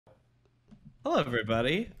Hello,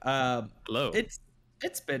 everybody. Hello.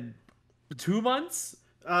 It's been 2 months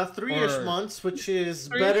 3-ish or months, which is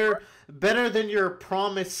 3 months. better than your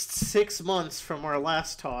promised 6 months from our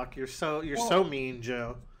last talk. You're so Well, mean,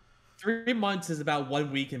 Joe. 3 months is about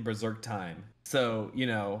 1 week in Berserk time. So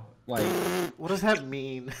like What does that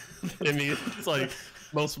mean? I mean, it's like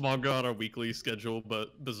most manga on a weekly schedule,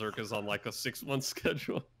 but Berserk is on like a 6 month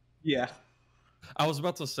schedule. yeah, I was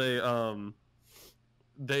about to say,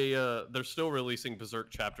 they're still releasing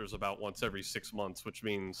Berserk chapters about once every 6 months, which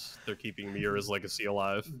means they're keeping Miura's legacy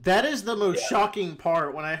alive. That is the most yeah. shocking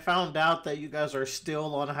part when I found out that you guys are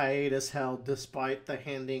still on hiatus hell despite the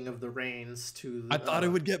handing of the reins to I thought it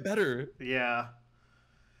would get better. yeah.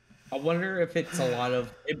 I wonder if it's a lot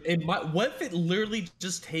of it might. What if it literally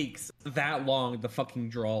just takes that long to fucking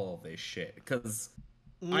draw all this shit? Because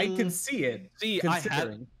I can Mm, see it. See,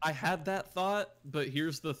 Considering, I had that thought, but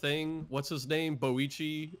here's the thing: what's his name?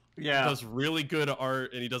 Boichi yeah. does really good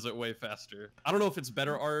art, and he does it way faster. I don't know if it's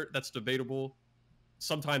better art. That's debatable.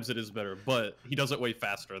 Sometimes it is better, but he does it way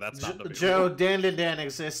faster. That's not Joe, debatable. Dan and Dan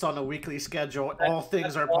exists on a weekly schedule. that, All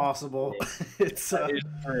things that's are all possible. It's that is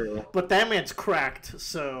true. but that man's cracked,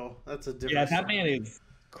 so that's a Yeah, different that story. man is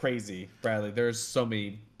crazy, Bradley. There's so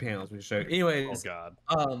many panels we show. Oh Anyways, God.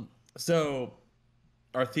 so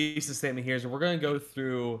our thesis statement here is we're going to go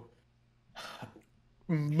through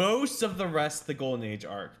most of the rest of the Golden Age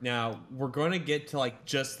arc. Now, we're going to get to like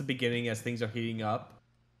just the beginning as things are heating up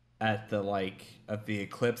at the of the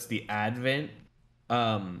eclipse, the advent.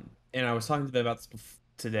 And I was talking to them about this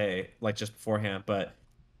today, like just beforehand, but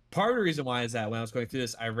part of the reason why is that when I was going through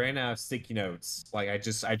this, I ran out of sticky notes. Like I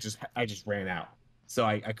just ran out. So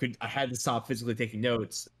I had to stop physically taking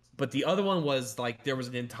notes. But the other one was like there was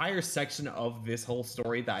an entire section of this whole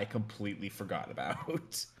story that I completely forgot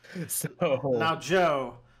about. So Now,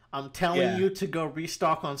 Joe, I'm telling yeah, you to go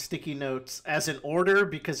restock on sticky notes as an order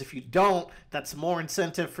because if you don't, that's more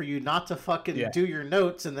incentive for you not to fucking yeah. do your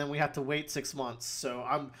notes, and then we have to wait 6 months. So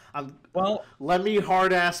I'm Well, let me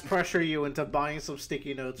hard ass pressure you into buying some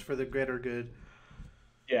sticky notes for the greater good.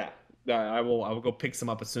 yeah. I will go pick some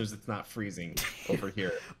up as soon as it's not freezing over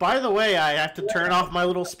here. By the way, I have to turn off my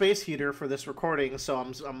little space heater for this recording, so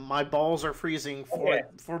my balls are freezing Okay.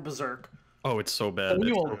 for Berserk. Oh, it's so So bad. we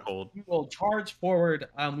It's will so cold. we will charge forward.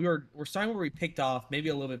 We're starting where we picked off, maybe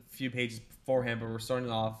a little bit few pages beforehand, but we're starting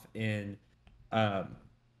off in um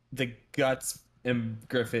the Guts and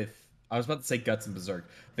Griffith. I was about to say Guts and Berserk.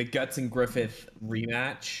 The Guts and Griffith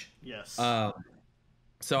rematch. Yes. Um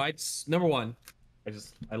so number one,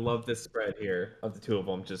 I love this spread here of the two of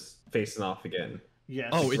them just facing off again.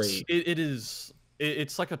 Oh, Yes. Great. it is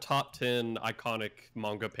it's like a top 10 iconic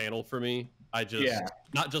manga panel for me. I Yeah. just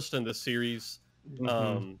not just in this series.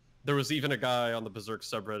 Hmm. There was even a guy on the Berserk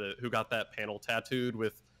subreddit who got that panel tattooed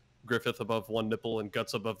with Griffith above one nipple and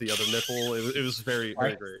Guts above the other nipple. It was very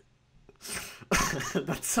very Right. great.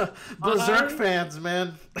 That's Berserk I fans,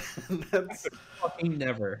 man. That's fucking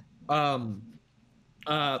never.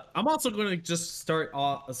 I'm also going to just start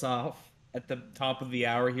us off at the top of the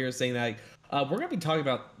hour here, saying that we're going to be talking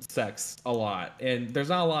about sex a lot, and there's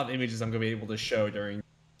not a lot of images I'm going to be able to show during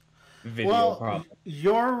video, well, probably.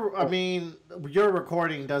 I mean, your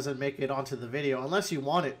recording doesn't make it onto the video unless you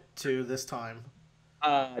want it to this time.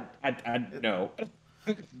 I no.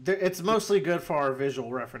 It's mostly good for our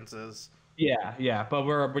visual references. Yeah, yeah, but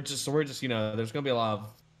we're just there's going to be a lot of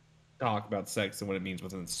talk about sex and what it means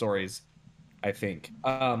within the stories. I think.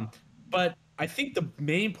 But I think the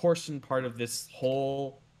main part of this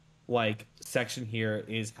whole section here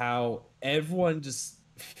is how everyone just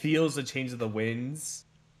feels the change of the winds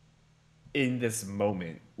in this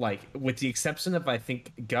moment. Like with the exception of I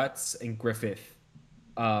think Guts and Griffith.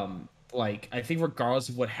 I think regardless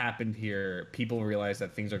of what happened here, people realize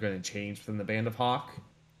that things are going to change within the Band of Hawk,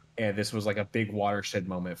 and this was like a big watershed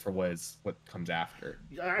moment for what comes after.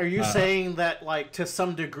 Are you Uh, saying that, like, to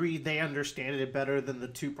some degree, they understand it better than the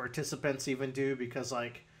two participants even do? Because,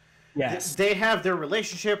 like, yes. they have their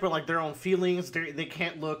relationship or, like, their own feelings. They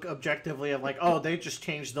can't look objectively at, like, oh, they just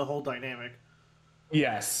changed the whole dynamic.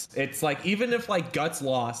 Yes, it's like even if Guts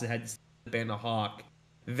lost and had been a Hawk,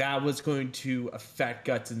 that was going to affect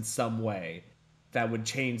Guts in some way. That would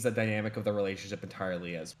change the dynamic of the relationship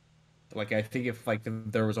entirely. As I think if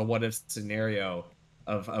there was a what if scenario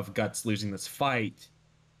of Guts losing this fight,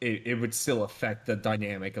 it would still affect the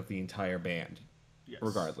dynamic of the entire band, Yes.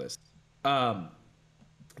 regardless. Um,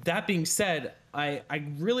 that being said, I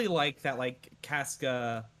really like that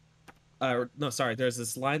Casca. No, sorry. There's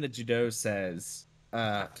this line that Judo says.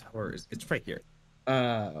 It's right here.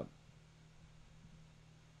 Uh,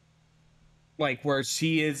 where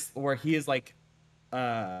he is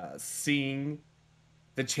seeing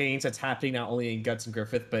the change that's happening not only in Guts and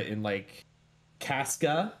Griffith but in like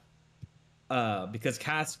Casca. Because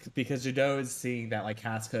Jado is seeing that like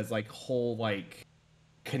Casca's like whole like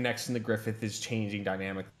connection to Griffith is changing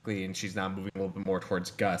dynamically, and she's now moving a little bit more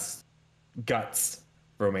towards Guts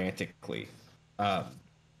romantically. Um,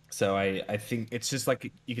 so I think it's just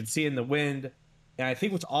like you can see in the wind. And I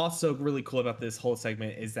think what's also really cool about this whole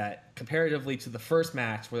segment is that comparatively to the first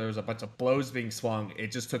match where there was a bunch of blows being swung,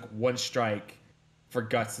 it just took one strike for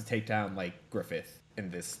Guts to take down like Griffith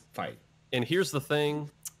in this fight. And here's the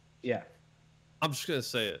thing. Yeah. I'm just gonna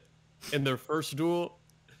say it. In their first duel,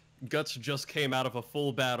 Guts just came out of a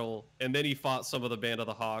full battle, and then he fought some of the Band of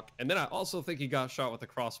the Hawk, and then I also think he got shot with a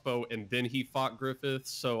crossbow, and then he fought Griffith.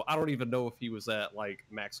 So I don't even know if he was at like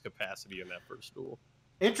max capacity in that first duel.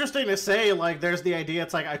 Interesting to say, like, there's the idea,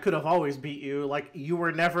 it's like, I could have always beat you. Like, you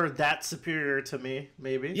were never that superior to me,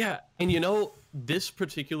 maybe. Yeah, and you know, this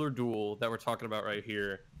particular duel that we're talking about right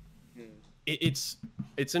here, it's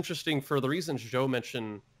interesting for the reasons Joe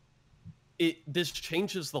mentioned. This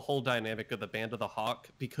changes the whole dynamic of the Band of the Hawk,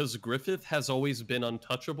 because Griffith has always been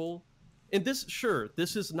untouchable. And this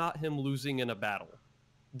is not him losing in a battle.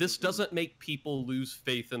 This doesn't make people lose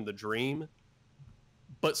faith in the dream,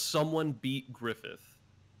 but someone beat Griffith.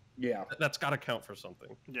 Yeah. That's got to count for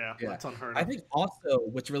something. Yeah, that's unheard of. I think also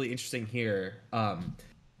what's really interesting here,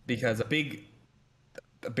 because a big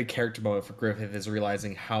character moment for Griffith is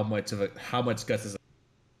realizing how much Guts is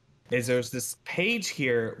there's this page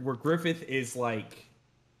here where Griffith is like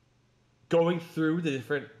going through the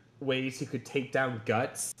different ways he could take down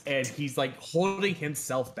Guts, and he's like holding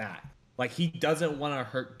himself back. Like he doesn't want to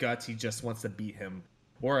hurt Guts, he just wants to beat him.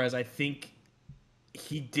 Whereas I think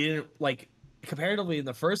he didn't like comparatively in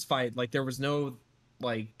the first fight, like there was no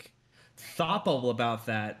like thought bubble about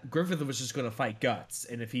that. Griffith was just going to fight Guts,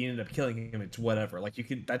 and if he ended up killing him, it's whatever. Like you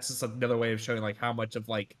can, that's just another way of showing like how much of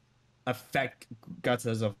like effect Guts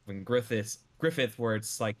has of in Griffith, where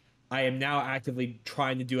it's like I am now actively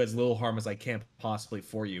trying to do as little harm as I can possibly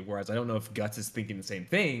for you. Whereas I don't know if Guts is thinking the same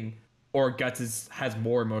thing, or Guts has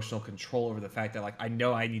more emotional control over the fact that like I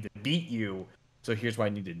know I need to beat you, so here's why I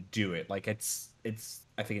need to do it. Like it's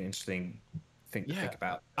I think an interesting thing to think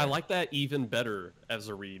about. I like that even better as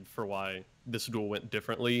a read for why this duel went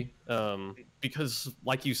differently. Because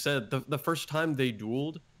like you said, the first time they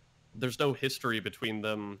dueled, there's no history between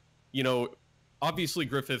them. You know, obviously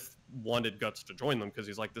Griffith wanted Guts to join them because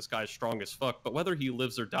he's like, this guy's strong as fuck. But whether he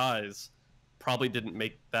lives or dies probably didn't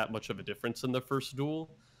make that much of a difference in the first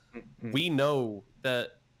duel. We know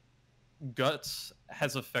that Guts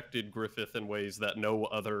has affected Griffith in ways that no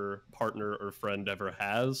other partner or friend ever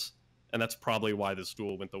has. And that's probably why this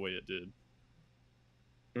duel went the way it did.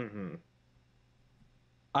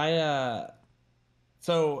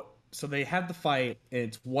 So they have the fight, and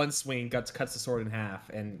it's one swing. Guts cuts the sword in half,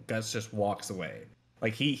 and Guts just walks away.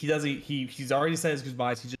 Like he's already said his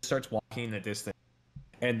goodbyes. He just starts walking in the distance.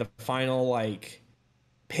 And the final like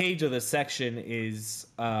page of the section is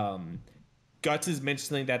Guts is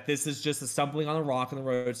mentioning that this is just a stumbling on a rock on the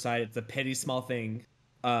roadside. It's a petty small thing.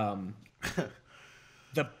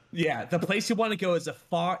 The place you want to go is a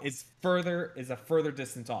further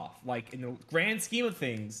distance off. Like in the grand scheme of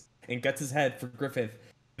things, in Guts' head for Griffith,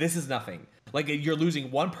 this is nothing. Like you're losing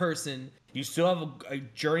one person. You still have a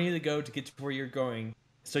journey to go to get to where you're going.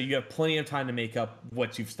 So you have plenty of time to make up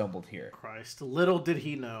what you've stumbled here. Christ, little did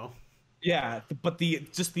he know. Yeah, but the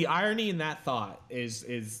irony in that thought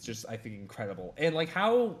is just I think incredible. And like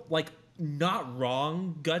how like not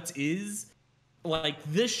wrong Guts is. Like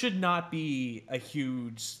this should not be a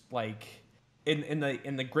huge like in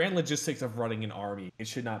the grand logistics of running an army. It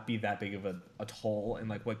should not be that big of a toll in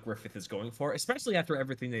like what Griffith is going for, especially after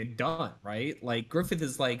everything they've done. Right? Like Griffith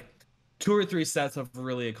is like 2 or 3 sets of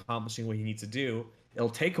really accomplishing what he needs to do. It'll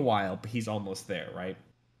take a while, but he's almost there, right?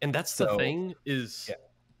 And that's the thing is. Yeah.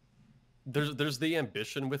 There's the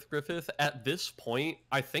ambition with Griffith. At this point,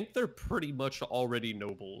 I think they're pretty much already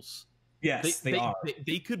nobles. Yes, they are.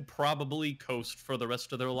 They could probably coast for the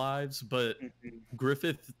rest of their lives, but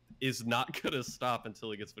Griffith is not going to stop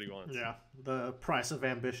until he gets what he wants. Yeah, the price of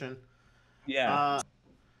ambition. Yeah.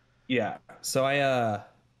 Yeah. So I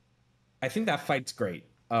think that fight's great.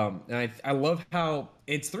 And I love how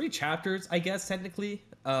it's 3 chapters, I guess, technically.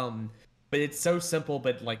 But it's so simple,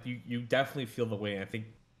 but like you definitely feel the way. I think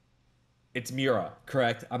it's Mura,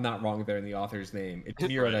 correct? I'm not wrong there in the author's name. It's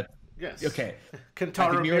Mura that. Yes. Okay.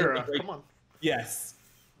 Kentaro Mura. Come on. Yes.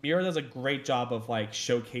 Mura does a great job of like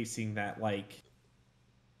showcasing that like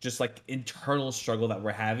just like internal struggle that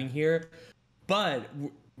we're having here. But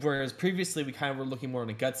whereas previously we kind of were looking more on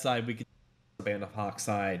the gut side, we could Band of Hawk's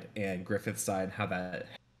side and Griffith's side, and how that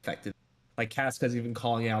affected. Like Casca's even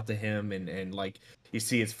calling out to him, and like you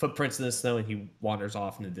see his footprints in the snow, and he wanders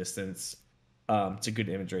off in the distance. It's a good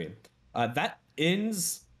imagery. That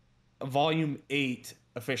ends volume 8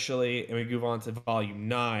 officially, and we move on to volume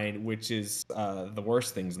 9, which is the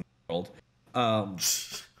worst things in the world.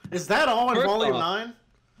 Is that all in volume 9?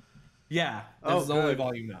 Yeah, this is only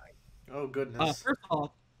volume 9. Oh goodness. First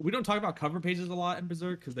off, we don't talk about cover pages a lot in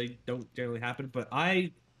Berserk because they don't generally happen, but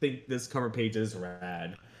I think this cover page is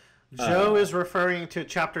rad. Joe is referring to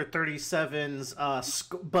chapter 37's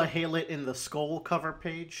Bahalit in the Skull cover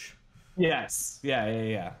page. Yes. Yeah.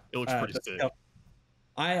 It looks pretty sick.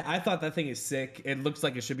 I thought that thing is sick. It looks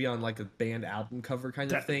like it should be on like a band album cover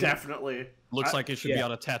kind of thing. Definitely. Looks like it should be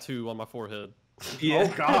on a tattoo on my forehead. Yeah.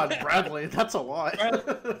 Oh God, Bradley, that's a lot.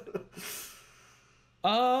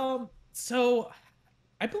 So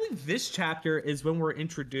I believe this chapter is when we're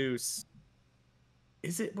introduced.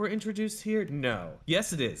 Is it we're introduced here? No.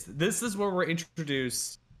 Yes, it is. This is where we're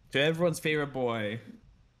introduced to everyone's favorite boy,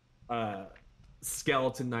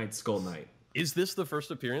 Skeleton Knight, Skull Knight. Is this the first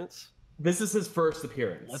appearance? This is his first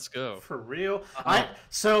appearance. Let's go. For real?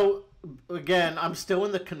 So again, I'm still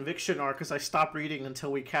in the conviction arc because I stopped reading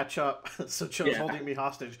until we catch up. So Joe's holding me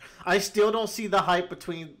hostage. I still don't see the hype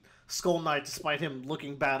between Skull Knight, despite him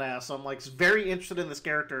looking badass. So I'm like very interested in this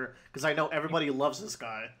character because I know everybody loves this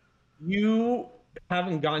guy. You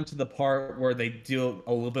haven't gotten to the part where they do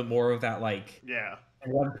a little bit more of that, like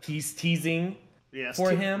One Piece teasing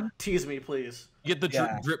for him. Tease me, please. You get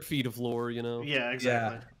the drip feed of lore, you know. Yeah,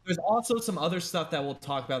 exactly. Yeah. There's also some other stuff that we'll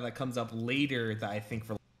talk about that comes up later that I think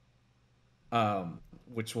for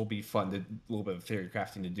which will be fun to a little bit of theory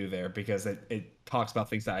crafting to do there because it talks about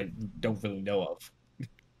things that I don't really know of.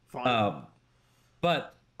 Fine.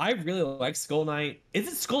 But I really like Skull Knight. Is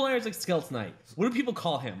it Skull Knight or is it Skeleton Knight? What do people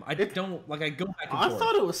call him? I don't like. I go back and forth. I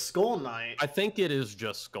thought it was Skull Knight. I think it is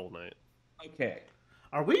just Skull Knight. Okay.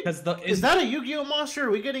 Are we? Is that a Yu-Gi-Oh monster?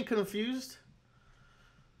 Are we getting confused?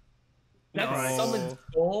 That's Summoned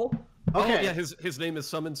Skull. Okay. Oh, yeah, his name is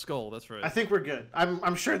Summoned Skull. That's right. I think we're good.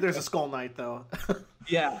 I'm sure there's a Skull Knight though.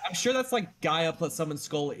 Yeah, I'm sure that's like Gaia plus Summoned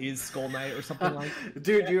Skull is Skull Knight or something like.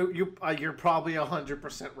 Dude, you're probably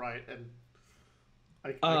 100% right, and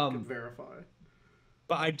I can verify.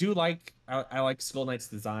 But I do like I like Skull Knight's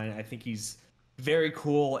design. I think he's very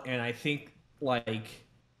cool, and I think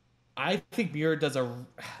Miura does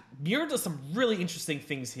some really interesting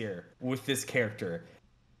things here with this character.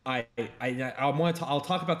 I'll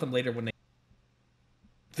talk about them later when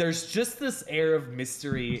there's just this air of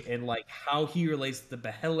mystery in like how he relates to the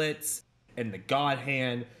Behelits and the God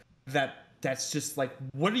Hand that's just like,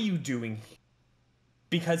 what are you doing here?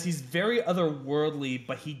 Because he's very otherworldly,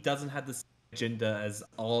 but he doesn't have the same agenda as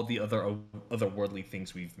all the otherworldly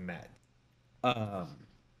things we've met.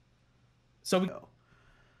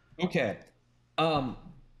 Okay.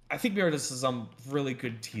 I think Miura does some really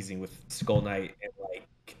good teasing with Skull Knight, and like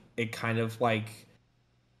it kind of like,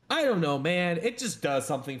 I don't know, man. It just does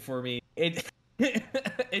something for me. It's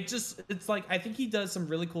like I think he does some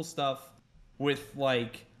really cool stuff with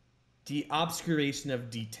like the obscuration of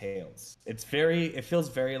details. It feels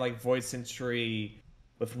very like Void Century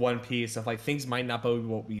with One Piece of like things might not be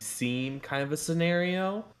what we seem kind of a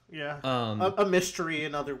scenario. Yeah. A mystery,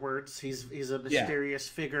 in other words. He's a mysterious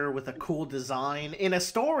figure with a cool design in a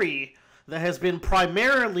story that has been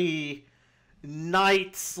primarily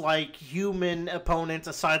knights, like human opponents,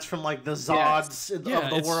 aside from like the Zods of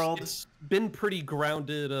the world. It's been pretty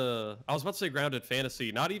grounded. I was about to say grounded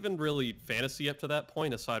fantasy, not even really fantasy up to that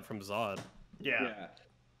point, aside from Zod. Yeah.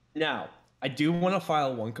 Now, I do want to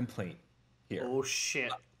file one complaint here. Oh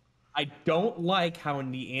shit. I don't like how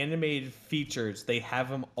in the animated features they have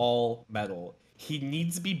him all metal. He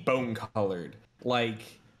needs to be bone colored. Like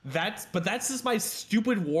that's just my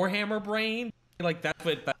stupid Warhammer brain. Like that's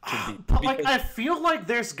what that should be. But like I feel like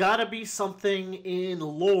there's gotta be something in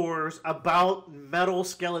lores about metal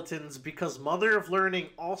skeletons because Mother of Learning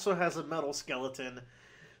also has a metal skeleton.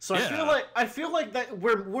 So I feel like that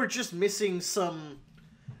we're just missing some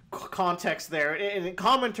context there. And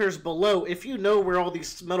commenters below, if you know where all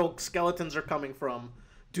these metal skeletons are coming from,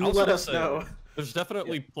 let us know. There's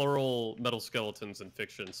definitely plural metal skeletons in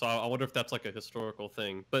fiction, so I wonder if that's like a historical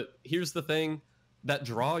thing. But here's the thing, that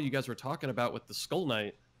draw you guys were talking about with the Skull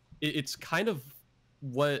Knight, it's kind of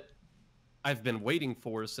what I've been waiting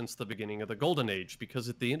for since the beginning of the Golden Age, because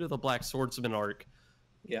at the end of the Black Swordsman arc,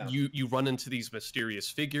 you run into these mysterious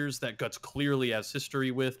figures that Guts clearly has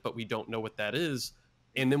history with, but we don't know what that is.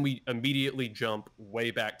 And then we immediately jump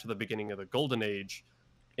way back to the beginning of the Golden Age.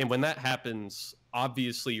 And when that happens,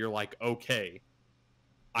 obviously you're like, okay,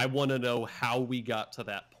 I want to know how we got to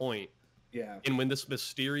that point. Yeah. And when this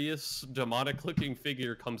mysterious, demonic-looking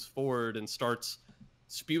figure comes forward and starts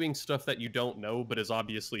spewing stuff that you don't know, but is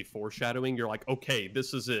obviously foreshadowing, you're like, okay,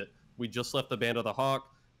 this is it. We just left the Band of the Hawk.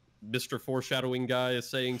 Mr. Foreshadowing guy is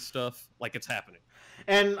saying stuff like it's happening.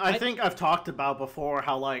 And I think I've talked about before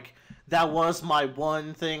how, like, that was my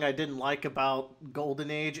one thing I didn't like about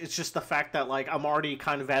Golden Age. It's just the fact that, like, I'm already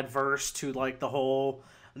kind of adverse to, like, the whole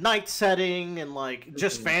night setting and, like,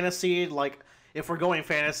 just fantasy. Like, if we're going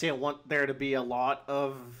fantasy, I want there to be a lot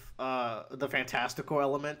of the fantastical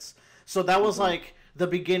elements. So that was, like, the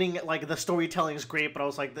beginning. Like, the storytelling is great, but I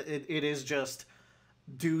was like, it is just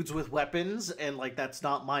dudes with weapons, and like that's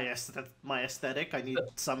not my aesthetic. I need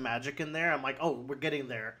some magic in there. I'm like, oh, we're getting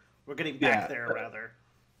there. We're getting back there, rather.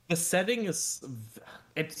 The setting is,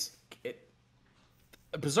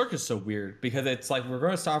 Berserk is so weird because it's like we're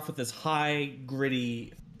going to start off with this high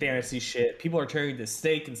gritty fantasy shit. People are turning to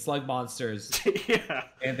snake and slug monsters. Yeah,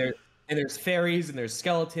 and there's fairies and there's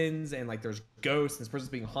skeletons and like there's ghosts and this person's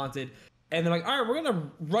being haunted. And they're like, all right, we're going to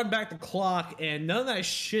run back the clock, and none of that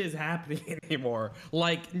shit is happening anymore.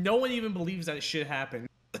 Like, no one even believes that shit happened.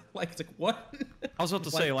 Like, it's like, what? I was about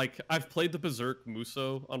to say, like, I've played the Berserk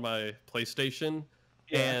Muso on my PlayStation,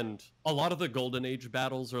 and a lot of the Golden Age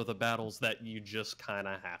battles are the battles that you just kind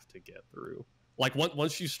of have to get through. Like,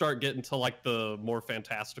 once you start getting to, like, the more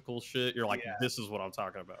fantastical shit, you're like, this is what I'm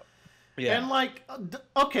talking about. Yeah. And like,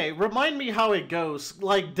 okay, remind me how it goes.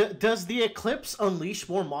 Like, does the Eclipse unleash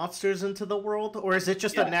more monsters into the world, or is it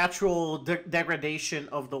just a natural degradation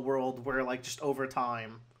of the world, where like just over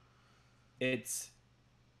time? It's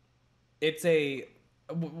a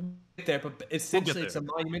there, but essentially it's a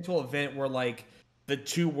monumental event where like the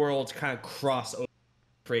two worlds kind of cross over,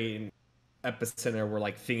 create an epicenter where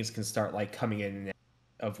like things can start like coming in and out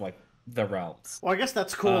of like the realms. Well, I guess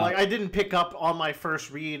that's cool. Like, I didn't pick up on my first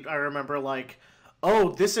read. I remember like,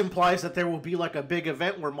 oh, this implies that there will be like a big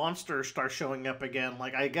event where monsters start showing up again.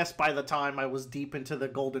 Like, I guess by the time I was deep into the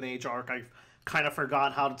Golden Age arc, I kind of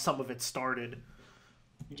forgot how some of it started.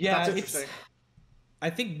 Yeah, that's interesting. I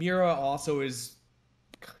think Mira also is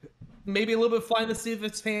maybe a little bit flying the seat of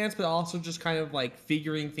its pants, but also just kind of like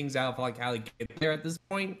figuring things out, like how to get there at this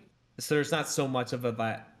point. So there's not so much of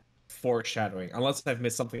that foreshadowing, unless I've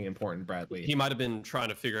missed something important, Bradley. He might have been trying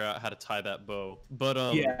to figure out how to tie that bow, but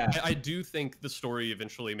I do think the story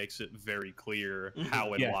eventually makes it very clear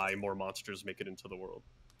how and why more monsters make it into the world.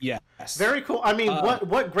 Yes. Very cool. I mean,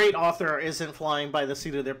 what great author isn't flying by the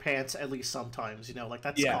seat of their pants at least sometimes? You know, like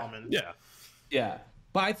that's common. Yeah.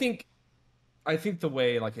 But I think the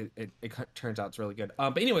way like it turns out is really good.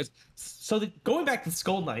 But anyways, so going back to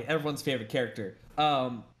Skull Knight, everyone's favorite character.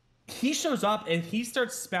 He shows up and he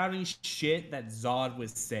starts spouting shit that Zod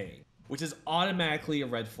was saying, which is automatically a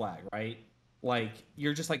red flag, right? Like,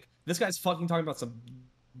 you're just like, this guy's fucking talking about some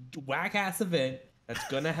whack ass event that's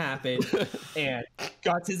gonna happen, and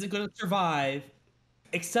Guts isn't gonna survive.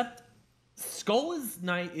 Except Skull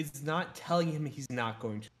Knight is not telling him he's not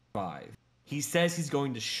going to survive. He says he's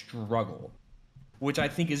going to struggle, which I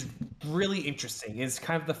think is really interesting. It's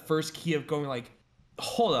kind of the first key of going like,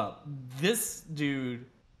 hold up, this dude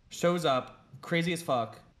shows up crazy as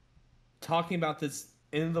fuck, talking about this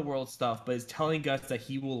end of the world stuff, but is telling us that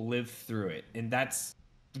he will live through it, and that's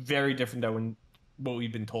very different than what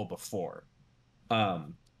we've been told before.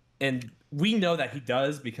 And we know that he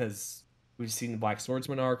does because we've seen the Black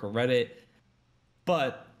Swordsman arc or read it,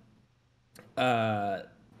 but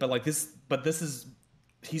this is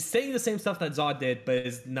he's saying the same stuff that Zod did, but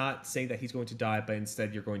is not saying that he's going to die, but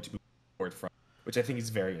instead you're going to move forward from. Which I think is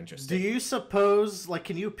very interesting. Do you suppose, like,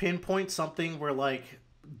 can you pinpoint something where, like,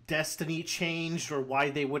 destiny changed, or why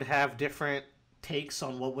they would have different takes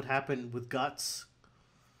on what would happen with Guts?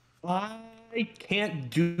 I can't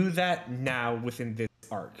do that now within this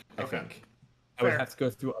arc, I think. I would have to go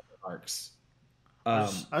through other arcs. I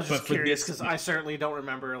was just curious, because I certainly don't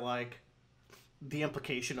remember, like, the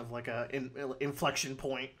implication of, like, a inflection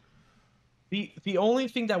point. The only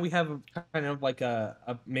thing that we have kind of like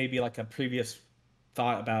maybe like a previous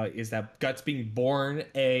thought about is that Guts being born,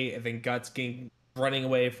 and then Guts running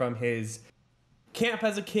away from his camp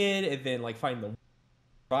as a kid, and then like finding the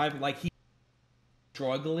drive, like he's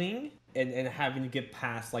struggling and having to get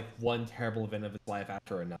past like one terrible event of his life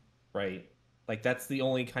after another, right? Like that's the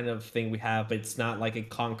only kind of thing we have, but it's not like a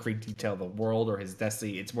concrete detail of the world or his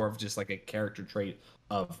destiny. It's more of just like a character trait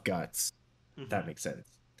of Guts. If that makes sense.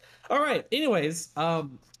 All right. Anyways,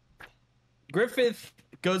 Griffith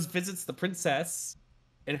visits the princess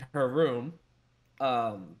in her room,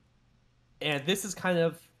 and this is kind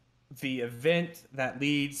of the event that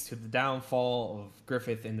leads to the downfall of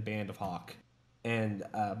Griffith and the Band of Hawk. and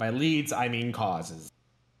by leads I mean causes.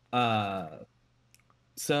 Uh,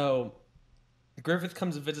 so Griffith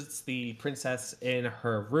comes and visits the princess in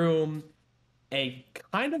her room and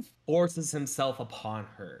kind of forces himself upon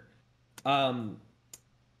her. Um,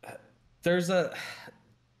 there's a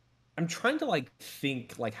I'm trying to like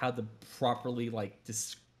think like how to properly like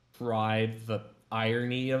describe the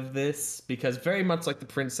irony of this, because very much like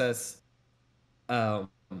um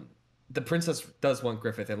the princess does want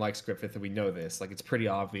Griffith and likes Griffith, and we know this, like it's pretty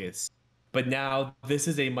obvious. But now this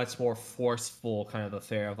is a much more forceful kind of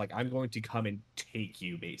affair of like, I'm going to come and take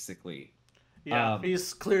you, basically. Yeah, um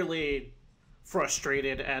he's clearly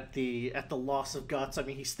frustrated at the loss of Guts. I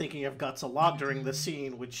mean, he's thinking of Guts a lot during the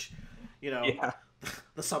scene, which, you know, yeah,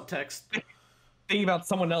 the subtext. thinking about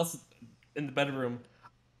someone else in the bedroom.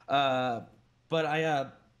 uh but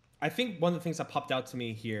I think one of the things that popped out to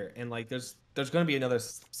me here, and like there's going to be another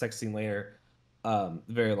sex scene later,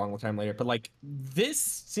 very long time later, but like this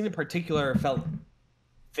scene in particular felt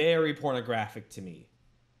very pornographic to me.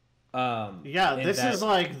 Yeah, And this that, is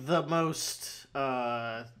like the most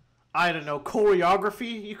I don't know,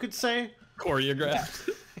 choreography, you could say.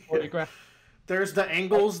 Choreographed. choreograph. There's the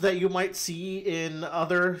angles that you might see in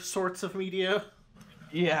other sorts of media.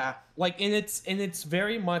 Yeah, like and it's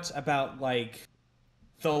very much about like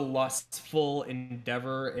the lustful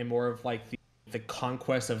endeavor and more of like the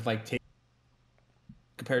conquest of like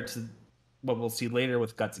compared to what we'll see later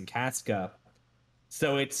with Guts and Casca.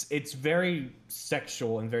 So it's very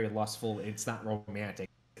sexual and very lustful. It's not romantic.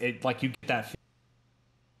 It like you get that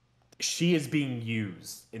she is being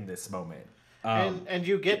used in this moment. And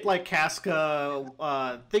you get like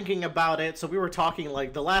Casca thinking about it. So we were talking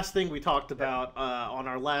like the last thing we talked about on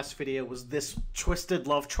our last video was this twisted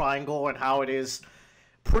love triangle and how it is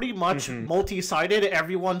pretty much multi-sided.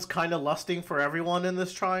 Everyone's kind of lusting for everyone in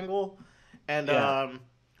this triangle, and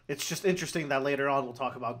it's just interesting that later on we'll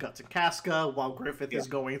talk about Guts and Casca while Griffith is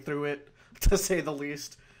going through it, to say the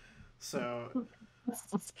least. So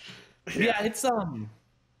yeah, it's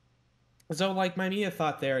so like my immediate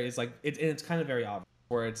thought there is like it's kind of very obvious,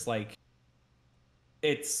 where it's like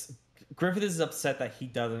it's Griffith is upset that he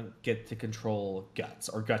doesn't get to control Guts,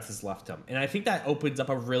 or Guts has left him, and I think that opens up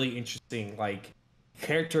a really interesting like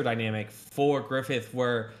character dynamic for Griffith,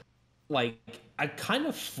 where like a kind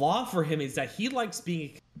of flaw for him is that he likes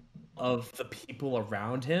being of the people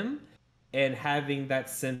around him and having that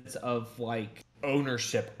sense of like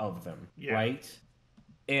ownership of them, right?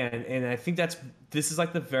 And I think this is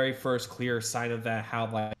like the very first clear sign of that, how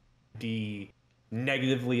like be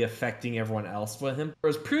negatively affecting everyone else with him.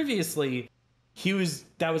 Whereas previously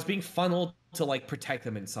that was being funneled to like protect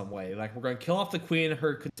them in some way. Like, we're going to kill off the queen and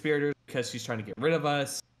her conspirators because she's trying to get rid of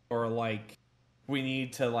us, or like we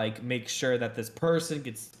need to like make sure that this person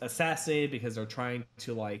gets assassinated because they're trying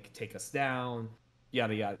to like take us down,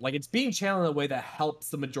 yada yada. Like, it's being channeled in a way that helps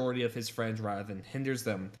the majority of his friends rather than hinders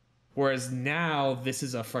them. Whereas now this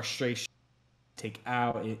is a frustration take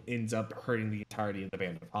out, it ends up hurting the entirety of the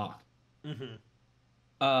Band of Hawk.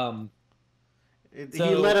 He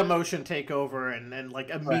let emotion take over, and like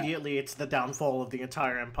immediately it's the downfall of the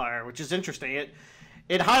entire empire, which is interesting.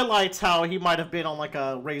 It highlights how he might have been on like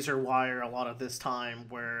a razor wire a lot of this time,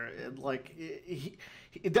 where he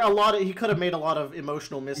could have made a lot of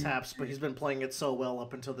emotional mishaps, but he's been playing it so well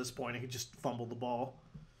up until this point, and he just fumbled the ball.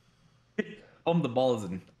 The ball is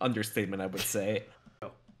an understatement, I would say.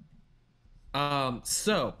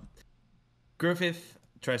 So Griffith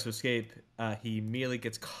tries to escape. He immediately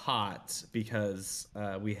gets caught because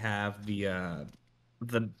we have the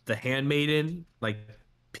handmaiden like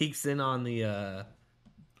peeks in on the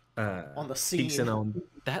scene. Peeks in on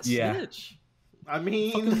that snitch. I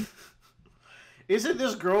mean, isn't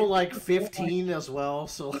this girl like 15 as well?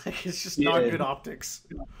 So like, it's just not good optics.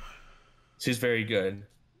 She's very good.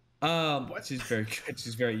 She's very good.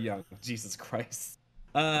 She's very young. Jesus Christ.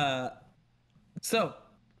 So,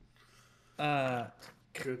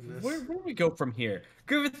 Goodness. where do we go from here?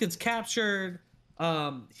 Griffith gets captured.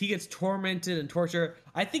 He gets tormented and tortured.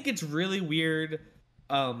 I think it's really weird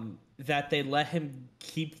that they let him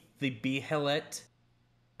keep the Behelit.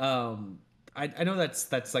 I know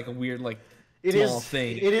that's like a weird like small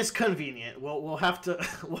thing. It is convenient. We'll have to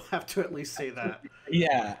at least say that.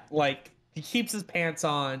 Yeah, like he keeps his pants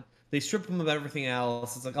on. They strip him of everything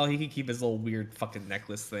else. It's like, oh, he can keep his little weird fucking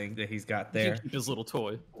necklace thing that he's got there. He can keep his little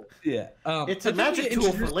toy. Yeah. It's a magic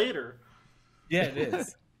tool for later. Yeah, it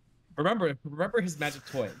is. Remember his magic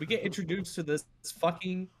toy. We get introduced to this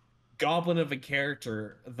fucking goblin of a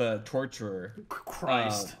character, the torturer.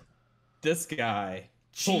 Christ. This guy.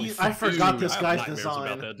 Jeez, I forgot this guy's design. design.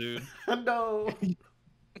 About that dude. No.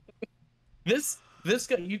 This this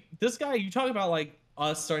guy, you talk about like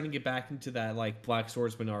us starting to get back into that like Black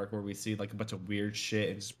Swordsman arc where we see like a bunch of weird shit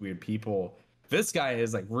and just weird people. This guy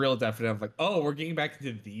is like real definite of like, oh, we're getting back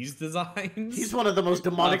into these designs. He's one of the most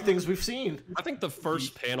demonic things we've seen. I think the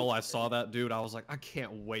first panel I saw that dude, I was like, I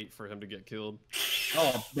can't wait for him to get killed.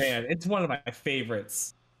 Oh man, it's one of my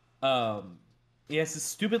favorites. He has this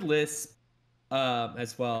stupid lisp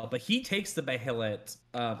as well, but he takes the Behelit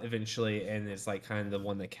eventually, and is like kind of the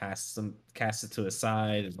one that casts it to the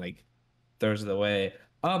side and like throws it away.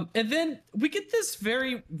 And then we get this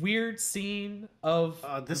very weird scene of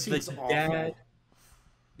this the scene's dad awful.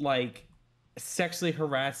 like sexually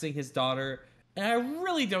harassing his daughter. And I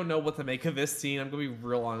really don't know what to make of this scene. I'm gonna be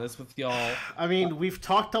real honest with y'all. I mean, we've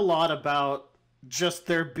talked a lot about just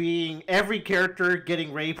there being every character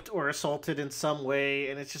getting raped or assaulted in some way,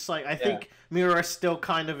 and it's just like I think Miura's still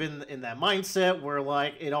kind of in that mindset where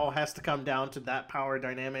like it all has to come down to that power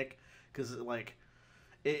dynamic, because like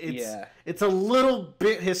it's a little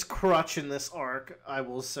bit his crutch in this arc, I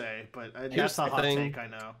will say, but that's a hot take, I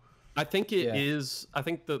know. I think it is. I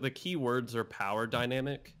think the key words are power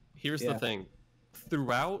dynamic. Here's the thing.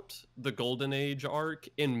 Throughout the Golden Age arc,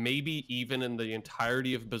 and maybe even in the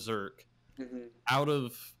entirety of Berserk, out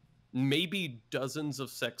of maybe dozens of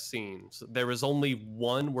sex scenes, there is only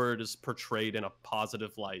one where it is portrayed in a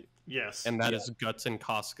positive light. Yes. And that is Guts and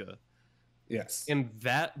Casca. Yes. And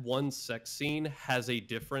that one sex scene has a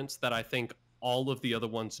difference that I think all of the other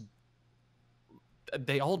ones,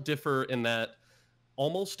 they all differ in that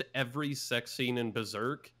almost every sex scene in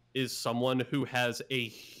Berserk is someone who has a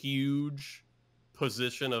huge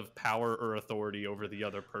position of power or authority over the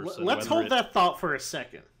other person. Let's hold that thought for a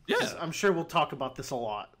second. Yeah. I'm sure we'll talk about this a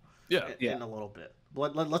lot in a little bit.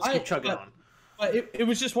 Let's keep chugging on. But it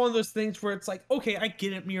was just one of those things where it's like, okay, I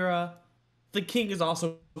get it, Mira. The king is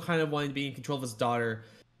also kind of wanting to be in control of his daughter.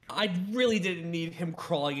 I really didn't need him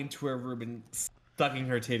crawling into her room and sucking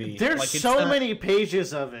her titty. There's like, so many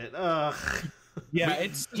pages of it. Yeah,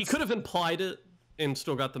 he could have implied it and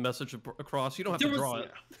still got the message across. You don't have to draw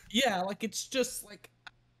it. Yeah, like it's just like,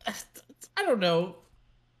 I don't know.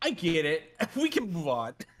 I get it. We can move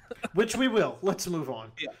on. Which we will. Let's move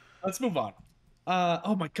on. Yeah, let's move on.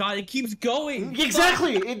 Oh my god, it keeps going.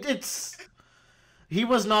 Exactly. It's. He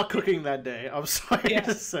was not cooking that day. I'm sorry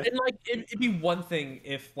to say. And like, it'd be one thing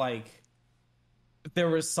if like there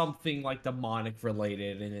was something like demonic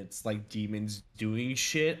related and it's like demons doing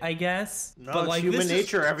shit, I guess. No, but it's like human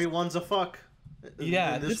nature. Everyone's a fuck.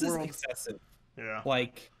 Yeah, in this this world. is excessive. Yeah.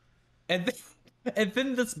 Like, and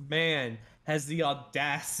then this man has the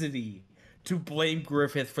audacity to blame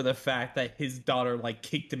Griffith for the fact that his daughter like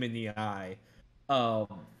kicked him in the eye.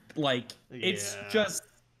 It's just.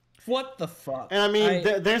 What the fuck? And I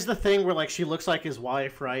mean, there's the thing where like she looks like his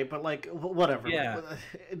wife, right? But like, whatever. Yeah.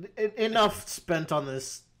 Enough spent on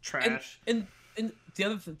this trash. And the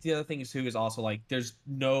other thing is too is also like there's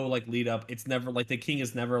no like lead up. It's never like the king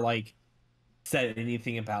has never like said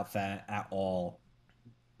anything about that at all.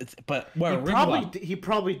 But he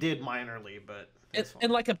probably did minorly, but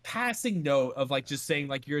and like a passing note of like just saying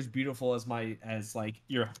like you're as beautiful as like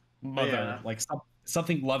your mother, like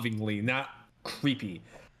something lovingly, not creepy.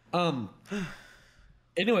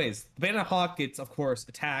 Anyways, the Band of Hawk gets, of course,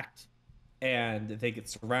 attacked, and they get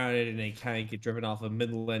surrounded, and they kind of get driven off of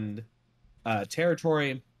Midland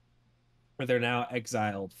territory, where they're now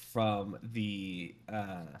exiled from the.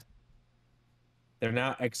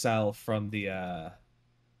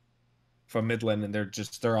 From Midland, and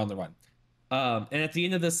they're on the run. And at the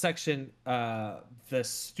end of this section, the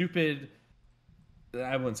stupid.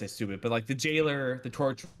 I wouldn't say stupid, but like the jailer, the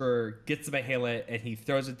torturer, gets the Behelit and he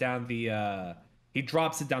throws it down he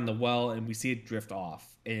drops it down the well, and we see it drift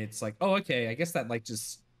off. And it's like, oh, okay, I guess that like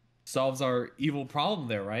just solves our evil problem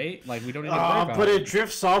there, right? Like we don't need to worry about but it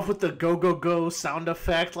drifts off with the go go go sound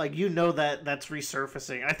effect. Like that's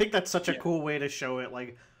resurfacing. I think that's such a cool way to show it.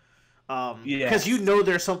 Like, because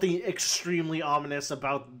there's something extremely ominous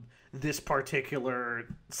about this particular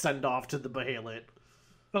send off to the Behelit.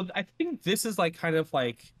 So I think this is like kind of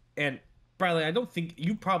like, and Bradley, I don't think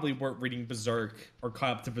you probably weren't reading Berserk or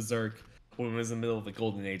caught up to Berserk when it was in the middle of the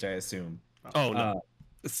Golden Age, I assume. Oh no.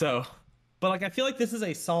 But like I feel like this is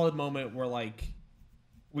a solid moment where like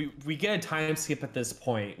we get a time skip at this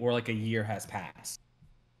point where like a year has passed.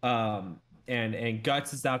 And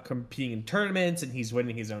Guts is now competing in tournaments and he's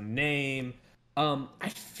winning his own name. I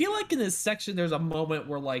feel like in this section there's a moment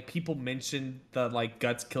where like people mention the like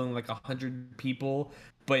Guts killing like 100 people,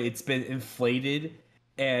 but it's been inflated,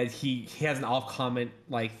 and he has an off comment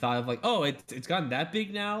like thought of like, oh, it's gotten that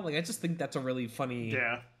big now. Like I just think that's a really funny.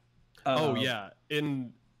 Yeah.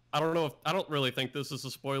 In I don't really think this is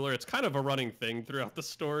a spoiler. It's kind of a running thing throughout the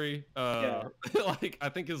story. Yeah. Like I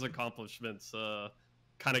think his accomplishments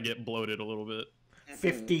kind of get bloated a little bit.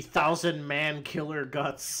 50,000 man killer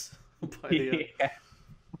guts. By the end. Yeah.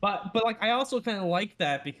 But like I also kind of like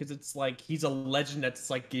that because it's like he's a legend that's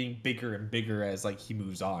like getting bigger and bigger as like he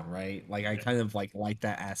moves on, right? Like I kind of like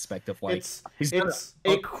that aspect of like It's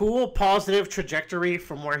a cool positive trajectory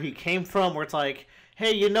from where he came from, where it's like,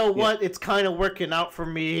 hey, you know what? It's kind of working out for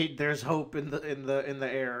me. There's hope in the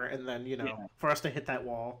air, and then for us to hit that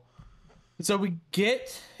wall. So we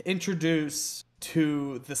get introduced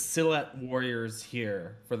to the Silhouette Warriors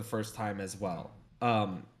here for the first time as well.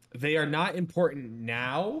 They are not important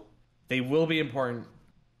now. They will be important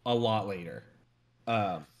a lot later.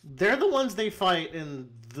 They're the ones they fight in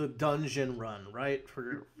the dungeon run, right?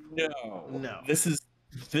 No. This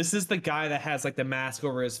is the guy that has like the mask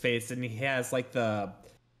over his face, and he has like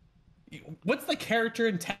what's the character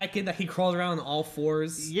in Tekken that he crawls around on all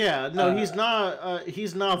fours? Yeah, no, he's not.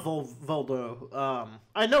 He's not Voldo.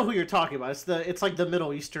 I know who you're talking about. It's like the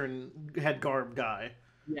Middle Eastern head garb guy.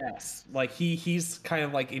 Yes, like he's kind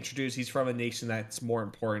of like introduced. He's from a nation that's more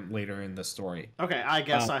important later in the story. Okay, I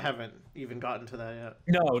guess I haven't even gotten to that yet.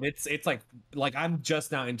 No, it's like I'm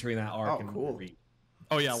just now entering that arc. Oh, cool.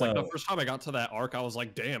 Oh yeah, like the first time I got to that arc, I was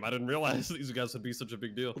like, damn, I didn't realize these guys would be such a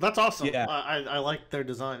big deal. Well, that's awesome. Yeah, I like their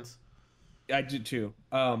designs. I do too.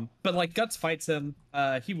 But like Guts fights him.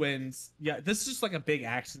 He wins. Yeah, this is just like a big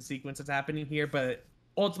action sequence that's happening here, but it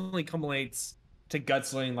ultimately culminates to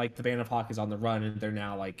Guts learning like the Band of Hawk is on the run and they're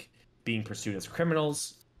now like being pursued as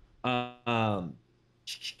criminals.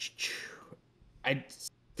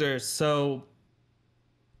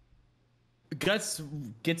 Guts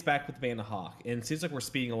gets back with the Band of Hawk, and it seems like we're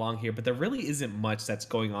speeding along here, but there really isn't much that's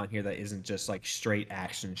going on here that isn't just like straight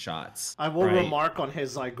action shots. I will remark on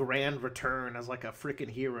his like grand return as like a freaking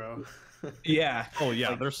hero. Yeah. Oh yeah,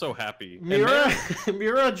 like, they're so happy.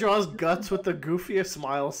 Mira draws Guts with the goofiest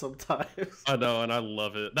smile sometimes. I know, and I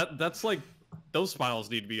love it. That's like those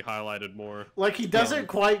smiles need to be highlighted more. Like he doesn't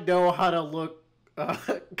quite know how to look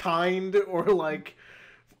kind or like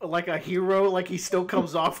a hero. Like he still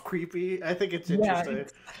comes off creepy. I think it's interesting.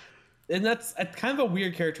 And that's kind of a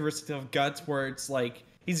weird characteristic of Guts, where it's like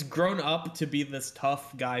he's grown up to be this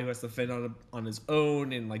tough guy who has to fend on his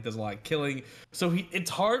own and like does a lot of killing. So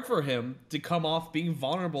it's hard for him to come off being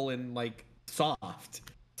vulnerable and like soft.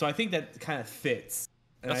 So I think that kind of fits.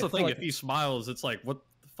 And that's the thing. Like, if he smiles, it's like, what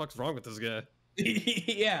the fuck's wrong with this guy?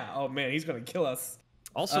 Yeah. Oh man, he's gonna kill us.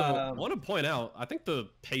 Also, I want to point out, I think the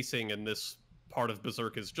pacing in this part of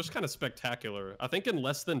Berserk is just kind of spectacular. I think in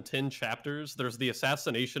less than 10 chapters, there's the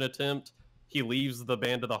assassination attempt. He leaves the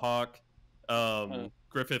Band of the Hawk.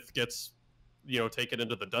 Griffith gets, taken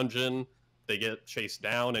into the dungeon. They get chased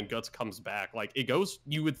down, and Guts comes back. Like it goes.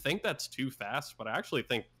 You would think that's too fast, but I actually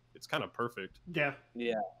think it's kind of perfect. Yeah.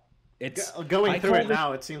 It's going through it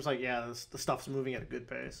now. It seems like the stuff's moving at a good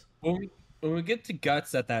pace. When we get to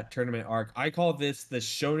Guts at that tournament arc, I call this the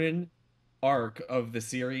shonen arc of the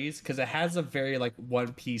series because it has a very like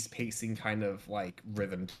One Piece pacing kind of like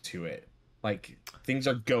rhythm to it. Like things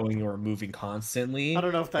are going or moving constantly. I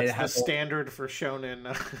don't know if that's the standard for shonen.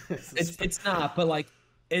 It's not, but like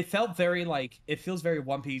it felt very like it feels very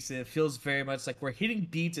One Piece. And it feels very much like we're hitting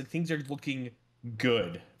beats and things are looking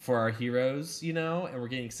good for our heroes, and we're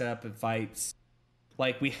getting set up in fights.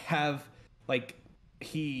 Like we have like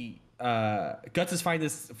Guts is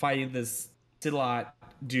fighting this Silhouette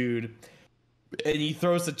dude. And he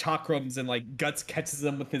throws the chakrams and like Guts catches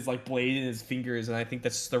them with his like blade in his fingers, and I think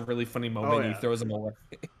that's just a really funny moment. Oh, yeah. He throws them away.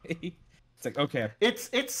 It's like okay.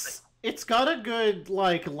 It's got a good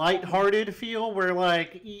like lighthearted feel where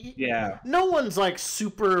like no one's like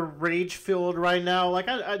super rage filled right now. Like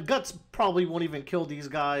Guts probably won't even kill these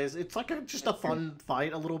guys. It's like just a fun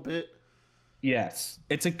fight a little bit. Yes,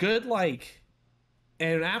 it's a good like,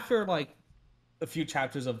 and after like a few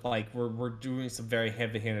chapters of like we're doing some very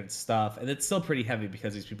heavy-handed stuff, and it's still pretty heavy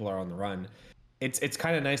because these people are on the run. It's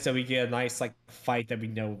kind of nice that we get a nice like fight that we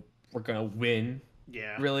know we're gonna win.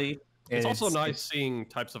 Yeah, really. And it's also nice seeing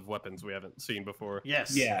types of weapons we haven't seen before.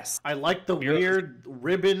 Yes. I like the weird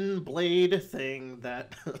ribbon blade thing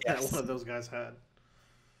that that one of those guys had.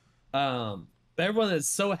 But everyone is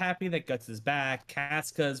so happy that Guts is back.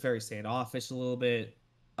 Casca is very standoffish a little bit.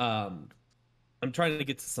 I'm trying to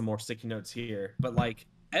get to some more sticky notes here, but like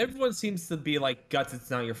everyone seems to be like, Guts, it's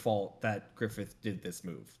not your fault that Griffith did this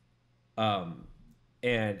move.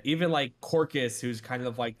 And even like Corcus, who's kind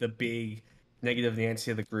of like the big negative Nancy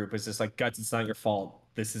of the group, is just like, Guts, it's not your fault.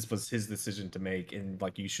 This was his decision to make, and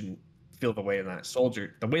like you shouldn't feel the weight of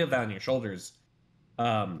that on your shoulders.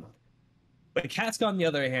 But Casca, on the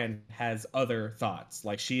other hand, has other thoughts.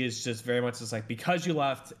 Like she is just very much just like, because you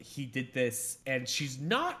left, he did this, and she's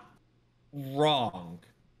not wrong,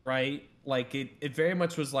 right? Like it very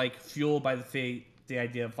much was like fueled by the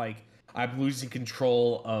idea of like, I'm losing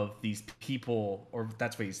control of these people, or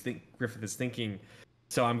that's what Griffith is thinking.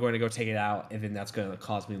 So I'm going to go take it out, and then that's going to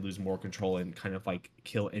cause me to lose more control and kind of like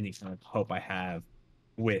kill any kind of hope I have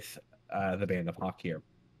with the Band of Hawk here.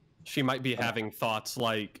 She might be having thoughts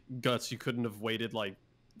like, Guts, you couldn't have waited like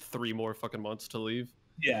 3 more fucking months to leave.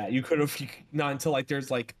 Yeah, you could have not until like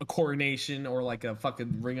there's like a coronation or like a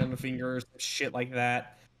fucking ring on the finger or shit like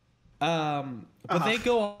that. But they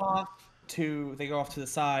go off to the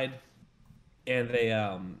side, and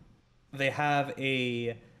they have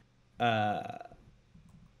a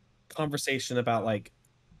conversation about like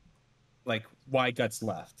why Guts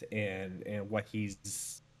left and what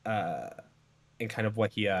he's and kind of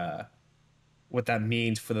what he what that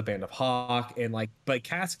means for the Band of Hawk, and like, but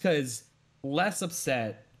Casca is less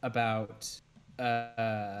upset about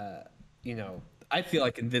you know, I feel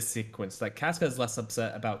like in this sequence like Casca is less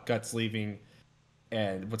upset about Guts leaving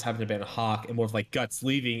and what's happening to Band of Hawk, and more of like Guts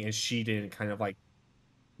leaving and she didn't kind of like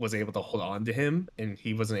was able to hold on to him and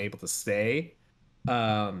he wasn't able to stay.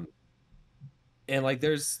 And like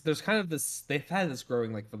there's kind of this, they've had this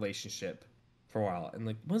growing like relationship for a while, and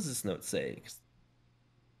like, what does this note say?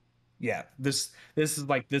 Yeah, this is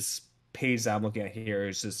like, this page that I'm looking at here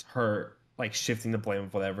is just her like shifting the blame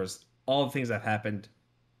of whatever's all the things that happened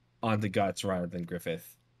on the Guts rather than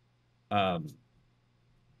Griffith.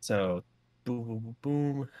 So boom, boom,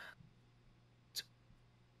 boom, boom.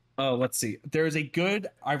 Oh, let's see. There's a good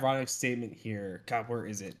ironic statement here. God, where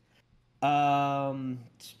is it?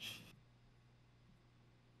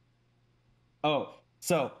 Oh,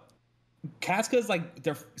 so Casca's like,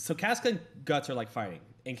 so Casca and Guts are like fighting,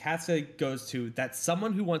 and Casca goes to that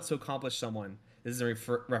someone who wants to accomplish someone. This is a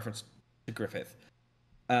reference to Griffith.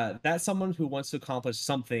 That someone who wants to accomplish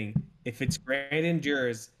something, if it's great,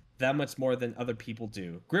 endures that much more than other people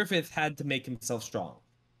do. Griffith had to make himself strong,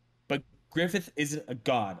 but Griffith isn't a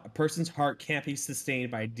god. A person's heart can't be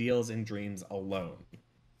sustained by ideals and dreams alone.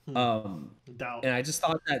 Doubt. And I just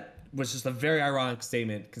thought that was just a very ironic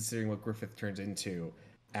statement considering what Griffith turns into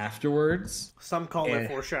afterwards. Some call it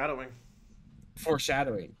foreshadowing.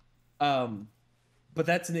 Foreshadowing. But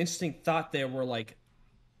that's an interesting thought there, where like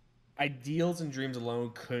ideals and dreams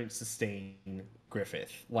alone couldn't sustain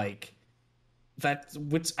Griffith. Like that's,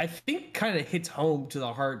 which I think kind of hits home to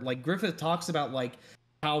the heart. Like Griffith talks about like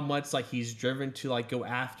how much like he's driven to like go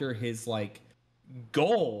after his like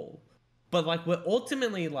goal, but like what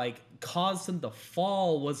ultimately like caused him to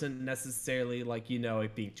fall wasn't necessarily like, you know,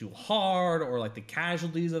 it being too hard or like the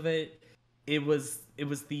casualties of it. It was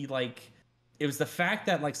the like, it was the fact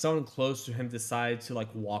that like someone close to him decided to like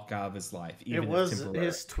walk out of his life. Even it was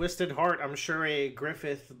his twisted heart. I'm sure a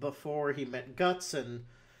Griffith before he met Guts, and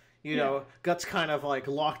you know, Guts kind of like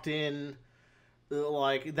locked in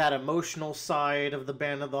like that emotional side of the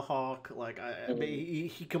Band of the Hawk. Like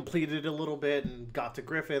he completed a little bit and got to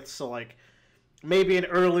Griffith, so like maybe an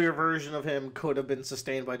earlier version of him could have been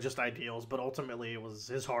sustained by just ideals, but ultimately it was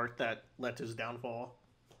his heart that led to his downfall.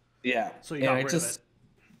 Yeah. So he got rid of it.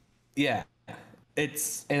 Yeah.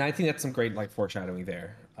 It's, and I think that's some great like foreshadowing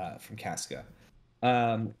there from Casca.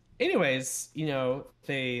 Anyways, you know,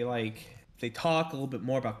 they talk a little bit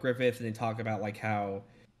more about Griffith, and they talk about like how,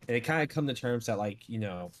 and they kind of come to terms that like, you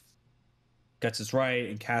know, Guts is right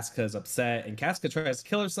and Casca is upset, and Casca tries to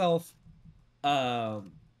kill herself.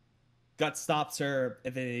 Guts stops her,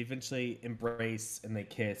 and then they eventually embrace and they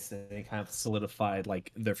kiss, and they kind of solidified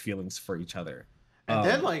like their feelings for each other. And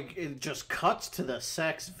then, like, it just cuts to the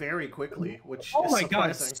sex very quickly, which oh is my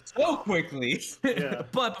surprising. God, so quickly. Yeah.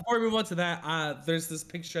 But before we move on to that, there's this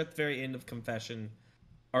picture at the very end of Confession,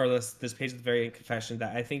 or this page at the very end of Confession,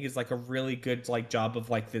 that I think is like a really good like job of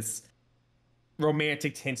like this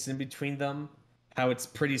romantic tension between them. How it's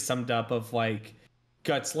pretty summed up of like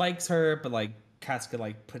Guts likes her, but like Casca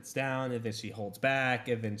like puts down, and then she holds back,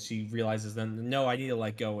 and then she realizes then, no, I need to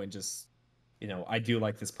let go and just, you know, I do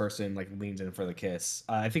like this person, like leans in for the kiss.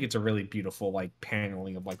 I think it's a really beautiful like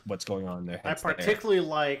paneling of like what's going on there. I particularly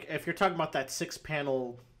like, if you're talking about that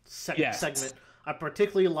 6-panel segment, I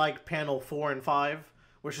particularly like panel 4 and 5,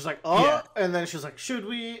 where she's like, and then she's like, should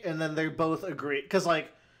we? And then they both agree. Because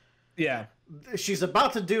like, she's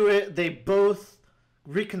about to do it, they both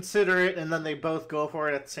reconsider it, and then they both go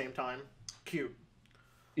for it at the same time. Cute.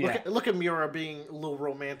 Yeah. Look at Miura being a little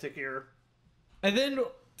romantic here. And then,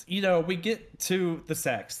 you know, we get to the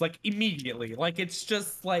sex like immediately, like it's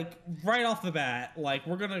just like right off the bat, like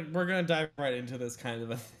we're gonna dive right into this kind of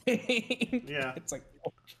a thing. Yeah. It's like,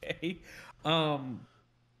 Okay. Um,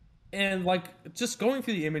 and like just going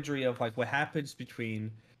through the imagery of like what happens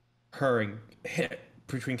between her and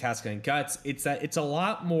between Casca and Guts, it's a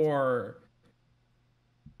lot more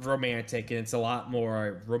romantic and it's a lot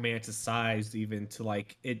more romanticized even to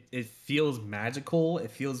like it feels magical. It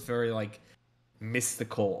feels very like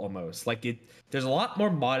mystical almost. Like there's a lot more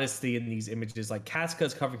modesty in these images. Like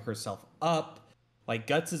Casca's covering herself up. Like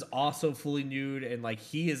Guts is also fully nude and like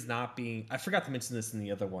he is not being I forgot to mention this in the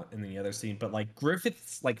other one in the other scene, but like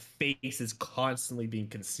Griffith's like face is constantly being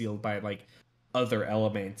concealed by like other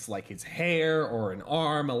elements like his hair or an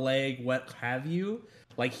arm, a leg, what have you.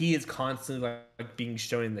 Like he is constantly like being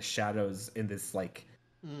shown in the shadows in this like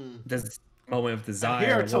this moment of And desire.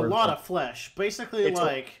 here it's a where, lot like, of flesh. Basically,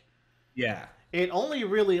 like yeah. it only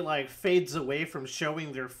really like fades away from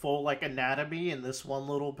showing their full like anatomy in this one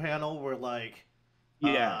little panel where like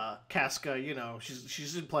Yeah. Casca, you know,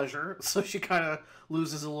 she's in pleasure, so she kind of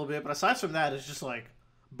loses a little bit. But aside from that, it's just like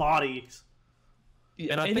bodies.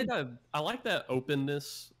 And I think I like that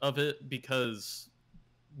openness of it because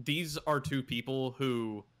these are two people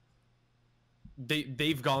who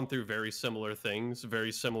they've gone through very similar things,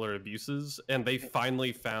 very similar abuses, and they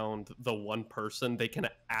finally found the one person they can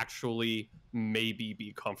actually maybe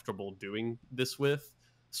be comfortable doing this with.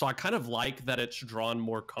 So I kind of like that it's drawn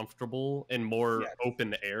more comfortable and more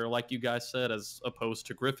open air, like you guys said, as opposed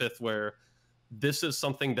to Griffith, where this is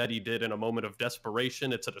something that he did in a moment of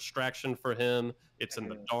desperation. It's a distraction for him. It's in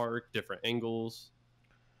the dark, different angles.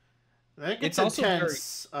 That gets It's also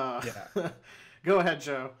intense. Go ahead,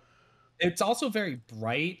 Joe. It's also very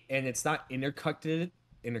bright and it's not intercutted.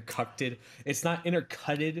 It's not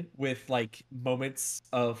intercutted with like moments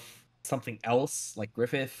of something else like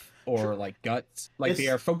Griffith or like Guts. Like they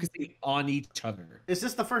are focusing on each other. Is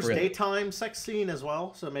this the first daytime sex scene as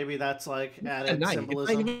well? So maybe that's like added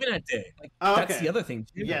symbolism. It's not even at day. Like, that's okay. the other thing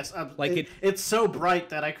too. Yes, like it's so bright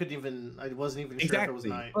that I wasn't even sure if it was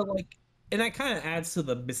night. But like, and that kind of adds to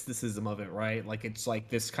the mysticism of it, right? Like it's like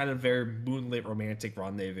this kind of very moonlit romantic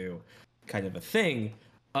rendezvous kind of a thing.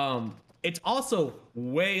 It's also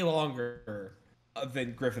way longer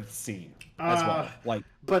than Griffith's scene as well. Like,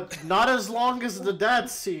 but not as long as the dad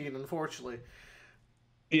scene, unfortunately.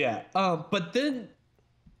 Yeah. But then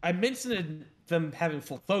I mentioned them having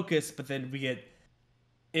full focus, but then we get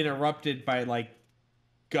interrupted by like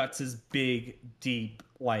Guts's big, deep,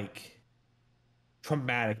 like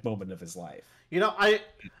traumatic moment of his life. You know,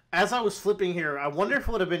 as I was flipping here, I wonder if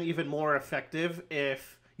it would have been even more effective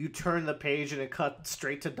if you turn the page and it cut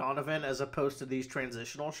straight to Donovan as opposed to these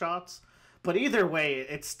transitional shots. But either way,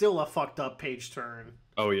 it's still a fucked up page turn.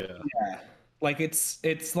 Oh yeah. Yeah. Like it's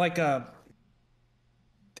like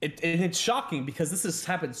it's shocking because this has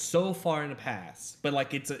happened so far in the past. But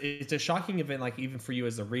like it's a shocking event, like even for you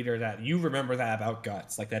as a reader, that you remember that about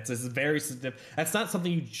Guts. Like that's very significant. That's not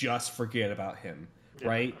something you just forget about him. Yeah,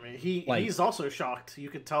 right? I mean, he's also shocked. You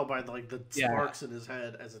could tell by like the sparks in his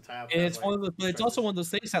head as it's happening. And it's it's also one of those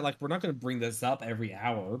things that like we're not going to bring this up every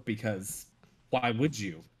hour because why would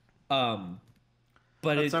you?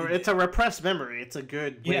 But it's a repressed memory. It's a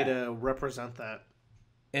good way to represent that.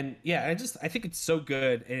 And I think it's so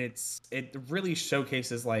good, and it really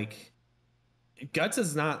showcases like Guts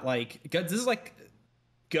is not like Guts. This is like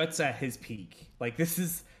Guts at his peak. Like this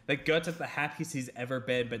is. Like Guts at the happiest he's ever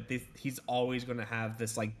been, but he's always going to have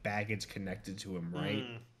this like baggage connected to him,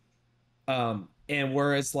 right? And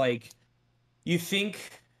whereas like you think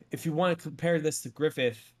if you want to compare this to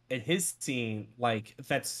Griffith and his scene, like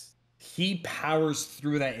he powers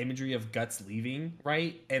through that imagery of Guts leaving,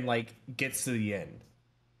 right? And like gets to the end.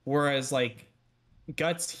 Whereas like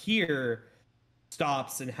Guts here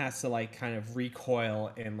stops and has to like kind of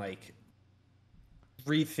recoil and like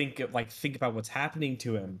rethink it, like think about what's happening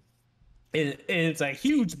to him, and it's a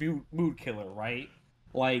huge mood killer, right?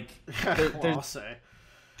 Like I'll say.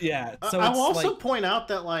 Yeah. So I will also point out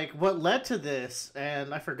that like what led to this,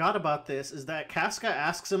 and I forgot about this, is that Casca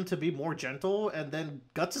asks him to be more gentle, and then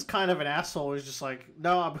Guts is kind of an asshole. He's just like,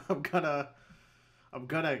 no, I'm gonna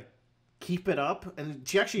keep it up, and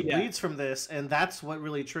she actually bleeds from this, and that's what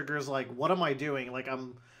really triggers like, what am I doing? Like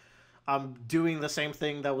I'm doing the same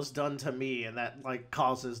thing that was done to me, and that like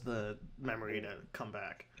causes the memory to come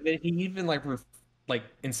back. He even like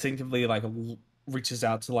instinctively like reaches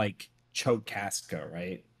out to like choke Casca,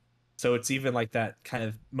 right? So it's even like that kind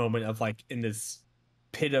of moment of like in this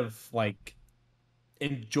pit of like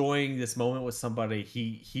enjoying this moment with somebody,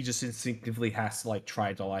 he just instinctively has to like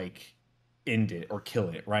try to like end it or kill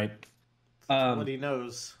it, right? What he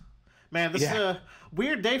knows. Man, this is a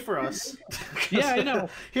weird day for us. Yeah, I know.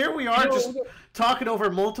 Here we are just talking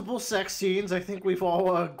over multiple sex scenes. I think we've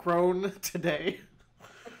all grown today.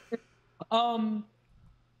 Um,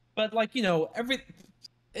 but like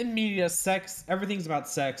in media, sex, everything's about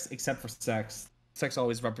sex except for sex. Sex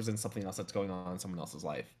always represents something else that's going on in someone else's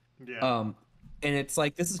life. Yeah. Um, and it's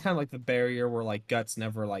like this is kind of like the barrier where like Guts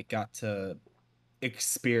never like got to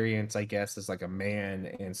experience, I guess, as like a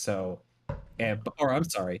man, and so, or I'm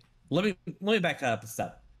sorry, let me back that up a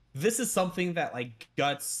step. This is something that like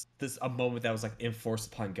Guts, this a moment that was like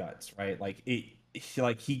enforced upon Guts, right? Like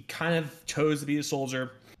he kind of chose to be a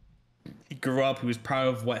soldier. He grew up. He was proud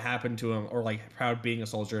of what happened to him, or like proud of being a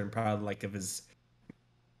soldier and proud like of his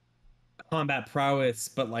combat prowess.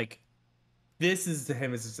 But like this is to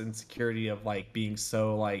him is his insecurity of like being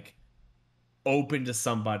so like open to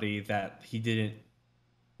somebody that he didn't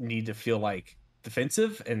need to feel like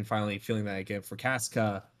defensive, and finally feeling that again for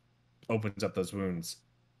Casca opens up those wounds.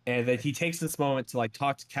 And then he takes this moment to like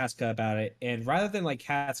talk to Casca about it, and rather than like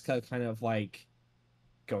Casca kind of like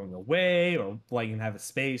going away or letting him have a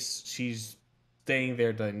space, she's staying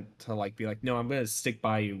there to like be like, no, I'm gonna stick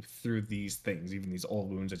by you through these things, even these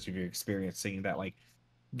old wounds that you're experiencing, that like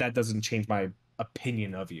that doesn't change my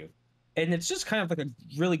opinion of you. And it's just kind of like a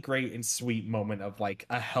really great and sweet moment of like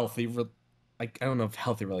a healthy like I don't know if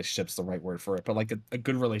healthy relationship's the right word for it, but like a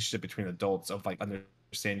good relationship between adults of like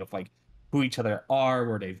understanding of like who each other are,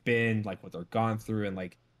 where they've been, like what they're gone through, and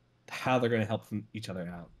like how they're going to help each other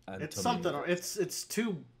out It's until the end something. of it. It's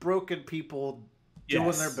two broken people doing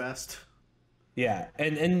their Yes. best. Yeah,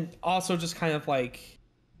 and also just kind of like,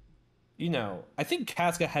 I think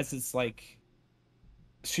Casca has this like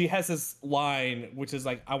she has this line which is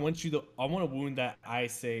like, I want a wound that I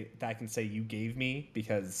can say you gave me,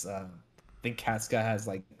 because I think Casca has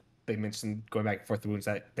like, they mentioned going back and forth the wounds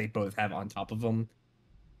that they both have on top of them,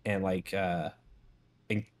 and like and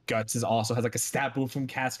Guts also has like a stab wound from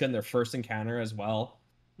Casca in their first encounter as well.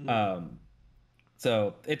 Mm. Um,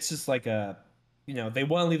 so it's just like they want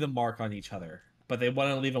to leave a mark on each other, but they want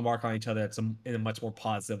to leave a mark on each other that's in a much more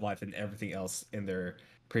positive life than everything else in their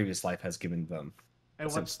previous life has given them, And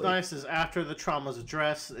what's essentially. nice is after the trauma's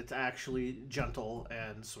addressed, it's actually gentle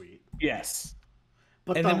and sweet. Yes.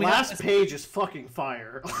 But And the then we have last this. page is fucking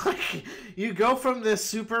fire. Like, you go from this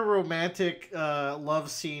super romantic love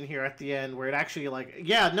scene here at the end, where it actually like,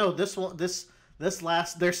 yeah, no, this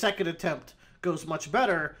last their second attempt goes much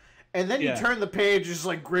better, and then you Yeah. turn the page, it's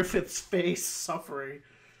like Griffith's face suffering.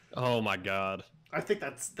 Oh my god. I think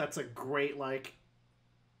that's a great like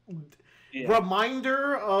Yeah.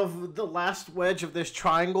 reminder of the last wedge of this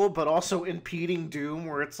triangle, but also impeding doom,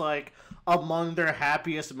 where it's like among their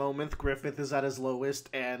happiest moments, Griffith is at his lowest,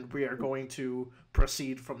 and we are going to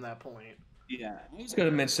proceed from that point. Yeah. I was going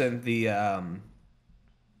to mention the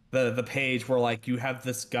page where like you have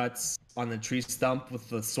this Guts on the tree stump with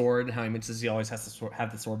the sword, how he mentions he always has to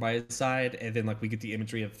have the sword by his side, and then like we get the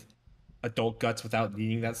imagery of adult Guts without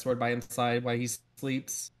needing that sword by his side while he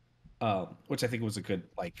sleeps, which I think was a good,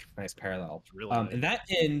 like, nice parallel. It's really nice. And that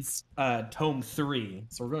ends tome 3,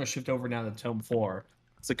 so we're going to shift over now to tome 4.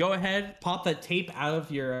 So go ahead, pop that tape out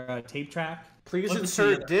of your tape track. Please Flip it to the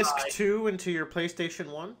insert other disc side. 2 into your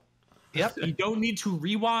PlayStation 1. Yep, you don't need to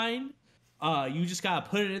rewind. You just gotta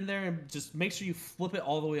put it in there and just make sure you flip it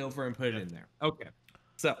all the way over and put it in there. Okay.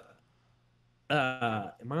 So,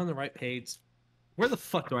 am I on the right page? Where the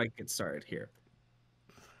fuck do I get started here?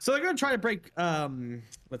 So they're gonna try to break.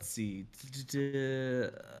 Let's see.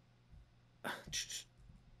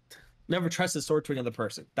 Never trust a sword to another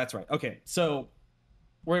person. That's right. Okay, so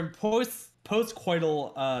we're in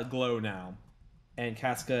post-coital glow now, and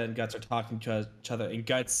Casca and Guts are talking to each other, and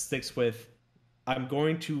Guts sticks with, I'm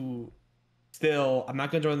going to I'm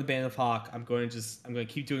not going to join the Band of Hawk. I'm going to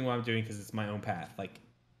keep doing what I'm doing because it's my own path. Like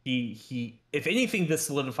if anything, this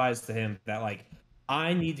solidifies to him that like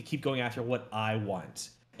I need to keep going after what I want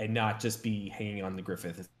and not just be hanging on the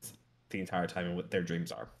Griffith the entire time and what their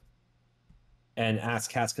dreams are. And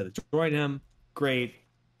ask Casca to join him. Great,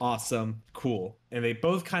 awesome, cool. And they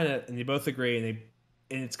both agree, and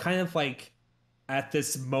it's kind of like at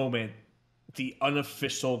this moment the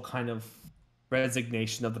unofficial kind of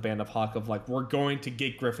resignation of the Band of Hawk of like, we're going to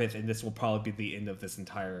get Griffith, and this will probably be the end of this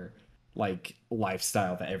entire like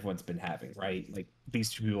lifestyle that everyone's been having, right? Like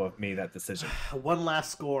these two people have made that decision. One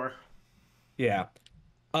last score. Yeah.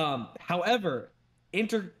 However,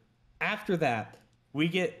 after that, we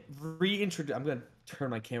get reintroduced. I'm gonna turn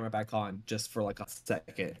my camera back on just for like a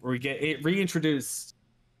second. We get it reintroduced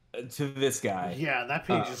to this guy. Yeah, that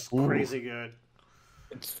page is crazy good.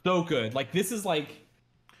 It's so good. Like this is like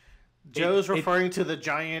Joe's referring to the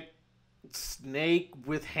giant snake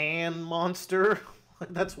with hand monster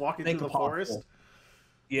that's walking through the forest.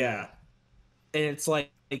 Yeah. And it's like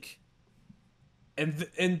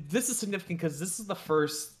and this is significant because this is the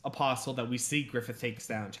first apostle that we see Griffith takes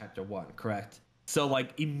down in chapter 1, correct? So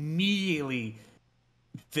like immediately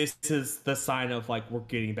this is the sign of like we're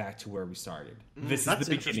getting back to where we started. This is That's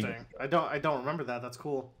the beginning. interesting. I don't remember that. That's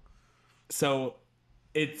cool. So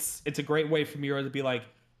it's a great way for Miro to be like,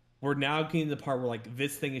 we're now getting to the part where like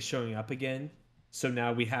this thing is showing up again. So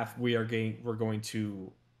now we're going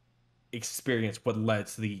to experience what led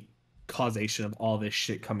to the causation of all this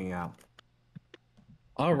shit coming out.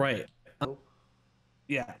 All right.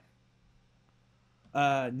 Yeah.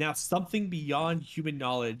 Now something beyond human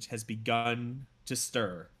knowledge has begun to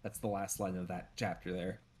stir. That's the last line of that chapter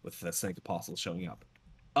there, with the Snake Apostle showing up.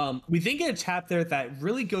 We then get a chapter that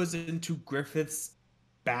really goes into Griffith's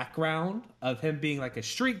background of him being like a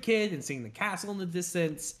street kid and seeing the castle in the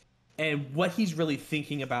distance, and what he's really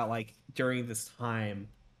thinking about like during this time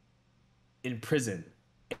in prison.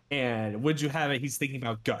 And would you have it? He's thinking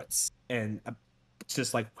about Guts and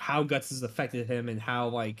just like how Guts has affected him and how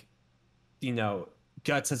like, you know,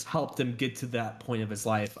 Guts has helped him get to that point of his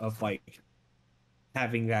life of like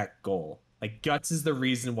having that goal. Like Guts is the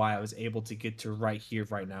reason why I was able to get to right here,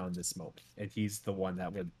 right now in this moment, and he's the one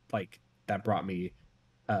that would like that brought me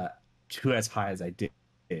to as high as I did.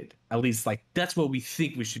 At least like that's what we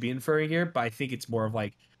think we should be inferring here, but I think it's more of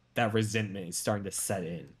like that resentment is starting to set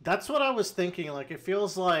in. That's what I was thinking. Like, it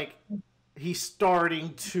feels like he's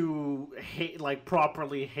starting to hate, like,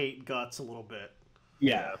 properly hate Guts a little bit.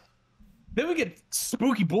 Yeah. Then we get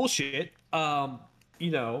spooky bullshit.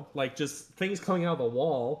 You know, like just things coming out of the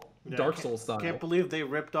wall, Yeah, Dark Souls style. Can't believe they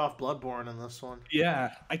ripped off Bloodborne in this one.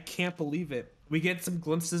 Yeah, I can't believe it. We get some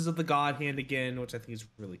glimpses of the God Hand again, which I think is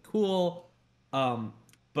really cool.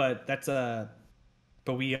 But that's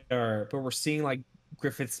but we're seeing like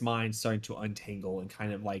Griffith's mind starting to untangle and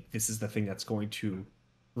kind of like this is the thing that's going to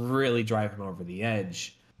really drive him over the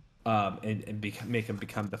edge, make him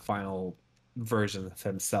become the final version of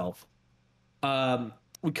himself.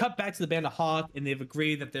 We cut back to the Band of Hawk, and they've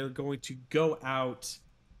agreed that they're going to go out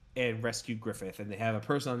and rescue Griffith, and they have a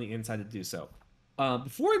person on the inside to do so.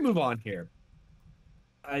 Before we move on here,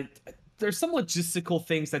 there's some logistical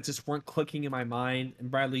things that just weren't clicking in my mind,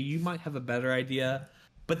 and Bradley, you might have a better idea.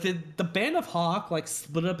 But the Band of Hawk like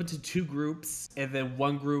split up into two groups, and then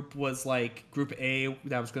one group was like Group A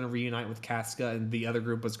that was going to reunite with Casca, and the other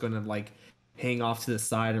group was going to like hang off to the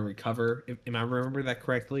side and recover. Am I remembering that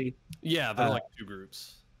correctly? Yeah, they're like two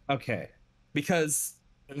groups. Okay, because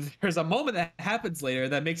there's a moment that happens later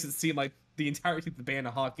that makes it seem like the entirety of the Band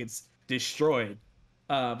of Hawk gets destroyed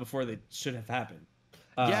before they should have happened.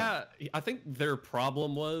 Yeah, I think their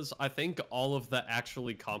problem was, I think all of the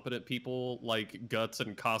actually competent people like Guts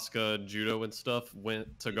and Casca, Judo and stuff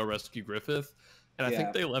went to go rescue Griffith, and I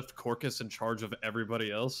think they left Corcus in charge of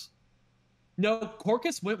everybody else. No,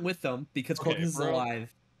 Corcus went with them because Corcus is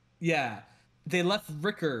alive. Yeah, they left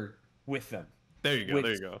Ricker with them. There you go.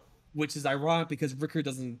 There you go. Which is ironic because Ricker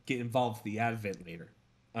doesn't get involved in the Advent later.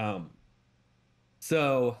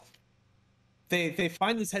 So they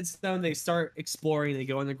find this headstone. They start exploring. They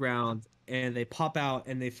go underground and they pop out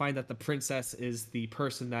and they find that the princess is the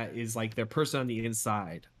person that is like their person on the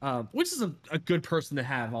inside, which is a good person to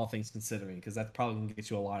have, all things considering, because that's probably gonna get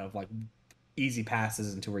you a lot of like easy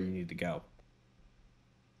passes into where you need to go.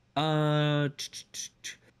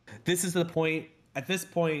 This is the point. At this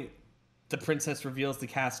point, the princess reveals to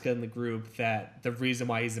Casca and the group that the reason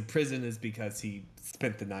why he's in prison is because he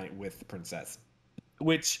spent the night with the princess,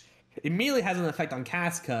 which immediately has an effect on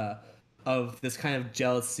Casca of this kind of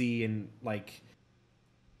jealousy and like,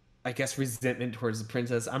 I guess, resentment towards the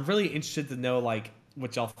princess. I'm really interested to know like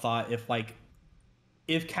what y'all thought.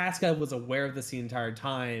 If Casca was aware of this the entire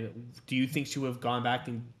time, do you think she would have gone back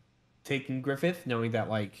and taken Griffith, knowing that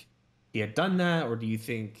like he had done that, or do you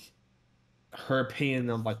think her opinion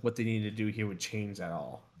of like what they needed to do here would change at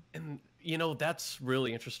all? And you know, that's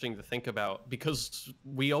really interesting to think about, because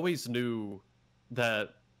we always knew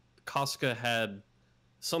that Casca had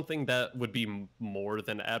something that would be more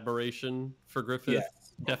than admiration for Griffith.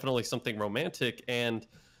 Yes. Definitely something romantic. And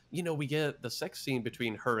you know, we get the sex scene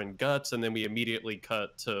between her and Guts, and then we immediately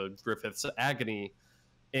cut to Griffith's agony.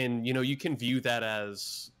 And you know, you can view that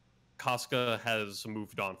as Casca has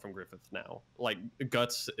moved on from Griffith now. Like,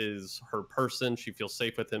 Guts is her person. She feels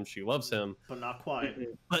safe with him. She loves him. But not quite.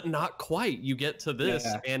 But not quite. You get to this,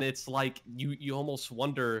 and it's like, you almost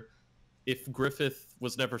wonder if Griffith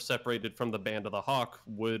was never separated from the Band of the Hawk,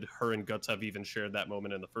 would her and Guts have even shared that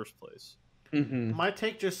moment in the first place? Mm-hmm. My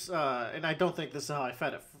take just, and I don't think this is how I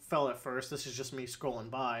felt at first. This is just me scrolling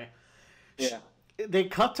by. Yeah. They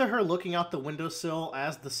cut to her looking out the windowsill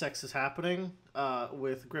as the sex is happening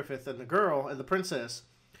with Griffith and the girl and the princess.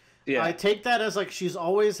 Yeah. I take that as like she's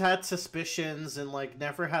always had suspicions and like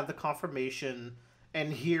never had the confirmation,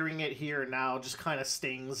 and hearing it here now just kind of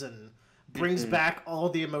stings and brings back all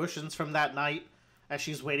the emotions from that night as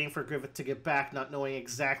she's waiting for Griffith to get back, not knowing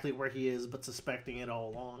exactly where he is but suspecting it all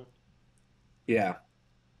along. Yeah.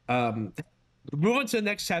 Um, Moving to the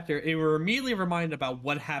next chapter, we were immediately reminded about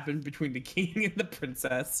what happened between the king and the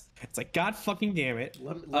princess. It's like, God fucking damn it.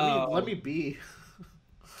 Let me be.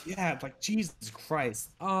 Yeah, like Jesus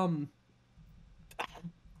Christ.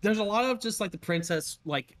 There's a lot of just like the princess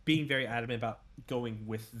like being very adamant about going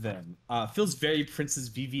with them. Feels very Princess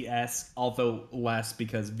Vivi-esque, although less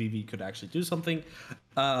because Vivi could actually do something.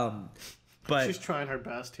 But She's trying her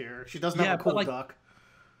best here. She doesn't yeah, have a cool but, like, duck.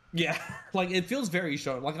 yeah, like it feels very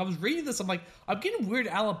shown. Like I was reading this, I'm like, I'm getting weird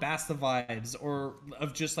Alabasta vibes, or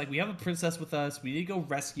of just like we have a princess with us, we need to go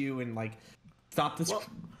rescue and like stop this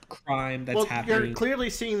crime that's happening. You're clearly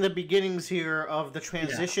seeing the beginnings here of the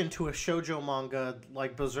transition to a shoujo manga,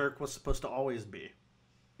 like Berserk was supposed to always be.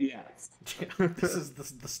 Yes. Yeah, this is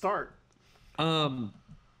the start.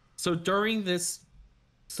 So during this,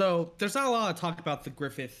 so there's not a lot of talk about the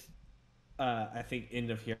Griffith. I think end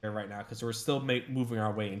of here right now because we're still moving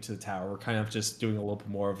our way into the tower. We're kind of just doing a little bit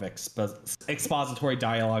more of expository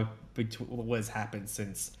dialogue between what has happened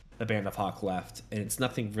since the Band of Hawk left, and it's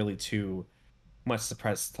nothing really too much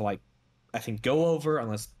suppressed to like I think go over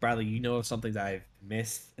unless Bradley, you know of something that I've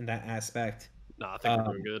missed in that aspect. Nah, I think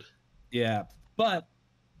we're doing good. Yeah, but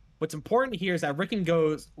what's important here is that Rickon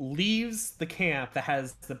leaves the camp that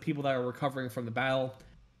has the people that are recovering from the battle.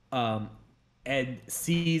 And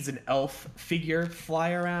sees an elf figure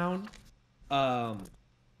fly around,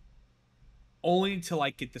 only to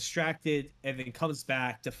like get distracted, and then comes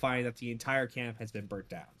back to find that the entire camp has been burnt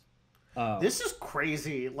down. This is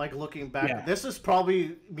crazy. Like looking back, Yeah. this is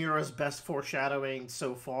probably Mira's best foreshadowing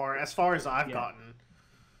so far as I've gotten.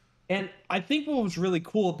 And I think what was really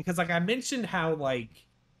cool because like I mentioned how like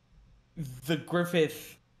the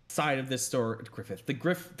Griffith side of this story,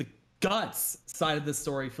 the Guts side of the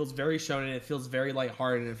story feels very shonen. It feels very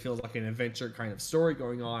lighthearted. And it feels like an adventure kind of story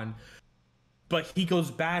going on. But he goes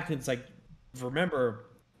back and it's like, remember,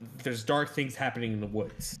 there's dark things happening in the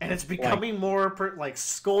woods, and it's becoming more like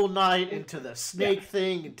Skull Knight into the snake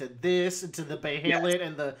thing, into this, into the Behelit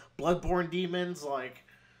and the Bloodborne demons. Like,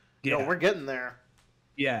 yo, we're getting there.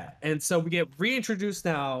 Yeah, and so we get reintroduced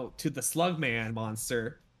now to the Slugman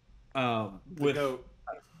monster, with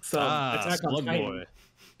some Attack on Titan. Boy.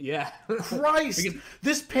 Yeah. Christ,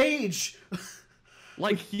 this page.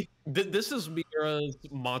 Like this is Mira's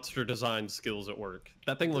monster design skills at work.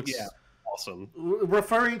 That thing looks awesome.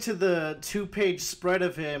 Referring to the 2-page spread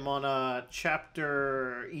of him on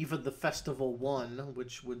chapter Even the Festival 1,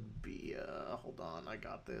 which would be hold on, I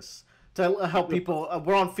got this. To help people,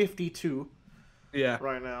 we're on 52. Yeah.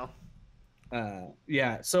 Right now.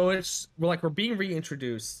 Yeah, so we're being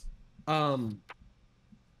reintroduced.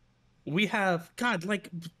 We have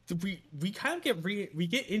we kind of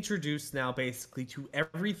get introduced now basically to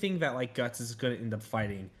everything that like Guts is going to end up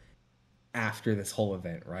fighting after this whole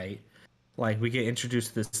event, right? Like we get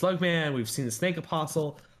introduced to the Slugman, we've seen the Snake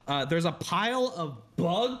Apostle. There's a pile of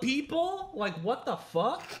bug people. Like what the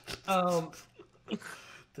fuck?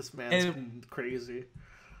 This man's crazy.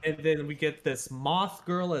 And then we get this Moth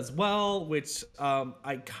Girl as well, which I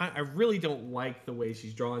really don't like the way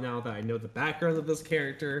she's drawn now that I know the background of this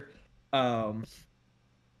character. But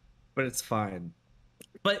it's fine.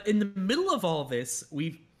 But in the middle of all this,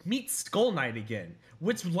 we meet Skull Knight again,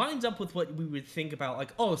 which lines up with what we would think about.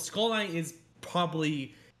 Like, oh, Skull Knight is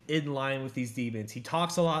probably in line with these demons. He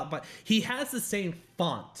talks a lot, but he has the same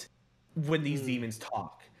font when these demons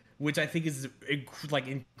talk, which I think is like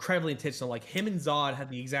incredibly intentional. Like him and Zod have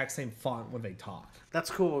the exact same font when they talk. That's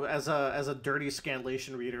cool. As a dirty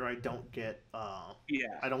scanlation reader, I don't get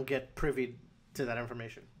I don't get privy to that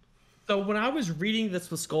information. So when I was reading this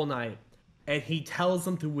with Skull Knight, and he tells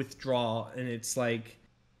them to withdraw, and it's like,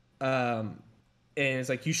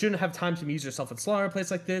 you shouldn't have time to amuse yourself at slaughter, a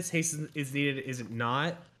place like this. Haste is needed, is it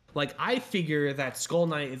not? Like I figure that Skull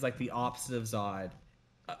Knight is like the opposite of Zod,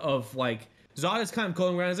 of like Zod is kind of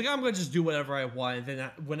going around. He's like, I'm going to just do whatever I want, and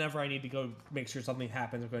then whenever I need to go make sure something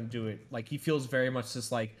happens, I'm going to do it. Like he feels very much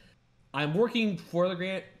just like I'm working for a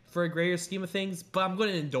greater scheme of things, but I'm going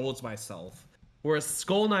to indulge myself. Whereas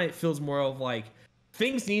Skull Knight feels more of like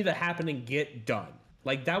things need to happen and get done.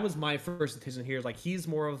 Like that was my first intention here. Like he's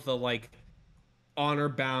more of the like honor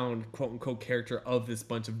bound quote unquote character of this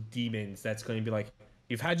bunch of demons that's going to be like,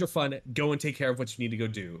 you've had your fun, go and take care of what you need to go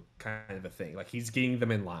do, kind of a thing. Like he's getting them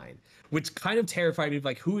in line, which kind of terrified me.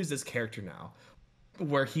 Like, who is this character now?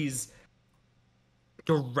 Where he's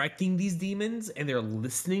directing these demons, and they're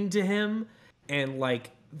listening to him, and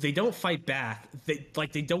like they don't fight back.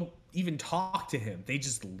 They don't even talk to him. They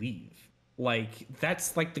just leave. Like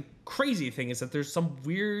that's like the crazy thing is that there's some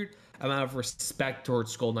weird amount of respect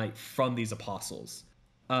towards Skull Knight from these apostles.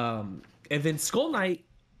 And then Skull Knight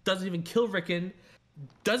doesn't even kill Rickon,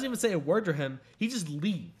 doesn't even say a word to him. He just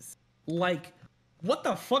leaves. Like, what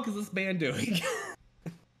the fuck is this man doing?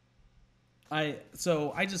 And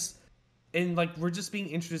like we're just being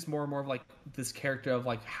introduced more and more of like this character of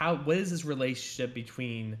like what is this relationship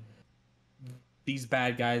between these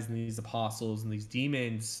bad guys and these apostles and these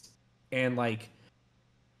demons, and like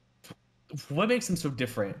what makes them so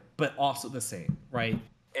different but also the same, right?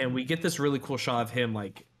 And we get this really cool shot of him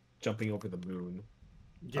like jumping over the moon.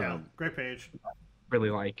 Yeah, great page. Really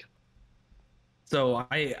like. So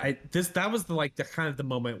that was the kind of the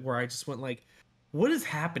moment where I just went like, what is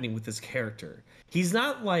happening with this character? He's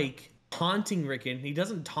not like taunting Rickon. He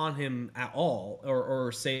doesn't taunt him at all,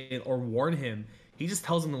 or say or warn him. He just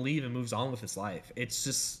tells him to leave and moves on with his life.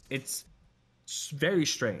 It's very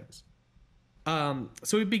strange. So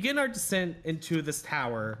we begin our descent into this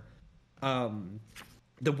tower,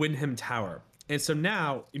 the Windham Tower. And so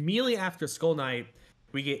now, immediately after Skull Knight,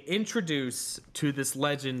 we get introduced to this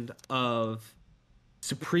legend of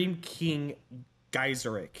Supreme King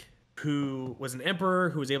Geyseric, who was an emperor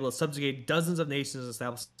who was able to subjugate dozens of nations,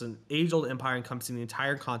 establish an age-old empire encompassing the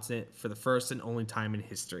entire continent for the first and only time in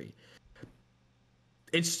history.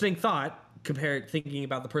 Interesting thought, thinking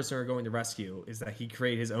about the person we're going to rescue, is that he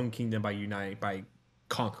created his own kingdom by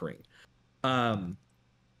conquering. No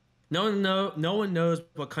one knows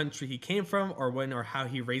what country he came from or when or how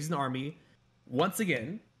he raised an army. Once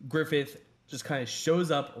again, Griffith just kind of shows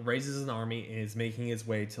up, raises an army, and is making his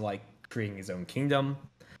way to like creating his own kingdom.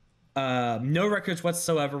 No records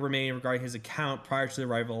whatsoever remain regarding his account prior to the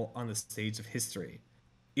arrival on the stage of history.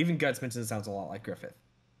 Even Guts mentions it sounds a lot like Griffith.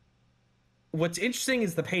 What's interesting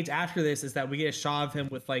is the page after this is that we get a shot of him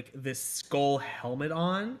with like this skull helmet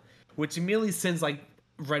on, which immediately sends like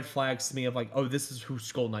red flags to me of like, oh, this is who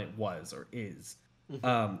Skull Knight was or is.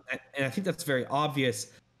 Mm-hmm. And I think that's very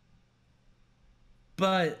obvious.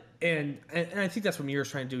 But and I think that's what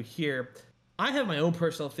Mira's trying to do here. I have my own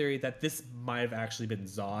personal theory that this might have actually been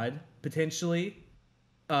Zod potentially,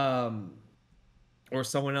 or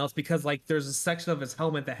someone else, because like there's a section of his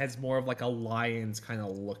helmet that has more of like a lion's kind of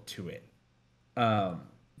look to it.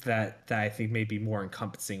 That I think may be more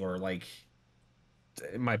encompassing, or like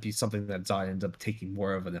it might be something that Zod ends up taking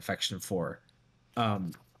more of an affection for.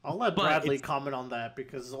 I'll let Bradley comment on that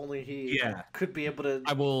because only he could be able to.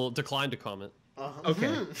 I will decline to comment.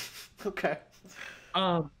 Okay. Okay.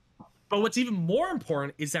 But what's even more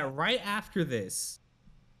important is that right after this,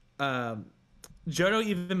 Jodo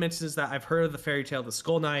even mentions that I've heard of the fairy tale of the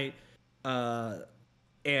Skull Knight,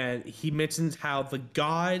 and he mentions how the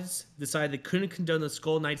gods decided they couldn't condone the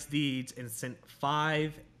Skull Knight's deeds and sent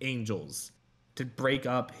 5 angels to break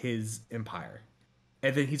up his empire.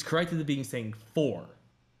 And then he's corrected the being saying 4.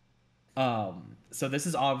 So this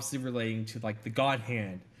is obviously relating to like the God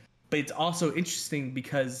hand, but it's also interesting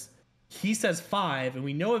because he says 5, and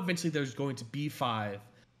we know eventually there's going to be 5,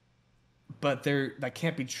 but that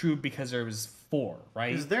can't be true because there was 4,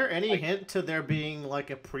 right? Is there any hint to there being like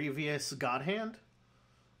a previous God hand?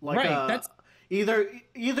 Like right, that's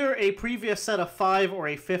either a previous set of 5 or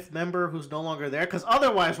a 5th member who's no longer there. Because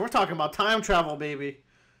otherwise, we're talking about time travel, baby.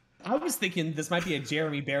 I was thinking this might be a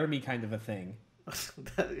Jeremy Bearimy kind of a thing.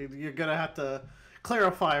 You're gonna have to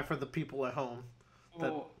clarify for the people at home.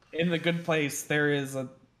 In The Good Place, there is a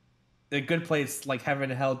Good Place, like heaven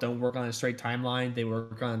and hell don't work on a straight timeline. They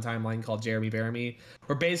work on a timeline called Jeremy Bearimy,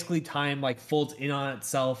 where basically time like folds in on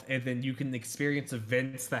itself, and then you can experience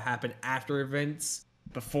events that happen after events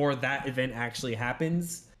before that event actually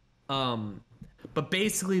happens. But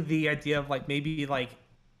basically the idea of like maybe like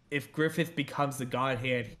if Griffith becomes the God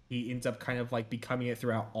Hand, he ends up kind of like becoming it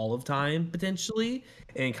throughout all of time potentially,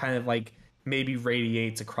 and kind of like maybe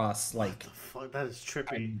radiates across like. What the fuck? That is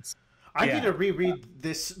trippy. I need to reread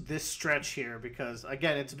this stretch here because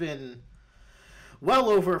again, it's been well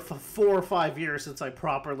over 4 or 5 years since I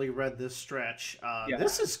properly read this stretch.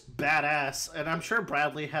 This is badass, and I'm sure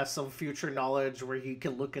Bradley has some future knowledge where he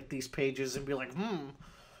can look at these pages and be like,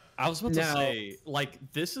 I was about to say, like,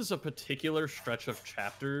 this is a particular stretch of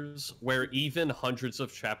chapters where even hundreds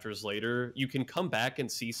of chapters later, you can come back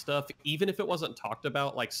and see stuff, even if it wasn't talked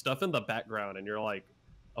about, like stuff in the background, and you're like,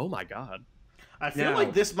 oh my god. I feel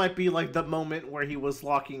like this might be like the moment where he was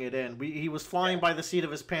locking it in. He was flying by the seat of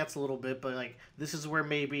his pants a little bit, but like this is where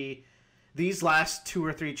maybe these last 2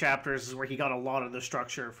 or 3 chapters is where he got a lot of the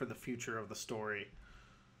structure for the future of the story.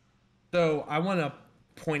 So I want to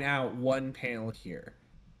point out one panel here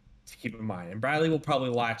to keep in mind, and Bradley will probably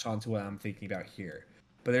latch onto what I'm thinking about here.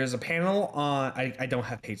 But there's a panel on. I don't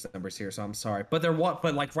have page numbers here, so I'm sorry. But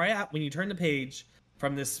but like right out when you turn the page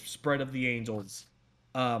from this spread of the angels,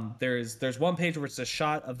 there's one page where it's a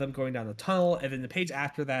shot of them going down the tunnel, and then the page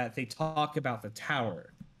after that they talk about the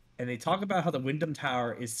tower, and they talk about how the Wyndham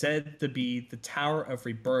Tower is said to be the Tower of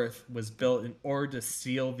Rebirth was built in order to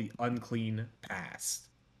seal the unclean past.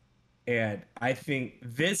 And I think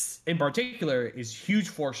this in particular is huge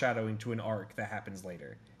foreshadowing to an arc that happens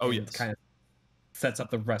later. Oh, and yes. kind of sets up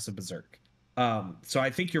the rest of Berserk. So I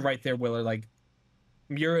think you're right there, Willer. Like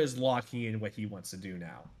Miura is locking in what he wants to do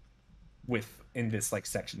now in this like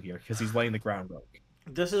section here because he's laying the groundwork.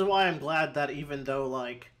 This is why I'm glad that even though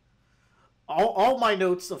like all my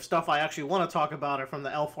notes of stuff I actually want to talk about are from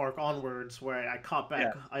the Elf arc onwards, where I caught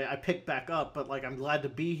back, I picked back up. But like I'm glad to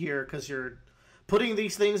be here because you're putting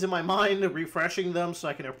these things in my mind, refreshing them so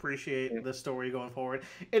I can appreciate the story going forward.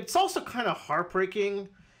 It's also kind of heartbreaking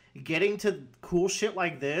getting to cool shit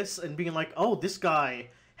like this and being like, oh, this guy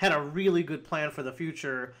had a really good plan for the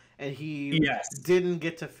future and he didn't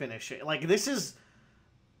get to finish it. Like, this is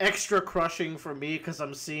extra crushing for me because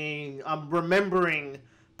I'm remembering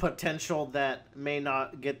potential that may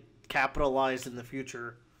not get capitalized in the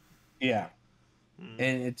future. Yeah.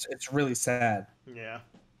 And it's really sad. Yeah.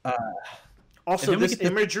 Also, and this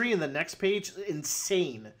imagery in the next page,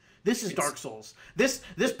 insane. This is Dark Souls. This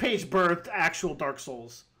page birthed actual Dark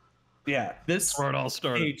Souls. Yeah, this where it all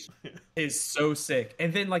started. Page is so sick.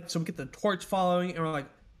 And then like, so we get the torch following, and we're like,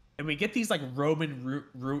 and we get these like Roman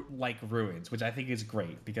like ruins, which I think is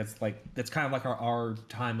great because like that's kind of like our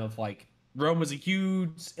time of like Rome was a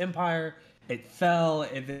huge empire, it fell,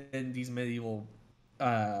 and then these medieval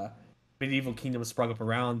kingdoms sprung up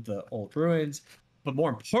around the old ruins. But more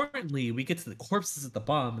importantly, we get to the corpses at the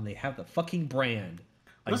bottom, and they have the fucking brand.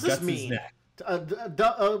 What does this mean?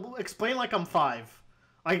 Explain like I'm 5.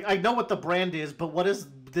 I know what the brand is, but what is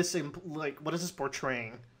this what is this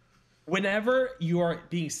portraying? Whenever you are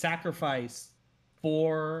being sacrificed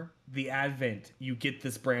for the Advent, you get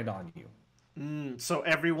this brand on you. So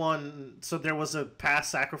there was a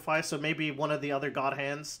past sacrifice, so maybe one of the other god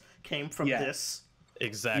hands came from this.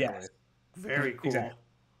 Exactly. Yes. Very cool. Exactly.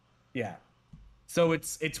 Yeah. So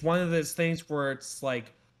it's one of those things where it's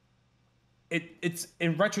like it's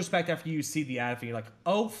in retrospect after you see the Advent, you're like,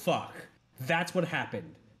 oh fuck, that's what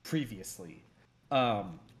happened previously.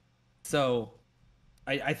 So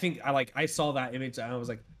I think I saw that image and I was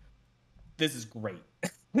like, this is great.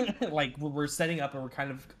 Like we're setting up and we're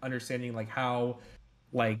kind of understanding like how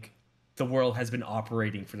like the world has been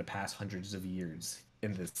operating for the past hundreds of years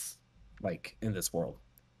in this world.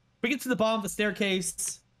 We get to the bottom of the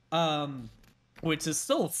staircase, which is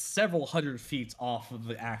still several hundred feet off of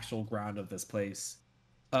the actual ground of this place.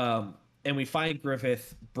 And we find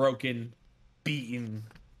Griffith broken, beaten,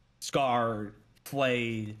 scarred,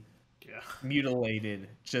 flayed, mutilated,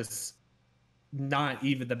 just not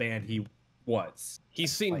even the man he was.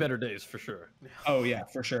 He's seen better days for sure. Oh yeah,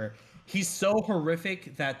 for sure. He's so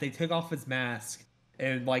horrific that they took off his mask,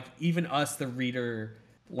 and like even us, the reader,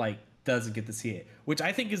 like doesn't get to see it, which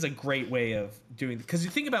I think is a great way of doing it. Because you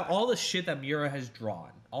think about all the shit that Miura has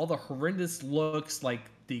drawn, all the horrendous looks, like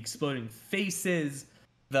the exploding faces,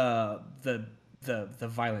 the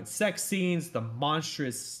violent sex scenes, the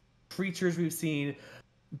monstrous creatures we've seen,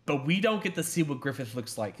 but we don't get to see what Griffith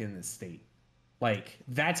looks like in this state. Like,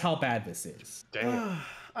 that's how bad this is. Damn.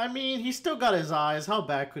 I mean, he's still got his eyes. How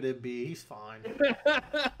bad could it be? He's fine.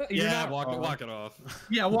 Walk it off.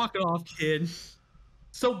 Yeah, walk it off, kid.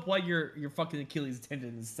 So what? Your fucking Achilles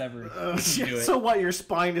tendon is severed. So what? Your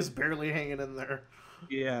spine is barely hanging in there.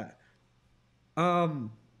 Yeah. So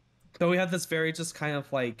we have this very just kind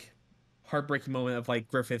of like heartbreaking moment of like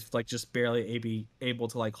Griffith like just barely able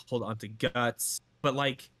to like hold onto Guts, but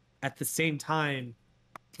like at the same time,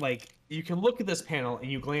 like you can look at this panel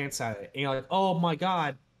and you glance at it and you're like, oh my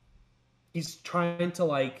god, he's trying to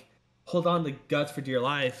like hold on to Guts for dear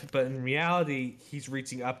life, but in reality, he's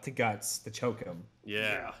reaching up to Guts to choke him.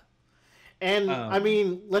 Yeah. And I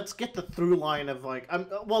mean, let's get the through line of like,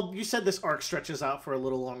 well, you said this arc stretches out for a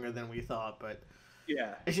little longer than we thought, but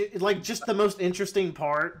yeah, like just the most interesting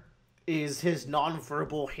part is his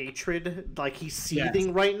nonverbal hatred. Like he's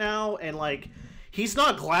seething right now, and like he's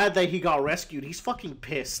not glad that he got rescued. He's fucking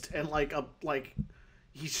pissed, and like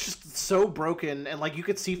he's just so broken, and like you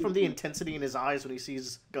could see from the intensity in his eyes when he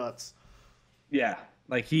sees Guts. Yeah,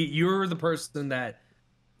 like you're the person that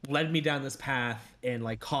led me down this path and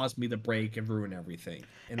like caused me to break and ruin everything.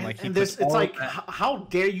 And like it's like, how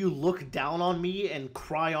dare you look down on me and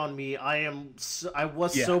cry on me? I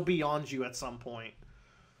was so beyond you at some point.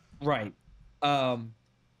 Right. Um,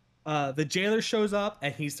 the jailer shows up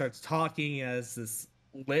and he starts talking as this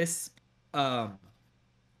lisp. Um,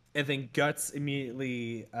 and then Guts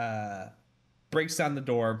immediately breaks down the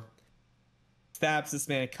door, stabs this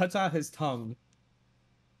man, cuts out his tongue,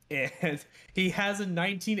 and he has a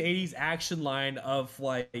 1980s action line of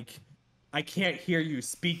like, "I can't hear you.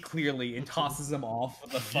 Speak clearly," and tosses him off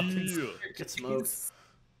with a fucking Get smoked.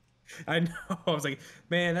 I know. I was like,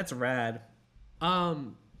 man, that's rad.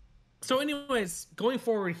 So anyways, going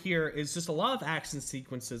forward here is just a lot of action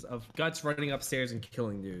sequences of Guts running upstairs and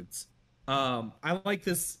killing dudes. I like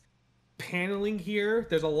this paneling here.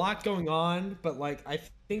 There's a lot going on, but like I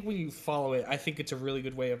think when you follow it, I think it's a really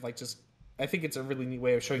good way of like just I think it's a really neat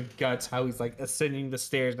way of showing Guts how he's like ascending the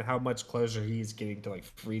stairs and how much closer he's getting to like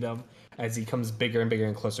freedom as he comes bigger and bigger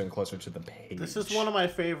and closer to the page. This is one of my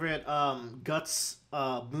favorite Guts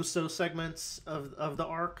Muso segments of the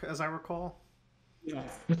arc, as I recall. Yeah.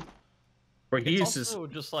 Where he's it's also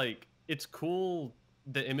just like it's cool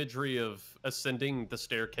the imagery of ascending the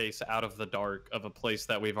staircase out of the dark of a place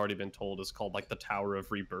that we've already been told is called like the Tower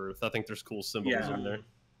of Rebirth. I think there's cool symbolism there.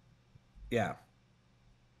 Yeah.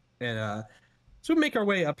 And so we make our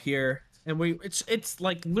way up here and it's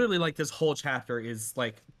like literally like this whole chapter is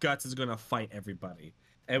like Guts is gonna fight everybody.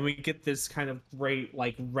 And we get this kind of great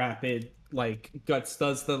like rapid like Guts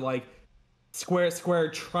does the like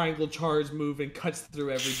square triangle charge move and cuts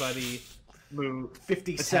through everybody. Move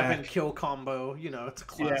 57 attack. kill combo, you know, it's a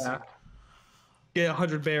classic. Yeah,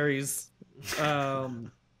 100 berries. So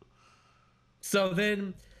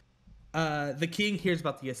then the king hears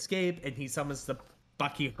about the escape and he summons the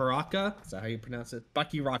Bakiraka. Is that how you pronounce it?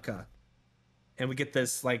 Bakiraka. And we get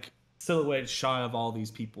this like silhouette shot of all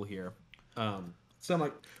these people here. So I'm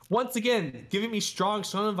like, once again, giving me strong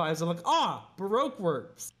shonen vibes. I'm like, Baroque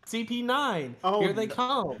works. CP9. Here they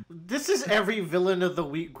come. This is every villain of the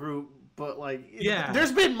week group. But like, yeah,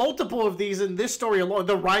 there's been multiple of these in this story alone.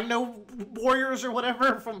 The Rhino Warriors or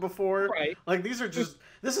whatever from before. Right. Like these are just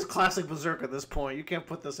this is classic Berserk at this point. You can't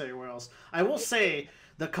put this anywhere else. I will say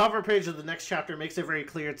the cover page of the next chapter makes it very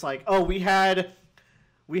clear. It's like, oh, we had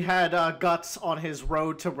Guts on his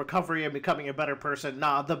road to recovery and becoming a better person.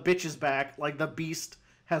 Nah, the bitch is back. Like the beast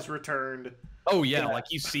has returned. Oh yeah,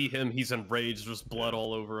 like you see him, he's enraged, there's blood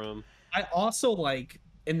all over him. I also like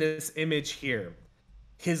in this image here.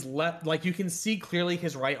 His left, like you can see clearly,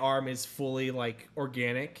 his right arm is fully like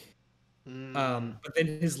organic, but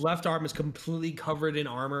then his left arm is completely covered in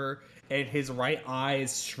armor, and his right eye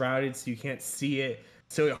is shrouded, so you can't see it.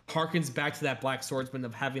 So it harkens back to that Black Swordsman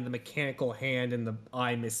of having the mechanical hand and the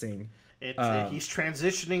eye missing. He's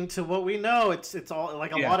transitioning to what we know. It's all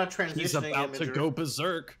like a lot of transitioning. He's about to go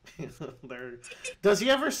berserk. Does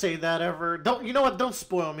he ever say that ever? Don't you know what? Don't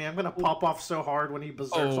spoil me. I'm gonna pop off so hard when he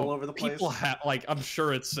berserks all over the place. People like I'm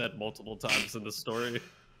sure it's said multiple times in the story.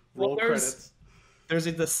 Roll credits. There's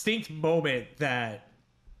a distinct moment that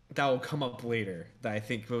will come up later that I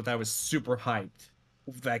think that was super hyped.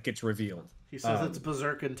 That gets revealed. He says it's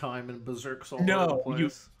berserk in time and berserk's all over the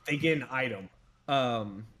place. They get an item.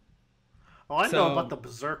 I know about the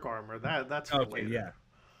berserk armor. That's okay. Later.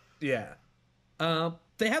 Yeah.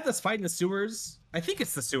 They have this fight in the sewers. I think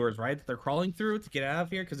it's the sewers, right? That they're crawling through to get out of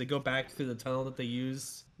here because they go back through the tunnel that they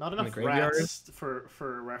use. Not enough rats for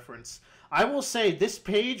reference. I will say this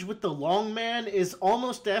page with the long man is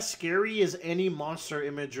almost as scary as any monster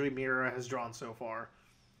imagery Mira has drawn so far.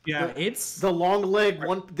 Yeah, it's the long leg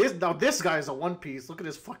one. This guy is a One Piece. Look at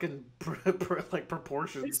his fucking like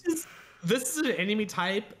proportions. This is an enemy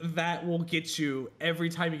type that will get you every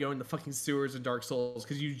time you go in the fucking sewers of Dark Souls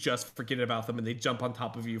because you just forget about them and they jump on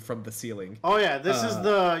top of you from the ceiling. Oh yeah, this is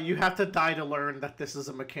you have to die to learn that this is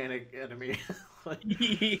a mechanic enemy.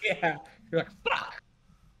 Yeah, you're like fuck.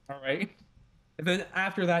 All right, and then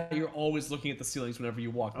after that, you're always looking at the ceilings whenever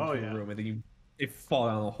you walk into a room, and then you fall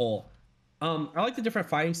down the hole. I like the different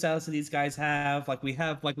fighting styles that these guys have. Like we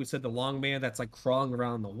said, the long man that's like crawling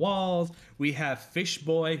around the walls. We have Fish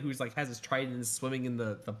Boy who's like has his trident swimming in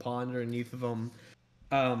the pond underneath of him.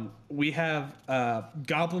 We have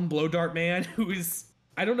Goblin Blow Dart Man who is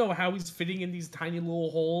I don't know how he's fitting in these tiny little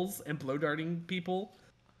holes and blow darting people.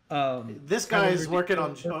 This guy is working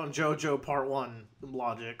on JoJo Part 1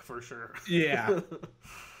 logic for sure. Yeah.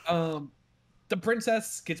 The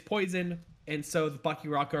princess gets poisoned. And so the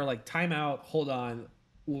Bakiraka are like, time out, hold on,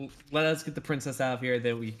 let us get the princess out of here,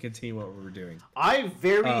 then we can continue what we're doing. I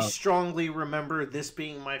very strongly remember this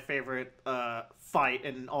being my favorite fight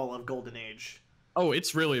in all of Golden Age. Oh,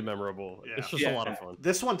 it's really memorable. Yeah. It's just a lot of fun.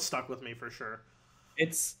 This one stuck with me for sure.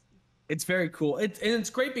 It's very cool. And it's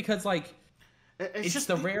great because like it's just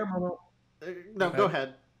the rare moment. No, go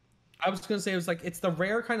ahead. I was gonna say it was like it's the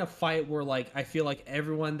rare kind of fight where like I feel like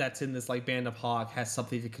everyone that's in this like band of Hawk has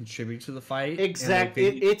something to contribute to the fight. Exactly.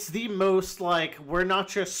 And, like, It's the most like we're not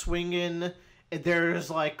just swinging. There's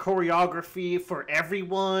like choreography for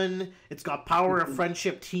everyone. It's got power of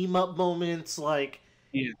friendship, team up moments. Like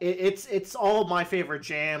yeah. it's all my favorite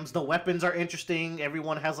jams. The weapons are interesting.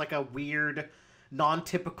 Everyone has like a weird,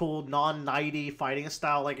 non-typical, non-knighty fighting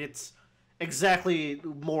style. Like it's exactly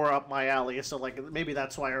more up my alley. So like maybe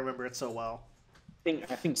that's why I remember it so well.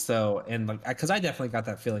 I think so, and like because I definitely got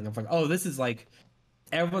that feeling of like, oh, this is like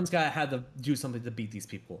everyone's got to have to do something to beat these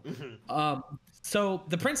people. So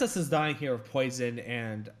the princess is dying here of poison,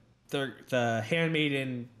 and the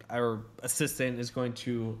handmaiden or assistant is going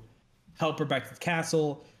to help her back to the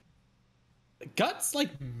castle. Guts like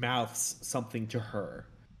mouths something to her,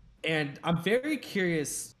 and I'm very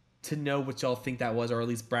curious to know what y'all think that was, or at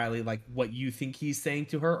least Bradley, like what you think he's saying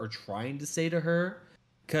to her or trying to say to her,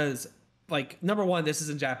 because like number one, this is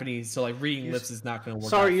in Japanese, so like reading lips is not going to work.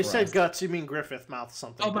 Sorry, out you for said us. Guts. You mean Griffith mouth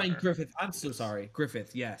something. Oh, my Griffith. I'm so sorry,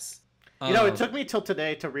 Griffith. Yes. You know, it took me till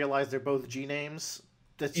today to realize they're both G names.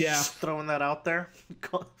 Just throwing that out there.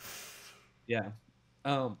 Yeah.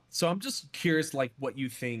 So I'm just curious, like, what you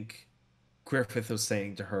think Griffith was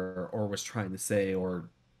saying to her, or was trying to say,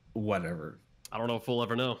 or whatever. I don't know if we'll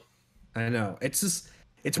ever know. I know. It's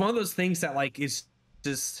one of those things that, like, is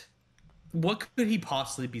just, what could he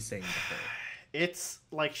possibly be saying to her? It's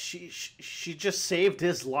like she just saved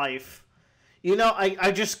his life. You know,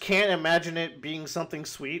 I just can't imagine it being something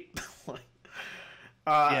sweet.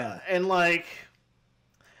 And like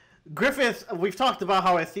Griffith, we've talked about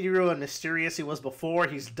how ethereal and mysterious he was before.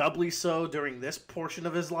 He's doubly so during this portion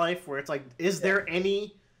of his life, where it's like, is there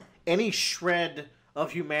any shred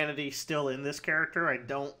of humanity still in this character? I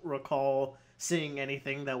don't recall seeing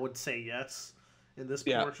anything that would say yes in this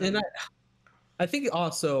portion. And I think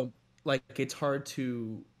also, like, it's hard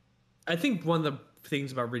to. I think one of the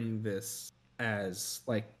things about reading this as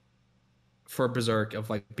like for Berserk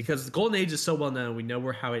of like, because the Golden Age is so well known, we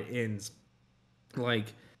know how it ends.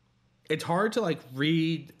 Like, it's hard to like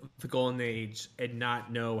read the Golden Age and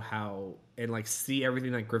not know how, and like see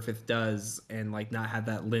everything that Griffith does and like not have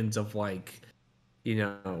that lens of like, you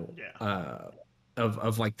know,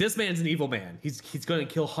 of like, this man's an evil man. He's going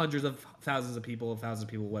to kill hundreds of thousands of people,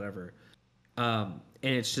 whatever. And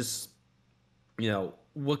it's just, you know,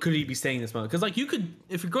 what could he be saying in this moment? Because like, you could,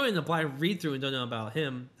 if you're going to blind read through and don't know about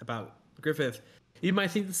him, about Griffith, you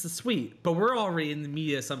might think this is sweet, but we're already in the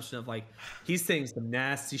media assumption of like, he's saying some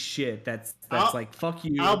nasty shit that's like, fuck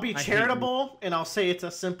you. I'll be charitable and I'll say it's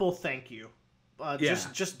a simple thank you.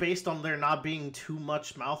 Just based on there not being too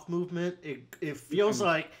much mouth movement, it feels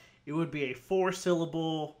like it would be a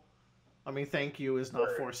 4-syllable. I mean, thank you is not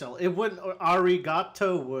 4-syllable. It wouldn't.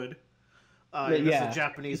 Arigato would. It's a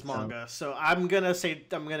Japanese manga, so I'm gonna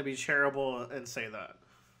be charitable and say that.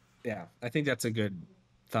 Yeah, I think that's a good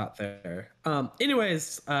thought there.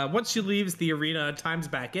 Anyways, once she leaves the arena, time's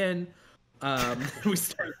back in. We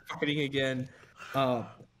start fighting again. And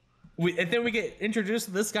then we get introduced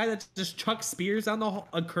to this guy that just chucks spears down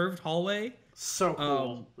a curved hallway. So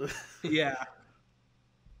cool. Yeah.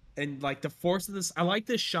 And like the force of this, I like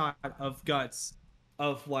this shot of Guts.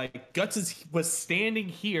 Of like Guts was standing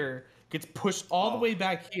here, gets pushed all the way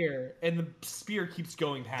back here, and the spear keeps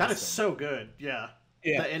going past. That is him. So good. Yeah.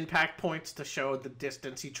 The impact points to show the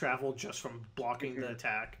distance he traveled just from blocking the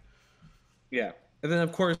attack. Yeah. And then,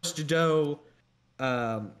 of course, Jido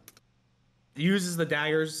uses the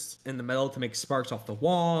daggers in the metal to make sparks off the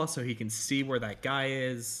wall so he can see where that guy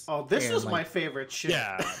is. Oh, this was my favorite shit.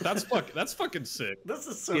 Yeah, that's fucking sick. This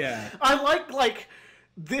is so... Yeah. I like...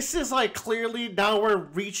 This is like clearly now we're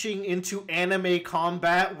reaching into anime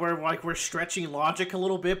combat where like we're stretching logic a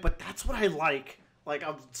little bit, but that's what I like. Like,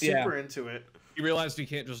 I'm super into it. You realized you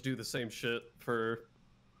can't just do the same shit for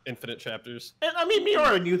infinite chapters. And I mean,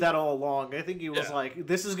 Miura knew that all along. I think he was like,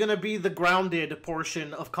 this is going to be the grounded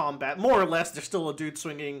portion of combat. More or less, there's still a dude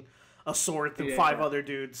swinging a sword through 5 other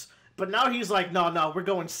dudes. But now he's like, no, we're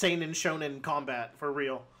going seinen shonen combat for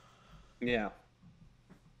real. Yeah.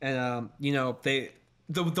 And, you know,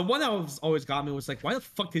 the one that always got me was like, why the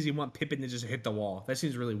fuck does he want Pippin to just hit the wall? That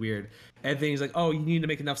seems really weird. And then he's like, oh, you need to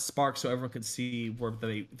make enough sparks so everyone could see where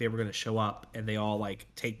they were going to show up, and they all like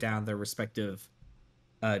take down their respective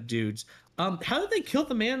dudes. How did they kill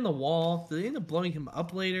the man in the wall? Did they end up blowing him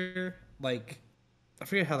up later? Like, I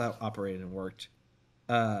forget how that operated and worked.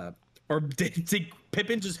 Or did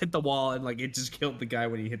Pippin just hit the wall and like it just killed the guy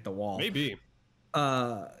when he hit the wall? Maybe.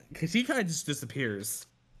 Because he kind of just disappears.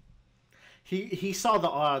 He saw the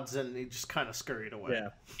odds and he just kind of scurried away. Yeah,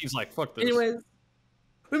 he's like, fuck this. Anyways,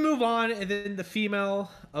 we move on, and then the female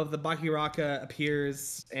of the Bakiraka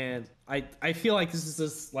appears, and I feel like this is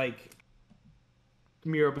just like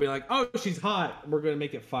Miro being like, "Oh, she's hot. We're gonna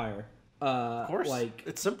make it fire." Of course, Like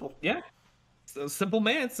it's simple. yeah, so simple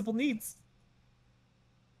man, simple needs.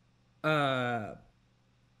 Uh,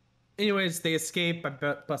 anyways, they escape by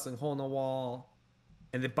busting a hole in the wall,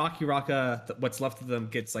 and the Bakiraka, what's left of them,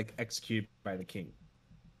 gets like executed by the king.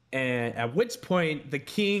 And at which point, the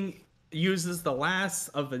king uses the last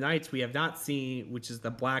of the knights we have not seen, which is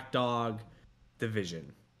the Black Dog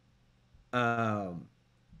division. Um,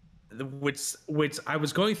 which I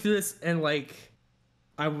was going through this and like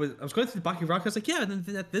I was going through the Bakiraka. I was like, yeah. And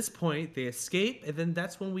then at this point, they escape, and then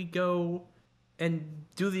that's when we go and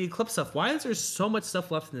do the Eclipse stuff. Why is there so much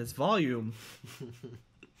stuff left in this volume?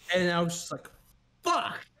 And I was just like,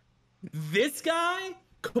 fuck, this guy.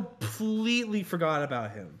 Completely forgot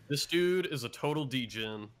about him. This dude is a total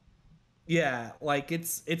degen. Yeah, like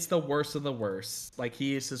it's the worst of the worst. Like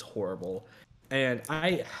he is just horrible, and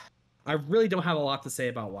I really don't have a lot to say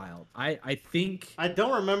about Wild. I think I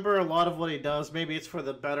don't remember a lot of what he does. Maybe it's for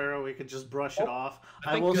the better, or we could just brush it off.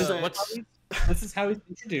 I will say this is how he's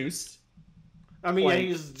introduced. I mean, yeah,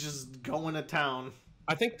 he's just going to town.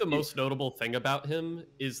 I think the most notable thing about him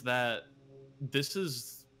is that this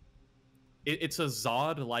is it's a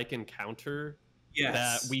Zod-like encounter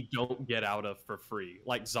that we don't get out of for free.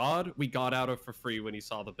 Like Zod, we got out of for free when he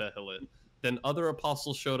saw the Behelit. Then other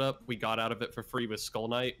apostles showed up, we got out of it for free with Skull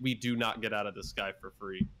Knight. We do not get out of this guy for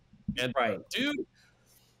free. And dude,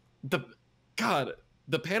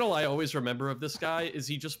 the panel I always remember of this guy is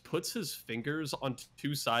he just puts his fingers on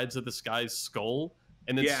two sides of this guy's skull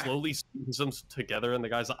and then slowly squeezes them together and the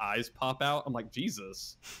guy's eyes pop out. I'm like,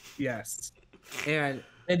 Jesus. Yes. And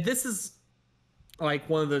this is like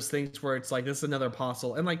one of those things where it's like, this is another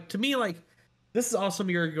apostle. And like, to me, like, this is also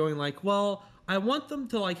Mirror going like, well, I want them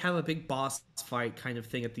to like have a big boss fight kind of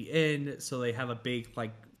thing at the end. So they have a big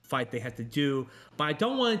like fight they have to do, but I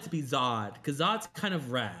don't want it to be Zod because Zod's kind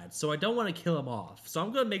of rad. So I don't want to kill him off. So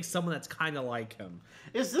I'm going to make someone that's kind of like him.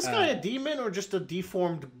 Is this guy a demon or just a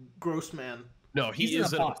deformed gross man? No, he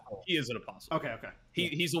is an apostle. He is an apostle. Okay.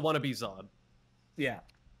 He's a wannabe Zod. Yeah.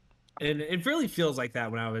 And it really feels like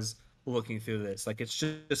that when I was looking through this. Like it's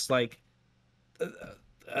just like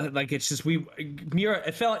it's just Mira.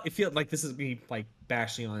 It felt like this is me like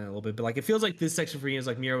bashing on it a little bit, but like it feels like this section for me is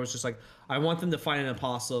like Mira was just like, I want them to find an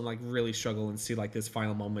apostle and like really struggle and see like this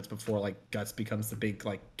final moments before like Guts becomes the big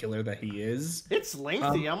like killer that he is. It's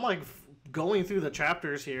lengthy. I'm like going through the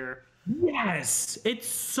chapters here. Yes, it's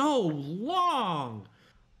so long.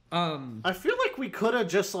 I feel like we could have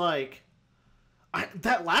just like.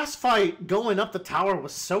 That last fight going up the tower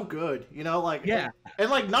was so good, you know, like and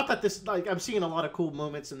like not that this like I'm seeing a lot of cool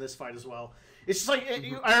moments in this fight as well. It's just like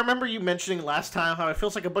I remember you mentioning last time how it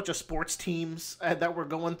feels like a bunch of sports teams that were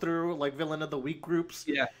going through like villain of the week groups.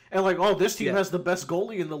 Yeah, and like this team has the best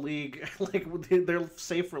goalie in the league, like they're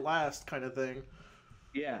safe for last kind of thing.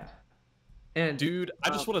 Yeah, and dude, I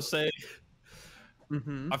just want to say.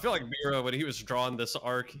 I feel like Mira, when he was drawing this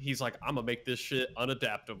arc, he's like, I'm gonna make this shit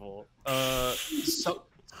unadaptable. So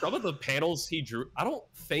some of the panels he drew, I don't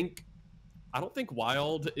think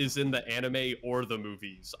Wild is in the anime or the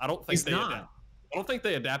movies. I don't think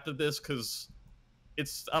they adapted this because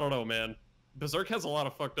I don't know, man. Berserk has a lot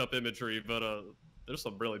of fucked up imagery, but there's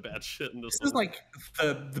some really bad shit in this. This is like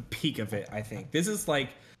the peak of it, I think. This is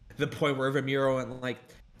like the point where Ramiro and like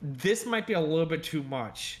this might be a little bit too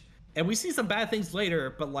much. And we see some bad things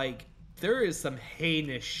later, but like there is some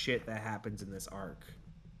heinous shit that happens in this arc.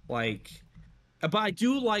 Like, but I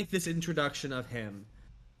do like this introduction of him,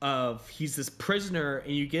 of he's this prisoner,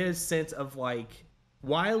 and you get a sense of like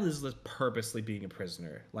Wild is purposely being a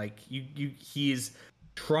prisoner. Like he's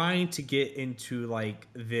trying to get into like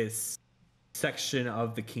this section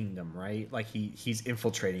of the kingdom, right? Like he's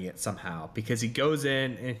infiltrating it somehow because he goes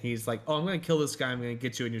in and he's like, oh, I'm gonna kill this guy, I'm gonna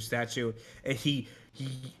get you a new statue, and he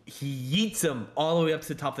yeets him all the way up to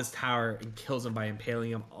the top of this tower and kills him by impaling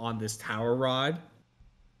him on this tower rod.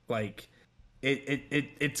 Like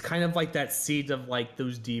it's kind of like that seed of like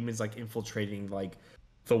those demons like infiltrating like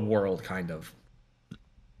the world kind of.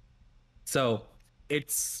 So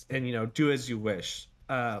it's, and you know, do as you wish.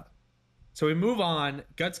 So we move on.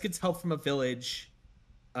 Guts gets help from a village.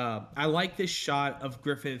 I like this shot of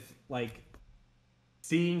Griffith like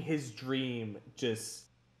seeing his dream just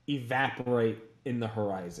evaporate in the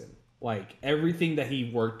horizon. Like everything that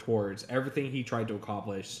he worked towards, everything he tried to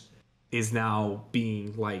accomplish is now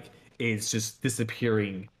being like, is just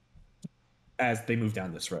disappearing as they move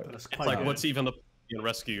down this road. It's like, what's even the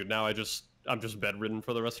rescue? Now I just I'm just bedridden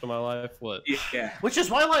for the rest of my life. What? Yeah. Which is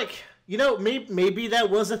why, like, you know, maybe that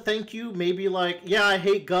was a thank you. Maybe, like, yeah, I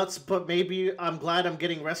hate Guts, but maybe I'm glad I'm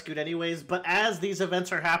getting rescued anyways. But as these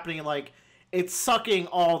events are happening, like, it's sucking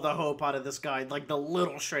all the hope out of this guy. Like, the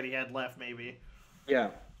little shred he had left, maybe. Yeah.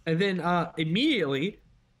 And then immediately,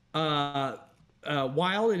 Wild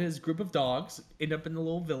and his group of dogs end up in the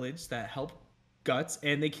little village that help Guts,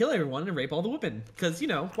 and they kill everyone and rape all the women. Because, you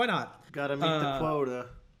know, why not? Gotta meet the quota.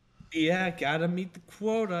 Yeah, gotta meet the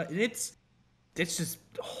quota. And it's just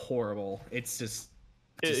horrible. It's just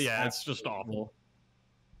it's just awful.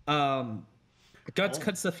 Guts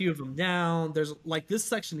cuts a few of them down. There's like this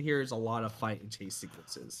section here is a lot of fight and chase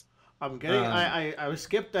sequences. I'm getting. I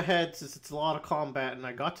skipped ahead since it's a lot of combat, and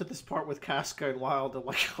I got to this part with Casca and Wild. I'm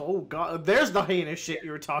like, oh god, there's the heinous shit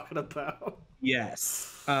you were talking about.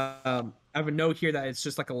 Yes. I have a note here that it's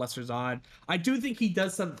just like a lesser Zod. I do think he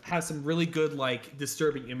does have some really good like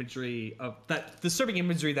disturbing imagery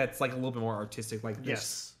that's like a little bit more artistic, like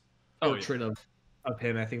this portrait of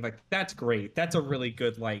him. I think like that's great. That's a really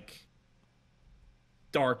good like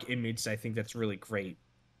dark image. I think that's really great.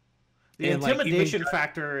 The intimidation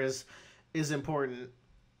factor is important.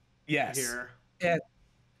 Yes. Here.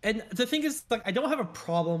 And the thing is, like, I don't have a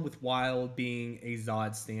problem with Wild being a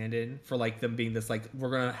Zod stand-in for like them being this like we're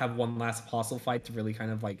gonna have one last apostle fight to really kind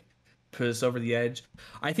of like put us over the edge.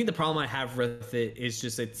 I think the problem I have with it is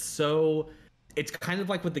just it's kind of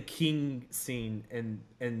like with the king scene and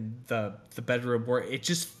the bedroom where it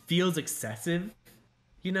just feels excessive,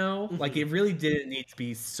 you know? Mm-hmm. Like it really didn't need to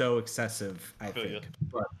be so excessive, I think.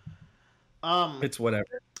 But it's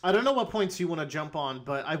whatever. I don't know what points you want to jump on,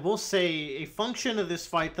 but I will say a function of this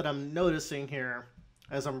fight that I'm noticing here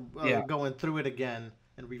as I'm going through it again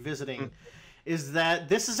and revisiting is that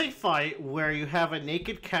this is a fight where you have a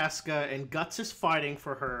naked Casca and Guts is fighting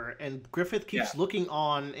for her, and Griffith keeps looking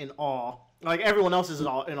on in awe. Like everyone else is in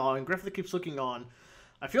awe, and Griffith keeps looking on.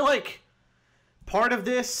 I feel like part of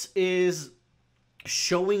this is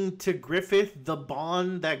showing to Griffith the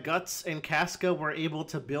bond that Guts and Casca were able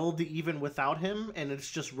to build even without him, and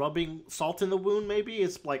it's just rubbing salt in the wound. Maybe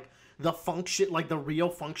it's like the function, like the real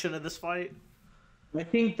function of this fight. I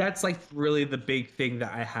think that's like really the big thing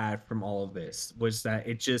that I had from all of this was that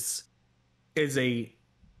it just is I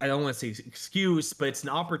don't want to say excuse, but it's an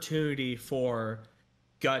opportunity for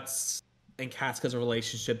Guts and Casca's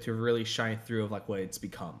relationship to really shine through of like what it's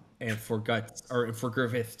become, and for Guts or for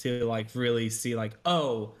Griffith to like really see like,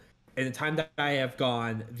 oh, in the time that I have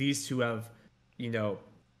gone, these two have, you know,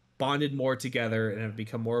 bonded more together and have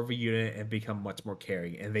become more of a unit and become much more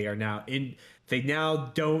caring, and they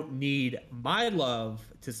now don't need my love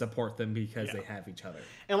to support them because they have each other.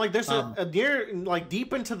 And like there's a near like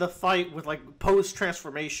deep into the fight with like post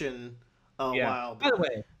transformation Wild. By the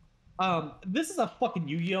way, this is a fucking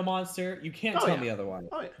Yu-Gi-Oh monster. You can't tell me otherwise.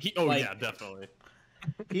 Yeah, definitely.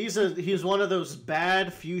 He's one of those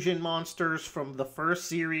bad fusion monsters from the first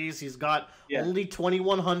series. He's got only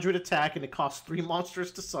 2100 attack, and it costs 3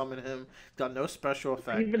 monsters to summon him. Got no special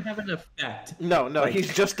effect. Doesn't even have an effect. No, like,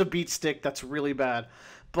 he's just a beat stick that's really bad.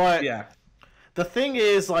 But the thing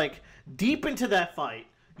is, like, deep into that fight,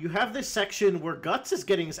 you have this section where Guts is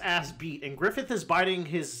getting his ass beat, and Griffith is biting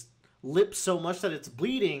his lip so much that it's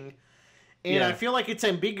bleeding. And I feel like it's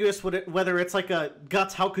ambiguous whether it's like a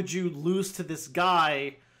Guts, how could you lose to this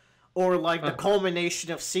guy, or like the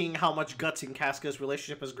culmination of seeing how much Guts and Casca's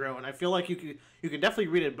relationship has grown. I feel like you can definitely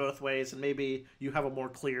read it both ways, and maybe you have a more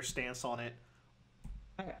clear stance on it.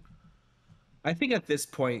 I think at this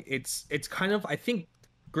point it's kind of, I think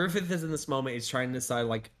Griffith is in this moment is trying to decide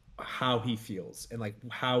like how he feels and like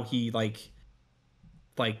how he like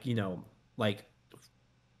you know like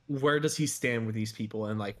where does he stand with these people,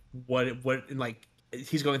 and like what and like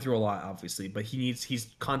he's going through a lot obviously, but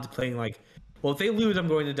he's contemplating like, well, if they lose I'm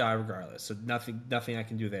going to die regardless, so nothing I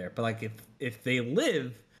can do there. But like if they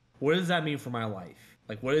live, what does that mean for my life?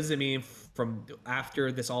 Like what does it mean from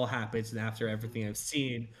after this all happens and after everything I've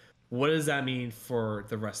seen? What does that mean for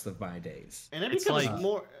the rest of my days? And it becomes like,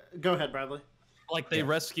 more. Go ahead, Bradley. Like they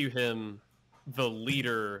rescue him, the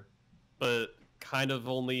leader, but kind of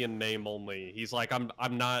only in name only. He's like,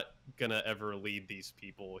 I'm not gonna ever lead these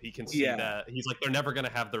people. He can see that. He's like, they're never gonna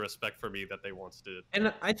have the respect for me that they once did.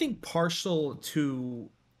 And I think partial to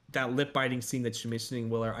that lip biting scene that you're mentioning,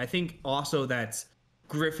 Willer, I think also that's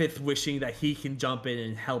Griffith wishing that he can jump in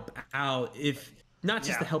and help out, if not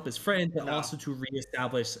just to help his friend, but also to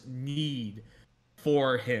reestablish need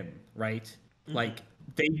for him, right? Mm-hmm. Like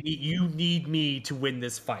you need me to win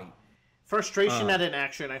this fight. Frustration at an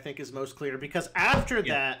action, I think, is most clear, because after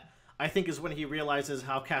that, I think is when he realizes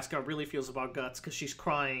how Casca really feels about Guts, because she's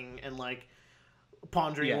crying and like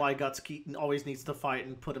pondering why Guts always needs to fight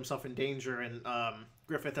and put himself in danger, and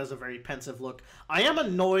Griffith has a very pensive look. I am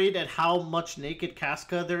annoyed at how much naked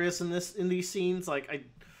Casca there is in these scenes. Like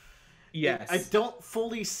I don't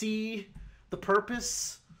fully see the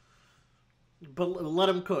purpose, but let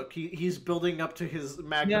him cook. He's building up to his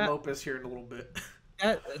magnum opus here in a little bit.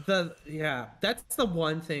 That's the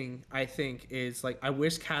one thing I think is like I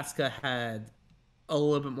wish Casca had a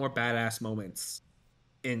little bit more badass moments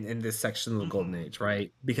in this section of the Golden Age,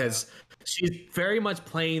 right? Because she's very much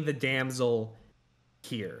playing the damsel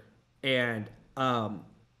here, and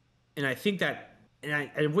I think that, and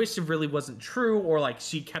I wish it really wasn't true, or like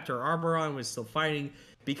she kept her armor on and was still fighting,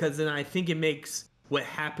 because then I think it makes what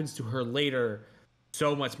happens to her later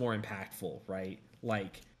so much more impactful, right?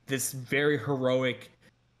 Like this very heroic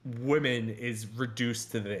woman is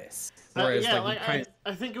reduced to this. Whereas,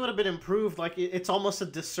 I think it would have been improved. Like it's almost a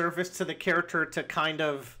disservice to the character to kind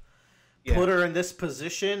of put her in this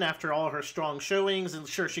position after all her strong showings. And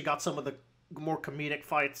sure, she got some of the more comedic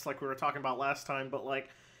fights like we were talking about last time, but like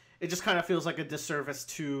it just kind of feels like a disservice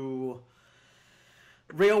to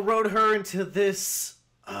railroad her into this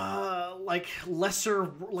like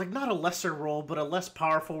lesser, like not a lesser role, but a less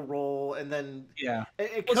powerful role, and then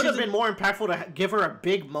it could have been more impactful to give her a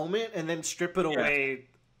big moment and then strip it away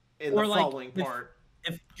in the following part.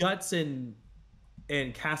 If Guts and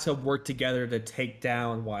Casca worked together to take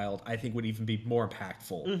down Wild, I think would even be more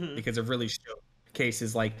impactful, because it really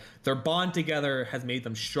showcases like their bond together has made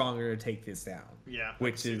them stronger to take this down. Yeah,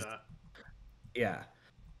 which is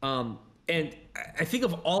and I think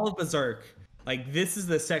of all of Berserk, like this is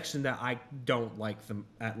the section that I don't like them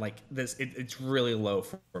at. Like this, it's really low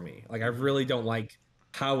for me. Like I really don't like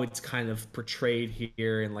how it's kind of portrayed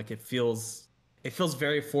here, and like it feels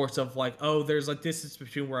very forced. Of like, oh, there's a distance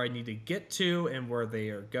between where I need to get to and where they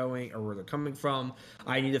are going or where they're coming from.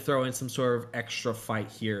 I need to throw in some sort of extra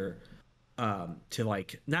fight here, to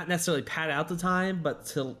like not necessarily pad out the time, but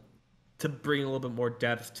to bring a little bit more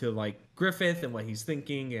depth to like Griffith and what he's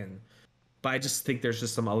thinking. But I just think there's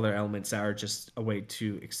just some other elements that are just a way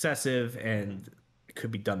too excessive and it could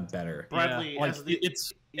be done better. Bradley,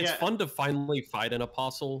 it's fun to finally fight an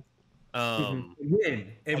apostle.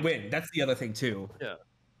 Win. That's the other thing too. Yeah.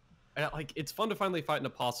 And, like it's fun to finally fight an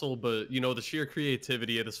apostle, but you know the sheer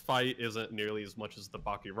creativity of this fight isn't nearly as much as the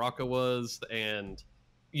Bakiraka was, and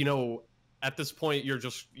you know at this point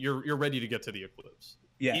you're ready to get to the Eclipse.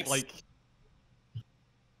 Yeah.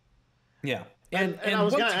 Yeah. And I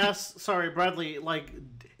was gonna ask, sorry, Bradley, like,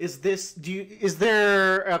 is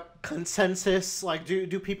there a consensus? Like,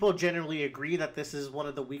 do people generally agree that this is one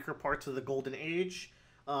of the weaker parts of the Golden Age,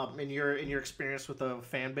 in your experience with the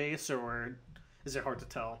fan base, or is it hard to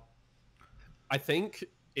tell? I think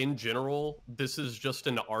in general, this is just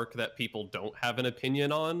an arc that people don't have an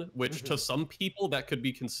opinion on, which to some people that could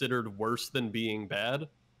be considered worse than being bad,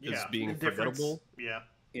 as being forgettable. Yeah.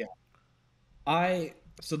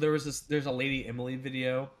 So there's a Lady Emily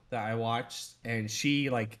video that I watched, and she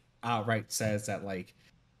like outright says that like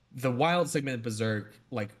the Wild segment of Berserk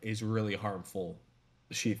like is really harmful.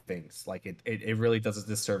 She thinks like it really does a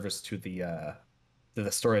disservice to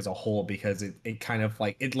the story as a whole, because it kind of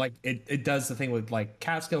like it does the thing with like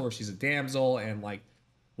Casca where she's a damsel, and like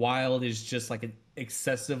Wild is just like an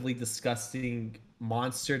excessively disgusting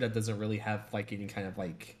monster that doesn't really have like any kind of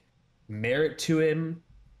like merit to him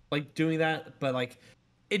like doing that. But like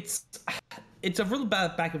it's a real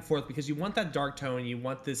bad back and forth, because you want that dark tone, you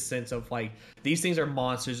want this sense of like these things are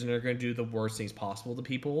monsters and they're going to do the worst things possible to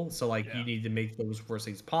people, so like you need to make those worst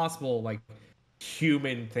things possible like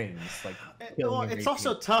human things, like it's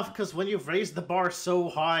also tough because when you've raised the bar so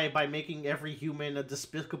high by making every human a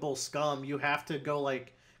despicable scum, you have to go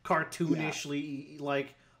like cartoonishly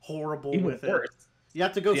like horrible even with worse. it. You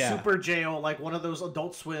have to go super jail, like one of those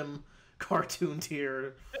Adult Swim cartoons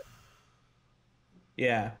here.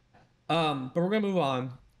 Yeah. But we're gonna move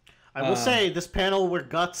on. I will say this panel where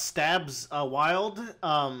Guts stabs Wild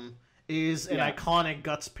is an iconic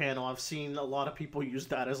Guts panel. I've seen a lot of people use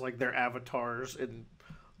that as like their avatars in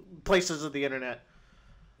places of the internet.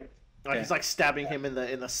 He's like stabbing him in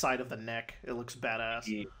the side of the neck. It looks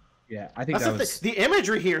badass. Yeah, I think the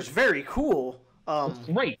imagery here is very cool. It's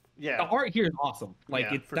great. Yeah, the art here is awesome. Like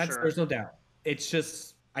sure. There's no doubt. It's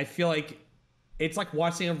just I feel like it's like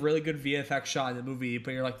watching a really good VFX shot in the movie,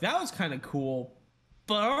 but you're like, that was kind of cool,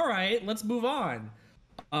 but all right, let's move on.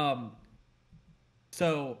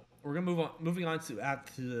 So we're gonna moving on to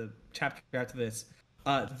the chapter after this.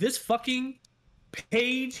 This fucking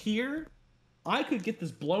page here, I could get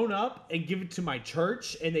this blown up and give it to my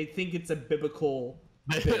church, and they think it's a biblical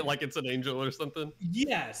Like it's an angel or something.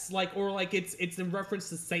 Yes, like or like it's in reference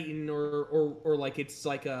to Satan or like it's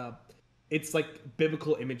like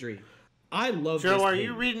biblical imagery. I love Joe, this are page.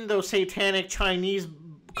 you reading those satanic Chinese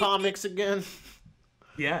comics again?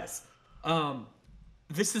 Yes.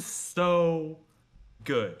 This is so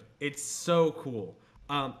good. It's so cool.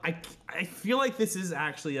 I feel like this is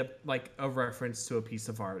actually a reference to a piece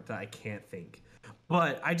of art that I can't think.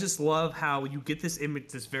 But I just love how you get this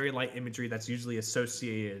image, this very light imagery that's usually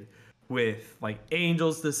associated with like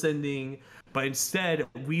angels descending, but instead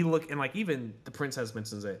we look and like even the princess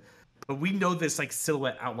mentions it, but we know this like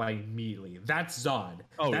silhouette outline immediately. That's Zod.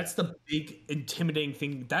 Oh, That's the big intimidating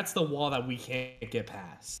thing. That's the wall that we can't get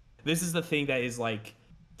past. This is the thing that is like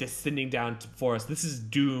descending down for us. This is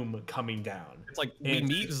doom coming down. It's like we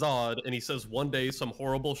meet Zod and he says one day some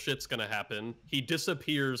horrible shit's gonna happen. He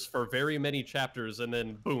disappears for very many chapters and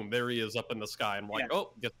then boom, there he is up in the sky. I'm like,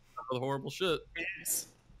 oh, get the horrible shit.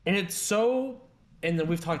 And it's so, and then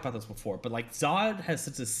we've talked about this before, but like Zod has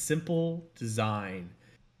such a simple design,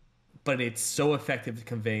 but it's so effective at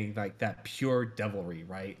conveying like that pure devilry,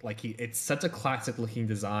 right? Like it's such a classic looking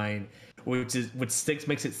design, which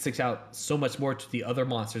makes it stick out so much more to the other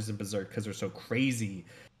monsters in Berserk because they're so crazy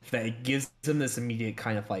that it gives him this immediate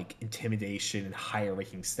kind of like intimidation and higher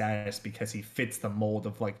ranking status because he fits the mold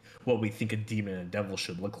of like what we think a demon and a devil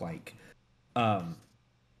should look like.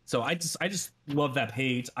 So I just love that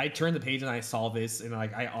page. I turned the page and I saw this and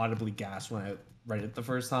like I audibly gasped when I read it the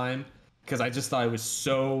first time because I just thought it was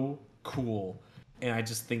so cool, and I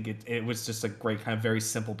just think it was just a great kind of very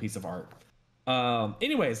simple piece of art.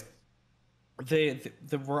 Anyways,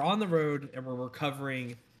 we're on the road and we're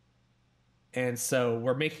recovering, and so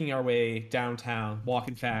we're making our way downtown,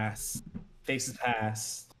 walking fast, faces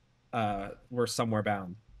past. We're somewhere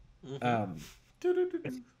bound.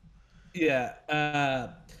 Yeah.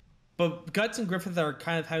 But Guts and Griffith are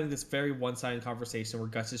kind of having this very one-sided conversation where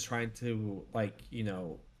Guts is trying to like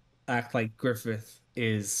act like Griffith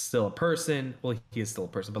is still a person. Well, he is still a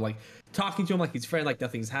person, but like talking to him like he's a friend, like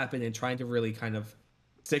nothing's happened, and trying to really kind of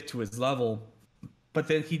stick to his level. But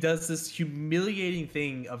then he does this humiliating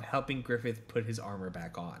thing of helping Griffith put his armor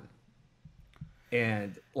back on.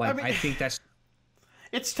 And like I think that's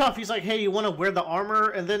it's tough. He's like, "Hey, you want to wear the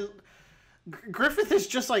armor?" And then Griffith is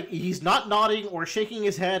just like, he's not nodding or shaking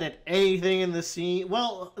his head at anything in the scene.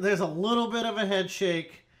 Well, there's a little bit of a head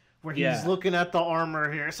shake where he's looking at the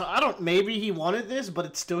armor here. So maybe he wanted this, but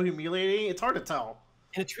it's still humiliating. It's hard to tell.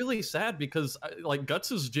 And it's really sad because like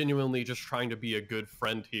Guts is genuinely just trying to be a good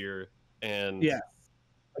friend here. And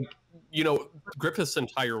Griffith's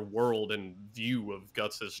entire world and view of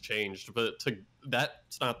Guts has changed, but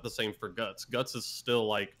that's not the same for Guts. Guts is still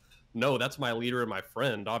like, no, that's my leader and my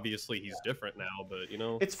friend. Obviously, he's different now, but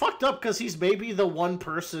it's fucked up because he's maybe the one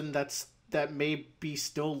person that maybe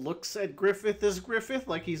still looks at Griffith as Griffith,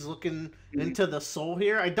 like he's looking into the soul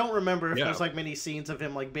here. I don't remember if there's like many scenes of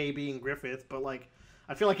him like babying Griffith, but like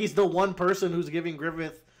I feel like he's the one person who's giving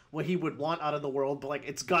Griffith what he would want out of the world, but like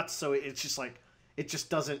it's Guts, so it's just like it just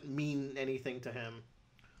doesn't mean anything to him.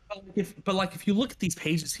 But if you look at these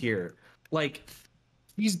pages here, like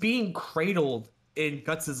he's being cradled in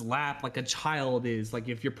Guts's lap like a child is, like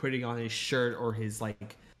if you're putting on his shirt or his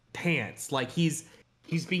like pants, like he's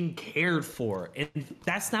being cared for, and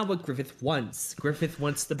that's not what Griffith wants. Griffith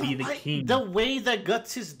wants to be the king. The way that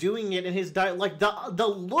Guts is doing it in his diet, like the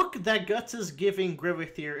look that Guts is giving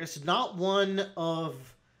Griffith here is not one of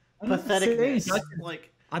patheticness.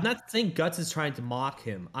 Like I'm not saying Guts is trying to mock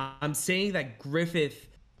him. I'm saying that Griffith,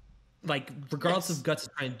 like regardless of Guts is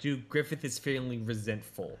trying to do, Griffith is feeling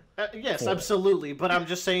resentful. Yes, absolutely. But I'm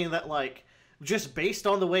just saying that, like, just based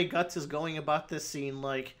on the way Guts is going about this scene,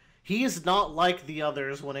 like, he is not like the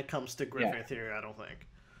others when it comes to Griffith here, I don't think.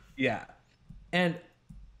 Yeah. And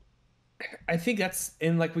I think that's,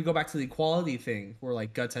 and like we go back to the equality thing where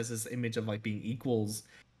like Guts has this image of like being equals,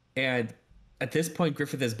 and at this point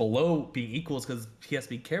Griffith is below being equals because he has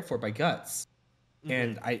to be cared for by Guts.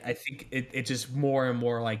 And I think it just more and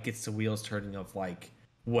more like gets the wheels turning of like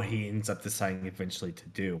what he ends up deciding eventually to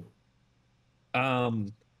do.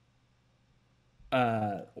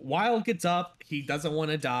 Wild gets up. He doesn't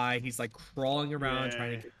want to die. He's like crawling around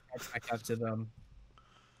trying to get back up to them.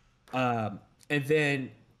 And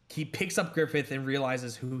then he picks up Griffith and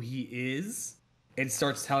realizes who he is and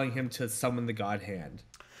starts telling him to summon the God Hand.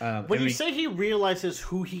 When you say he realizes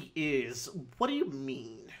who he is, what do you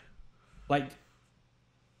mean? Like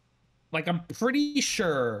I'm pretty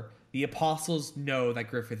sure the apostles know that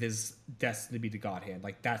Griffith is destined to be the God Hand.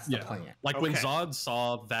 Like that's the plan. Like when Okay. Zod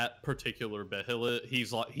saw that particular Behelit,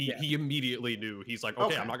 he's like he immediately knew. He's like,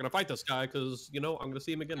 okay, I'm not gonna fight this guy because I'm gonna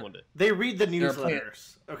see him again one day. They read the They're playing-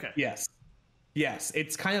 newsletters. Okay. Yes. Yes.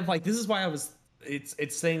 It's kind of like this is why I was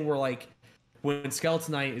it's saying we're like when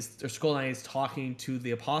Skeleton Knight or Skull Knight is talking to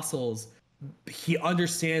the apostles, he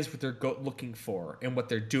understands what they're looking for and what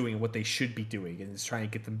they're doing, what they should be doing, and is trying to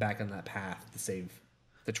get them back on that path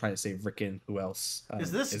to try to save Rickon. Who else?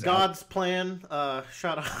 Is this is God's plan?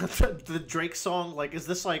 Shout out the Drake song. Like, is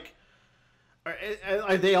this like,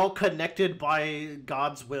 are they all connected by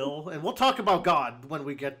God's will? And we'll talk about God when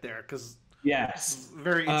we get there, because yes,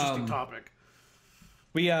 very interesting topic.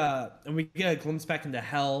 And we get a glimpse back into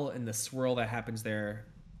hell and the swirl that happens there.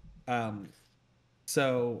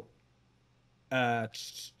 So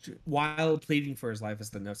while pleading for his life is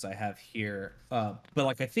the notes I have here. But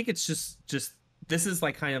like I think it's just this is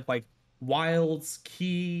like kind of like Wild's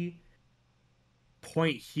key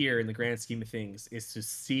point here in the grand scheme of things is to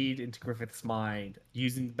seed into Griffith's mind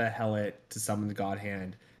using the Behelit to summon the God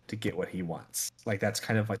Hand to get what he wants. Like that's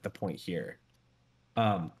kind of like the point here.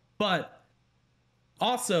 But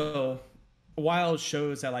also Wild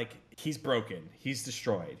shows that like he's broken, he's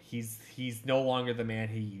destroyed, he's no longer the man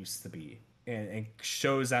he used to be, and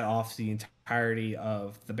shows that off the entirety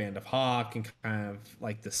of the Band of Hawk and kind of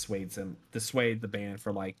like dissuade the band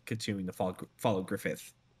from like continuing to follow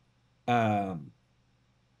Griffith. And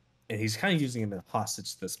he's kind of using him as a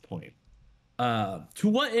hostage at this point. To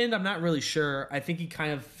what end, I'm not really sure. I think he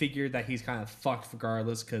kind of figured that he's kind of fucked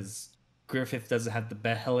regardless because Griffith doesn't have the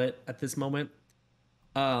Behelit at this moment.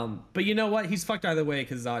 But you know what? He's fucked either way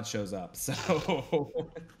because Zod shows up. So,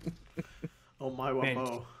 Oh my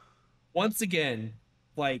whoa. Once again,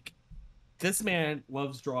 like this man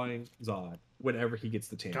loves drawing Zod whenever he gets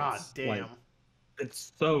the chance. God damn. Like,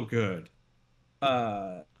 it's so good.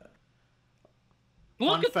 Look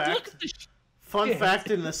at the Fun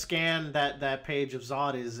fact in the scan that page of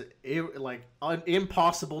Zod is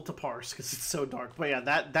impossible to parse because it's so dark. But yeah,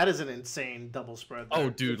 that is an insane double spread. There. Oh,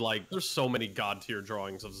 dude, like there's so many god tier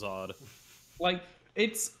drawings of Zod. Like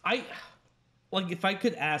if I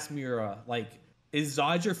could ask Mira, like, is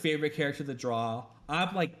Zod your favorite character to draw?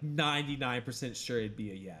 I'm like 99% sure it'd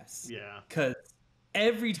be a yes. Yeah. Because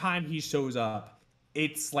every time he shows up,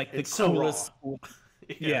 it's like it's the coolest. So raw.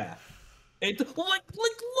 Yeah. It's like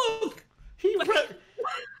look.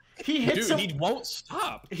 He hits Dude, him. he won't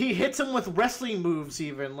stop. He hits him with wrestling moves.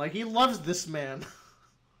 Even like he loves this man.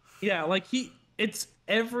 Yeah, like it's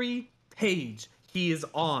every page he is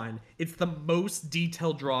on. It's the most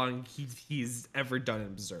detailed drawing he's ever done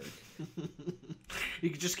in Berserk. He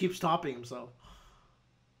just keeps topping himself.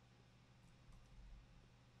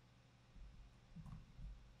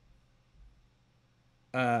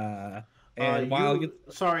 And while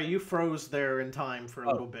sorry, you froze there in time for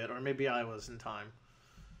a little bit, or maybe I was in time.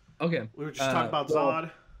 Okay. We were just talking about Zod.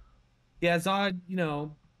 Yeah, Zod,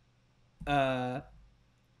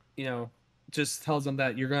 just tells them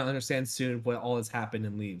that you're gonna understand soon what all has happened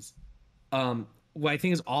and leaves. What I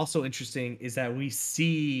think is also interesting is that we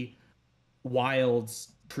see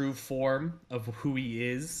Wild's true form of who he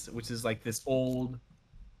is, which is like this old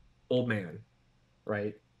man,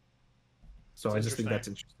 right? So I just think that's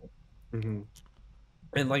interesting. Mm-hmm.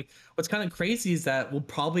 And like, what's kind of crazy is that we'll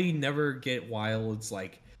probably never get Wild's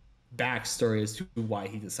like backstory as to why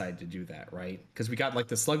he decided to do that, right? Because we got like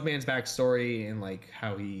the Slugman's backstory and like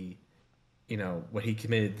how he, what he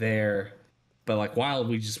committed there, but like Wild,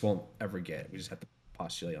 we just won't ever get. We just have to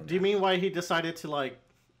postulate on that. Do you mean why he decided to like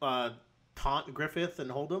taunt Griffith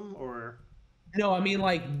and hold him, or? No, I mean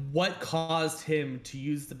like what caused him to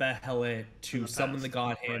use the Behelit to summon the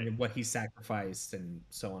God Hand, and what he sacrificed and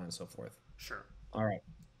so on and so forth. Sure. All right.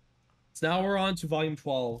 So now we're on to volume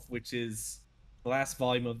 12, which is the last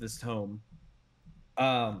volume of this tome.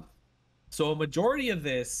 So a majority of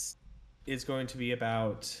this is going to be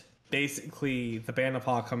about basically the Band of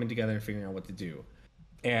Hawk coming together and figuring out what to do.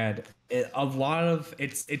 And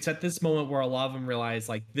it's at this moment where a lot of them realize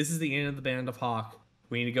like this is the end of the Band of Hawk.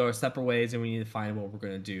 We need to go our separate ways, and we need to find what we're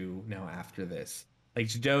going to do now after this. Like,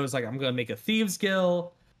 Joe's like, I'm going to make a thieves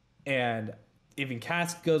guild, and even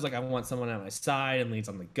Cass goes like, I want someone at my side, and leads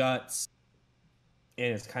on the guts.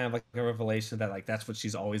 And it's kind of like a revelation that like that's what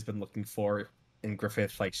she's always been looking for in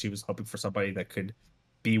Griffith. Like, she was hoping for somebody that could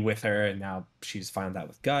be with her, and now she's found that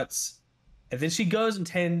with guts. And then she goes and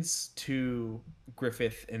tends to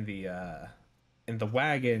Griffith in the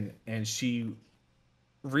wagon, and she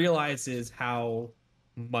realizes how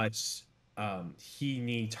much he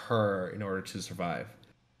needs her in order to survive.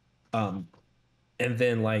 And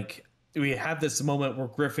then like we have this moment where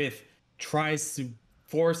Griffith tries to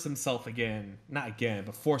force himself again, not again,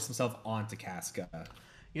 but force himself onto Casca.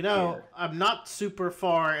 You know, Here. I'm not super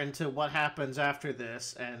far into what happens after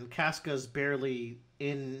this, and Casca's barely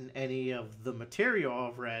in any of the material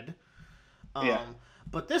I've read. Yeah.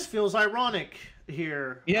 But this feels ironic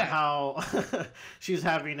here, Yeah. how she's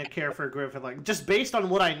having to care for Griffith, like just based on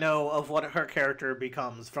what I know of what her character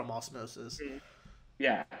becomes from osmosis.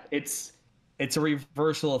 Yeah, it's a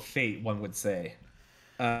reversal of fate, one would say.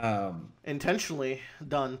 Intentionally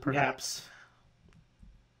done, perhaps.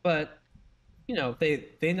 But they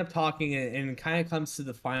end up talking, and it kind of comes to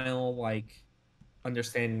the final like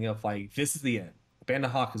understanding of like this is the end. Band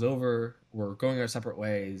of Hawk is over. We're going our separate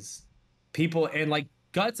ways. People and like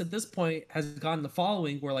Guts at this point has gotten the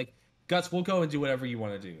following where like Guts will go and do whatever you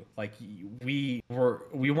want to do. Like we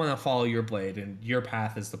want to follow your blade, and your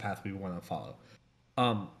path is the path we want to follow.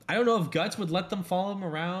 I don't know if Guts would let them follow him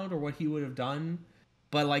around or what he would have done,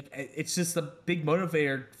 but like it's just a big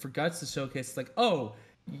motivator for Guts to showcase like, oh,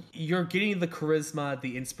 you're getting the charisma,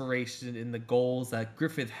 the inspiration, and the goals that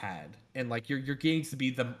Griffith had, and like you're getting to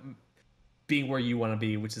be being where you want to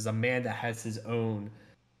be, which is a man that has his own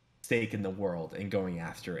stake in the world and going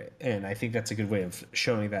after it. And I think that's a good way of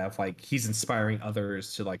showing that of like he's inspiring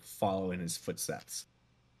others to like follow in his footsteps.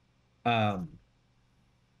 Casca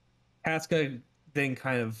then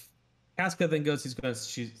goes she's gonna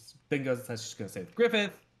she's then goes and says she's gonna save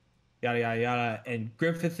Griffith, yada yada yada, and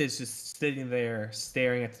Griffith is just sitting there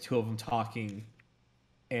staring at the two of them talking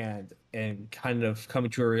and kind of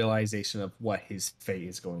coming to a realization of what his fate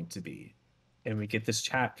is going to be. And we get this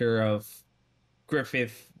chapter of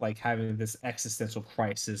Griffith like having this existential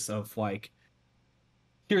crisis of like,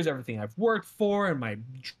 here's everything I've worked for and my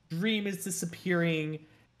dream is disappearing,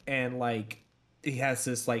 and like he has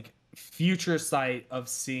this like future sight of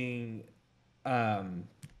seeing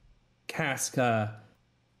Casca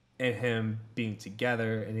and him being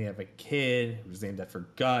together, and they have a kid who's named after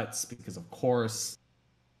Guts because of course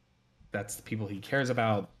that's the people he cares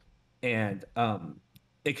about. And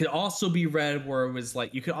it could also be read where it was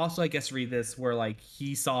like, you could also I guess read this where like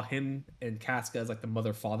he saw him and Casca as like the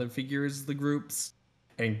mother father figures of the groups,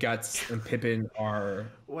 and Guts and Pippin are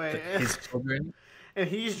his children. And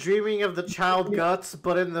he's dreaming of the child Guts,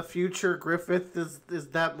 but in the future Griffith is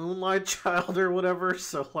that Moonlight child or whatever.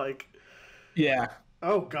 So like, yeah.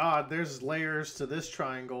 Oh God, there's layers to this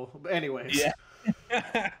triangle. But anyways,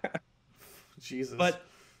 yeah. Jesus.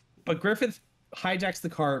 But Griffith hijacks the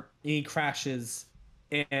cart and he crashes,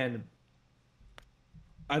 and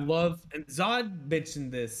I love, and Zod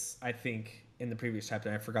mentioned this I think in the previous chapter,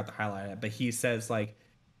 and I forgot to highlight it, but he says like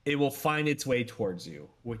it will find its way towards you,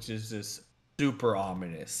 which is just super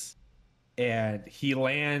ominous. And he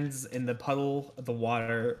lands in the puddle of the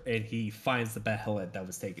water and he finds the behelit that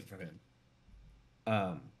was taken from him.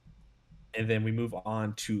 And then we move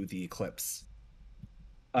on to the Eclipse.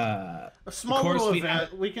 A small little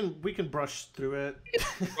event. We can brush through it.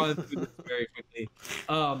 Run through this very quickly.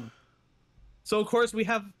 So of course we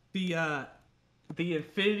have the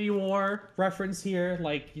Infinity War reference here.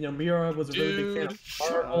 Like, Mira was a really big fan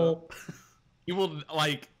of Marvel. You will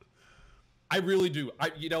like. I really do.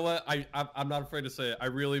 You know what? I'm not afraid to say it. I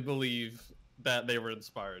really believe that they were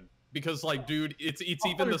inspired because, like, dude, it's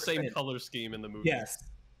even 100%. The same color scheme in the movie. Yes,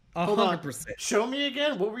 100%. Show me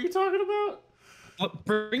again. What were you talking about?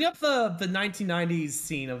 Bring up the 1990s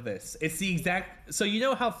scene of this. It's the exact. So you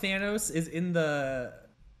know how Thanos is in the.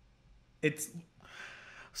 It's.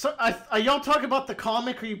 So are y'all talking about the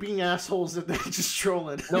comic, or are you being assholes and just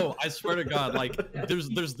trolling? No, I swear to God, like there's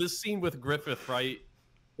this scene with Griffith, right?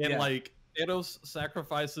 And like Thanos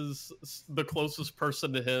sacrifices the closest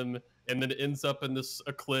person to him, and then ends up in this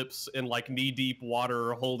eclipse in like knee-deep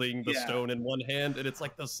water, holding the stone in one hand, and it's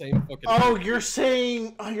like the same fucking. Oh, you're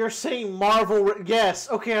saying Marvel? Yes.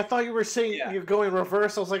 Okay, I thought you were saying you're going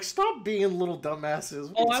reverse. I was like, stop being little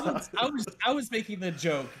dumbasses. I was making the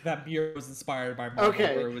joke that Mira was inspired by Marvel.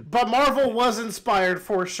 Okay, but Marvel was inspired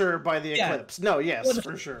for sure by the Eclipse. No, yes,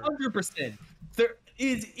 for sure. 100%. There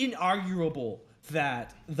is inarguable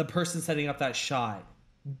that the person setting up that shot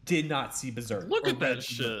did not see Berserk. Look at that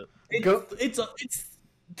shit. It's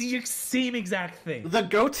the same exact thing. The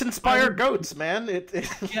goats inspire goats, man.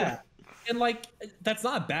 Yeah, and like that's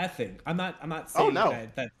not a bad thing. I'm not saying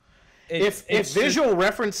that. If visual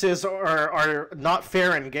references are not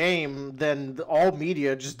fair in game, then all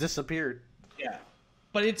media just disappeared. Yeah,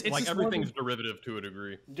 but it's like everything's derivative to a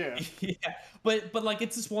degree. Yeah, yeah, but like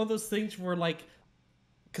it's just one of those things where like.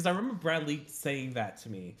 Because I remember Bradley saying that to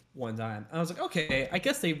me one time. And I was like, okay, I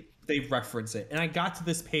guess they reference it. And I got to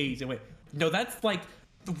this page and went, no, that's like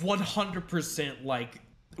 100% like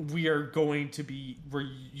we're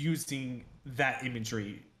using that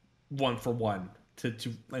imagery one for one to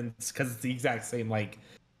and because it's the exact same like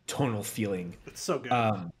tonal feeling. It's so good.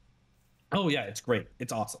 Oh yeah, it's great.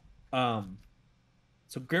 It's awesome.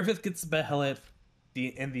 So Griffith gets the behelit,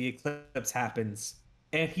 the eclipse happens,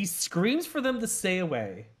 and he screams for them to stay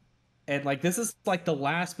away. And like this is like the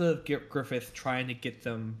last bit of Griffith trying to get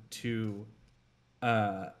them to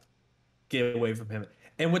uh get away from him.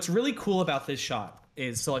 And what's really cool about this shot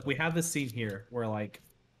is so like we have this scene here where like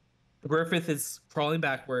Griffith is crawling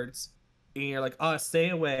backwards and you're like, oh, stay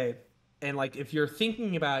away. And like if you're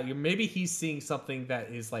thinking about it, you maybe he's seeing something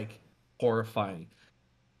that is like horrifying.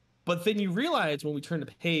 But then you realize when we turn the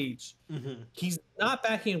page, he's not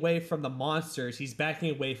backing away from the monsters. He's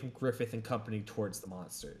backing away from Griffith and company towards the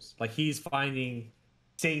monsters. Like he's finding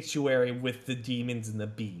sanctuary with the demons and the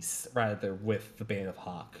beasts rather with the Band of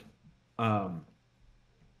Hawk.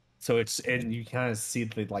 So it's and you kind of see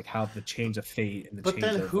the like how the change of fate and the but change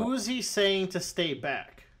then of, who's he saying to stay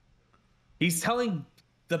back? He's telling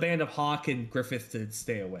the Band of Hawk and Griffith to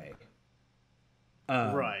stay away.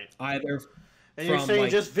 Right. Either and you're saying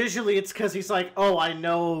like, just visually it's because he's like, oh, I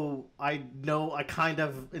kind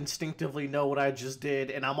of instinctively know what I just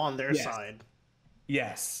did and I'm on their side.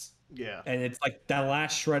 Yes. Yeah. And it's like that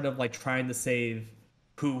last shred of like trying to save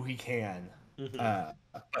who he can. But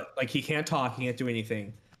like he can't talk, he can't do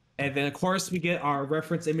anything. And then of course we get our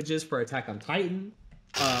reference images for Attack on Titan.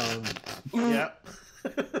 Yeah.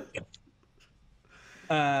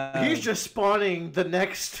 He's just spawning the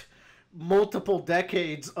next multiple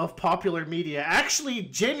decades of popular media. Actually,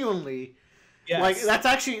 genuinely, like that's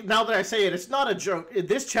actually, now that I say it, it's not a joke.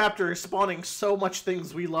 This chapter is spawning so much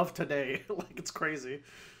things we love today. Like it's crazy.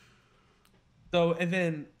 So and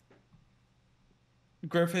then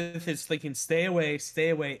Griffith is thinking, stay away, stay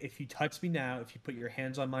away. If you touch me now, if you put your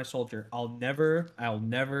hands on my shoulder, I'll never,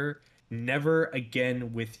 never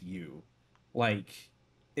again with you. Like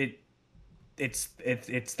it's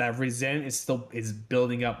that resent is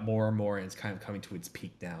building up more and more, and it's kind of coming to its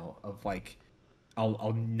peak now of like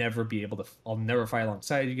I'll never be able to, I'll never fight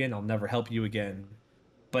alongside you again, I'll never help you again.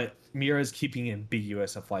 But Mira's keeping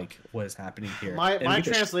ambiguous of like what is happening here. My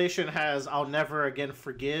translation has "I'll never again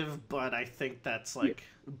forgive," but I think that's like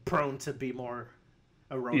prone to be more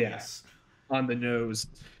erroneous. Yeah, on the nose.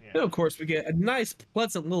 Yeah. And of course, we get a nice,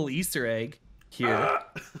 pleasant little Easter egg here.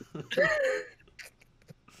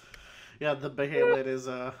 Yeah, the behelit is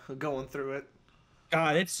going through it.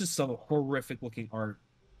 God, it's just some horrific looking art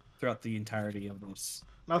throughout the entirety of this.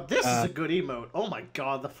 Now this is a good emote. Oh my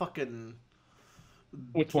god, the fucking.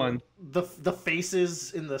 Which one? The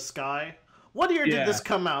faces in the sky. What year did this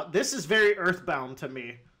come out? This is very Earthbound to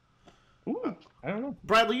me. Ooh, I don't know.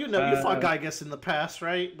 Bradley, you know, you fought Gygus in the past,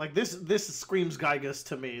 right? Like this screams Gygus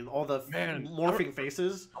to me. All the morphing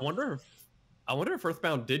faces. I wonder if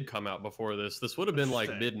Earthbound did come out before this. This would have been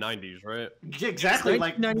like mid-90s, right? Exactly,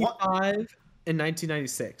 like 1995 and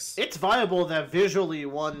 1996. It's viable that visually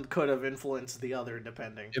one could have influenced the other,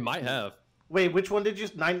 depending. It might have. Wait, which one did you?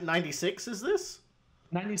 96 is this?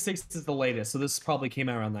 96 is the latest, so this probably came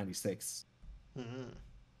out around 96.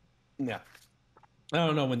 Yeah. I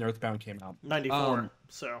don't know when Earthbound came out. 94,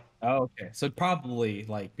 so. Oh, okay. So probably,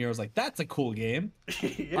 like, Mira's like, that's a cool game.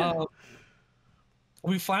 Yeah.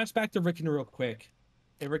 We flash back to Rickon real quick.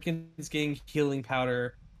 And Rickon's getting healing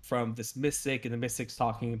powder from this mystic, and the mystic's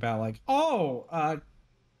talking about, like,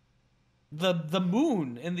 the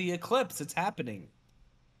moon and the eclipse, it's happening.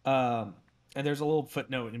 And there's a little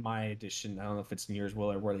footnote in my edition, I don't know if it's in yours,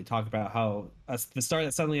 Will, or where they talk about how the star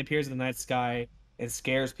that suddenly appears in the night sky and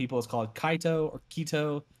scares people is called Kaito or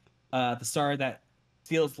Kito. The star that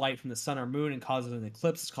steals light from the sun or moon and causes an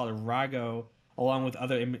eclipse is called a Rago. Along with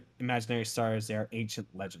other imaginary stars, they are ancient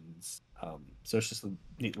legends. So it's just a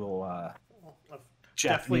neat little I've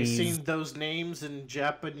Japanese... definitely seen those names in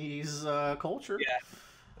Japanese culture.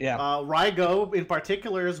 Yeah. Raigo, in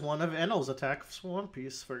particular, is one of Enno's attacks from One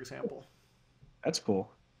Piece, for example. That's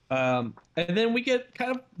cool. And then we get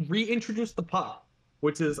kind of reintroduced the Puck,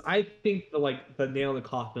 which is, I think, the nail in the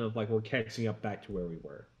coffin of, like, we're catching up back to where we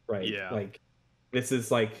were, right? Yeah. Like, this is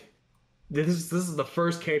the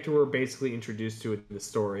first character we're basically introduced to in the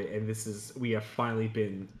story, and we have finally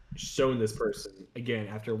been shown this person again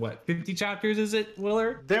after, what, 50 chapters, is it,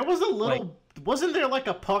 Willer? There was a little... wasn't there, like,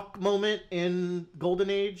 a Puck moment in Golden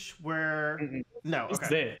Age where... No, okay. This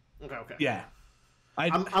is it. Okay. Yeah.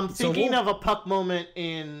 I'm thinking of a Puck moment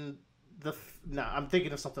in the... No, I'm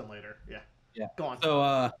thinking of something later. Yeah. Go on.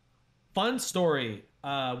 So, fun story.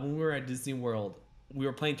 When we were at Disney World, we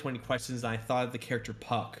were playing 20 Questions, and I thought of the character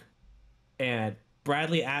Puck. And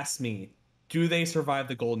Bradley asked me, do they survive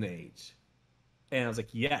the Golden Age? And I was like,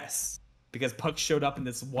 yes, because Puck showed up in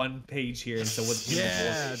this one page here, and so was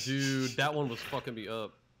Yeah, dude, that one was fucking me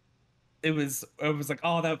up. it was like,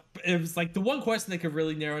 oh, that it was like the one question that could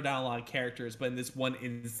really narrow down a lot of characters, but in this one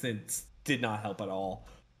instance did not help at all.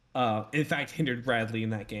 In fact, hindered Bradley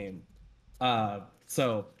in that game.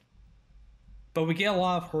 So, but we get a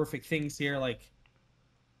lot of horrific things here, like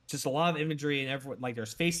just a lot of imagery and everyone, like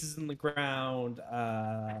there's faces in the ground.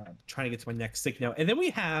 Trying to get to my next stick note, and then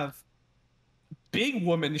we have big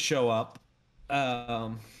women show up.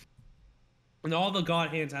 And all the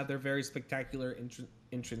god hands have their very spectacular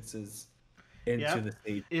entrances into the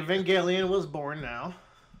stage. Evangelion was born now.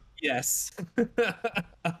 Yes.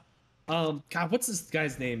 God, what's this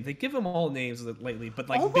guy's name? They give him all names lately, but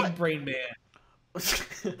like Big Brain Man.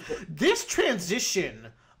 This transition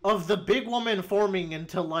of the big woman forming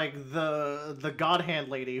into like the god hand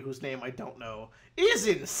lady whose name I don't know is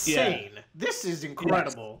insane. Yeah. This is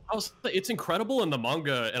incredible. Yes. It's incredible in the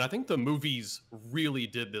manga, and I think the movies really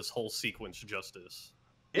did this whole sequence justice.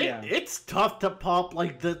 It's tough to pop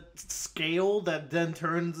like the scale that then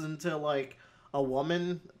turns into like a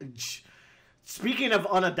woman. Speaking of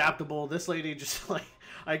unadaptable, this lady just like,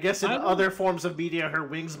 I guess in other forms of media, her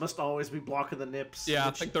wings must always be blocking the nips. Yeah,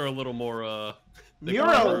 I think they're a little more.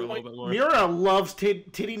 Miura loves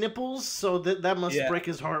titty nipples, so that must break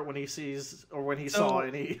his heart when he sees or when he saw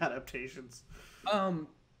any adaptations. When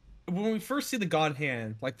we first see the God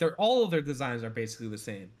Hand, like all of their designs are basically the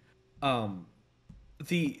same.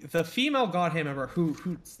 The female God Hand member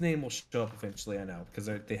whose name will show up eventually, I know, because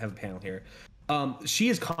they have a panel here. She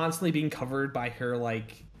is constantly being covered by her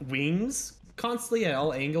like wings, constantly at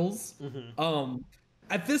all angles. Mm-hmm.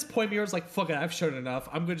 At this point, Miura's like, fuck it, I've shown enough.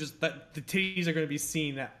 I'm gonna the titties are gonna be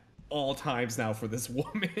seen at all times now for this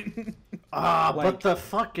woman. But the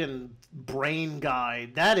fucking brain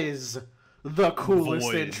guy, that is the coolest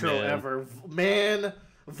Void, intro ever. Man,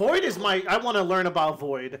 Void is I want to learn about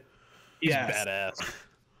Void. He's badass.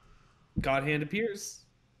 God Hand appears.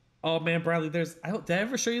 Oh man, Bradley, did I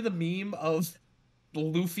ever show you the meme of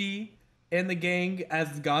Luffy and the gang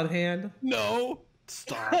as God Hand? No.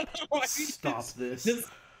 Stop this.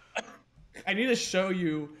 I need to show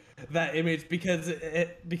you that image because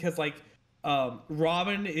like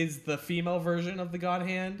Robin is the female version of the God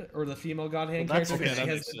Hand or the female God Hand character. Okay, that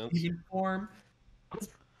has makes sense. Form.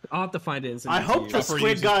 I'll have to find it. I hope the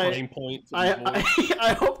squid guy.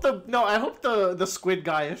 I hope the squid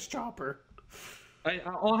guy is Chopper.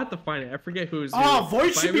 I'll have to find it. I forget who's.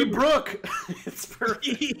 Void should be Brooke. It's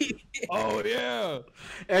perfect. Oh yeah.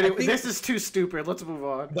 Anyway, this is too stupid. Let's move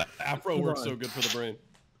on. The afro works so good for the brain.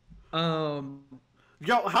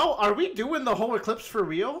 Yo, how are we doing the whole Eclipse for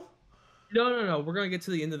real? No. We're gonna get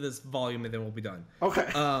to the end of this volume and then we'll be done. Okay.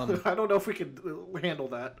 I don't know if we can handle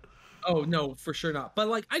that. Oh no, for sure not. But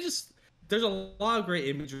like, there's a lot of great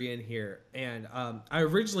imagery in here, and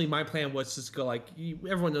my plan was just go like,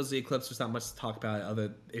 everyone knows the Eclipse. There's not much to talk about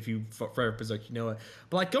other if you forever Berserk, you know it.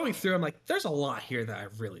 But like going through, I'm like, there's a lot here that I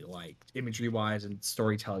really liked, imagery wise and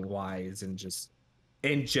storytelling wise, and just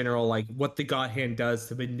in general, like what the God Hand does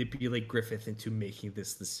to manipulate Griffith into making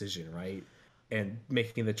this decision, right, and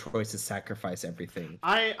making the choice to sacrifice everything.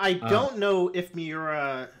 I don't know if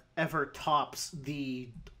Miura ever tops the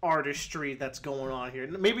artistry that's going on here.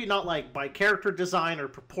 Maybe not like by character design or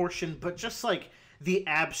proportion, but just like the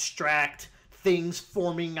abstract things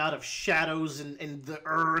forming out of shadows and the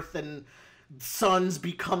earth and suns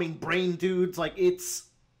becoming brain dudes. Like, it's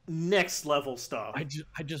next level stuff.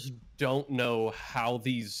 I just don't know how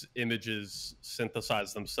these images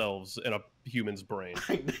synthesize themselves in a human's brain.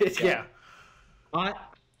 Yeah.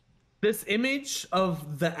 This image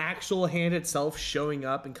of the actual hand itself showing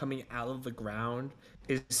up and coming out of the ground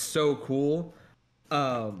is so cool.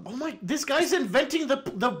 Oh my! This guy's inventing the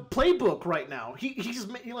playbook right now. He's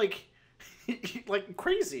like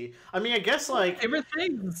crazy. I mean, I guess like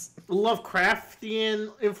everything's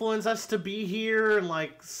Lovecraftian influence has to be here, and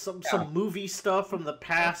like some movie stuff from the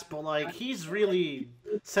past. But like, he's really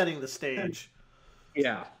setting the stage.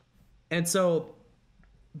 Yeah, and so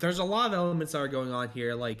there's a lot of elements that are going on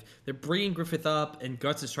here. Like, they're bringing Griffith up, and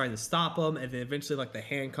Guts is trying to stop him, and then eventually, like, the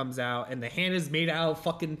hand comes out, and the hand is made out of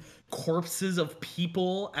fucking corpses of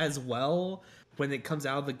people as well when it comes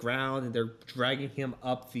out of the ground, and they're dragging him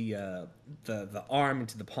up the arm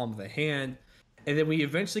into the palm of the hand. And then we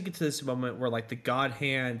eventually get to this moment where, like, the God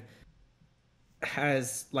Hand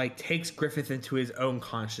has, like, takes Griffith into his own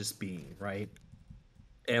conscious being, right?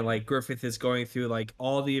 And, like, Griffith is going through, like,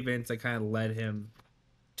 all the events that kind of led him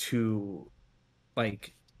to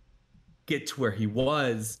like get to where he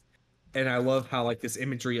was. And I love how like this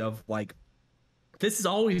imagery of like this has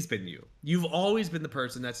always been you. You've always been the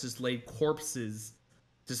person that's just laid corpses,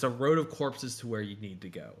 just a road of corpses to where you need to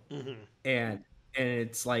go. And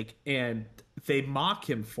it's like, and they mock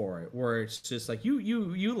him for it, where it's just like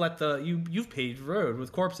you've paved road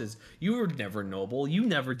with corpses. You were never noble. You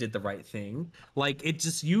never did the right thing. Like, it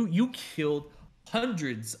just, you killed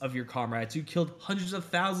hundreds of your comrades. You killed hundreds of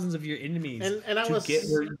thousands of your enemies. And I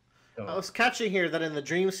was catching here that in the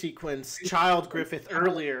dream sequence, Child Griffith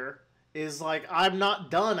earlier is like, I'm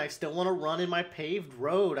not done. I still want to run in my paved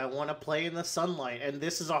road. I want to play in the sunlight. And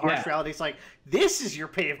this is a harsh reality. It's like, this is your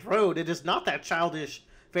paved road. It is not that childish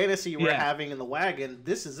fantasy you were having in the wagon.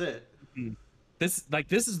 This is it. This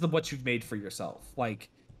is what you've made for yourself. Like,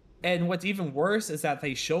 and what's even worse is that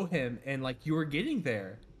they show him, and like, you were getting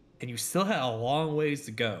there, and you still had a long ways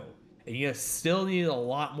to go, and you still need a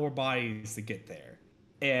lot more bodies to get there.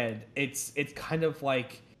 And it's kind of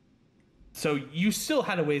like, so you still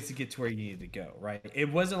had a ways to get to where you needed to go, right? It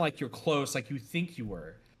wasn't like you're close like you think you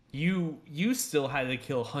were. You still had to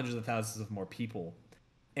kill hundreds of thousands of more people.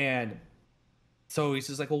 And so he's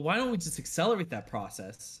just like, well, why don't we just accelerate that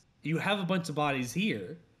process? You have a bunch of bodies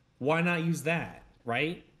here. Why not use that,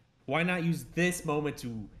 right? Why not use this moment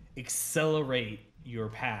to accelerate your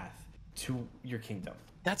path to your kingdom?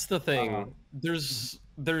 That's the thing. There's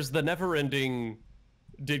the never-ending,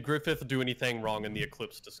 did Griffith do anything wrong in the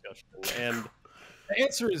Eclipse discussion? And the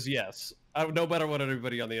answer is yes, no matter what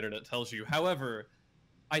everybody on the internet tells you. However,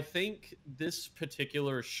 I think this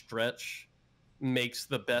particular stretch makes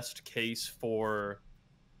the best case for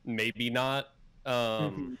maybe not.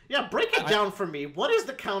 Yeah, break it down for me. What is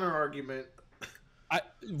the counter argument?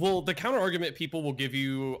 Well, the counter argument people will give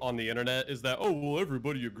you on the internet is that, oh, well,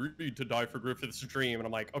 everybody agreed to die for Griffith's dream, and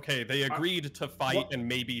I'm like, okay, they agreed to fight and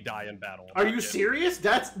maybe die in battle. Are you serious?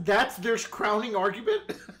 That's their crowning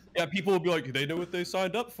argument? Yeah, people will be like, they know what they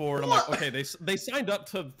signed up for, and I'm like, okay, they signed up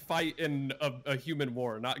to fight in a human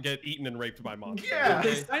war, not get eaten and raped by monsters. Yeah,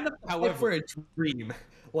 okay? They signed up for a dream.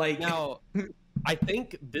 Like, now, I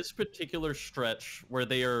think this particular stretch where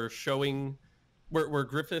they are showing, where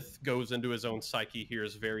Griffith goes into his own psyche here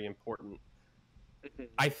is very important.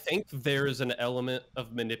 I think there is an element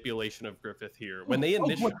of manipulation of Griffith here. When they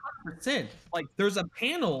initially, 100%. Like, there's a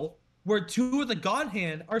panel where two of the God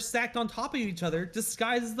Hand are stacked on top of each other,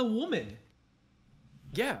 disguised as the woman.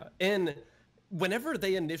 Yeah, and whenever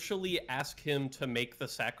they initially ask him to make the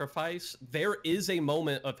sacrifice, there is a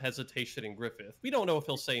moment of hesitation in Griffith. We don't know if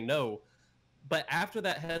he'll say no, but after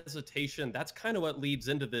that hesitation, that's kind of what leads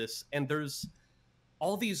into this. And there's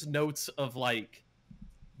all these notes of like,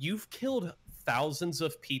 you've killed thousands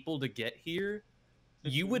of people to get here.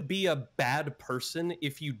 You would be a bad person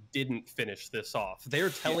if you didn't finish this off. They're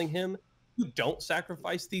telling him, you don't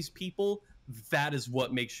sacrifice these people. That is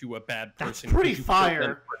what makes you a bad person. That's pretty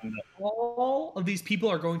fire. All of these people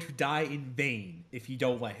are going to die in vain if you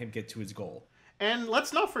don't let him get to his goal. And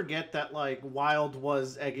let's not forget that, like, Wild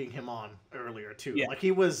was egging him on earlier, too. Yeah. Like, he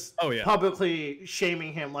was publicly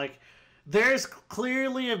shaming him. Like, there's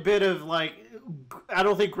clearly a bit of, like, I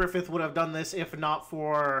don't think Griffith would have done this if not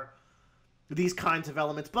for these kinds of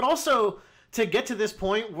elements. But also, to get to this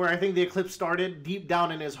point where I think the Eclipse started, deep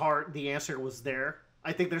down in his heart, the answer was there.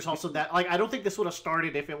 I think there's also that, like, I don't think this would have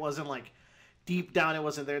started if it wasn't, like, deep down it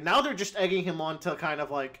wasn't there. Now they're just egging him on to kind of,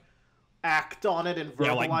 like, act on it and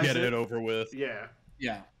verbalize like, get it over with. Yeah.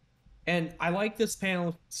 Yeah. And I like this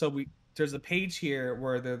panel. So there's a page here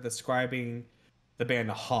where they're describing the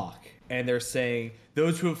band of Hawk, and they're saying,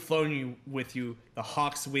 those who have flown you with you, the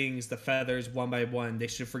Hawk's wings, the feathers, one by one, they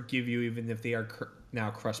should forgive you even if they are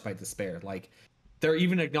now crushed by despair. Like, they're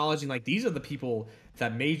even acknowledging, like, these are the people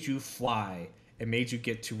that made you fly and made you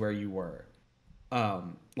get to where you were.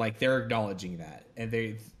 Like, they're acknowledging that,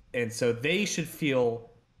 and so they should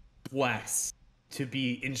feel blessed to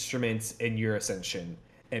be instruments in your ascension,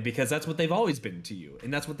 and because that's what they've always been to you,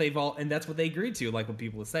 and that's what they agreed to. Like, when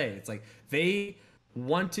people say, it's like they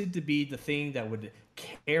wanted to be the thing that would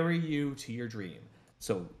carry you to your dream.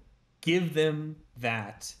 So give them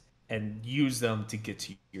that and use them to get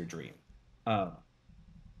to your dream.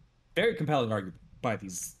 Very compelling argument by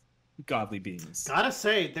these godly beings. Gotta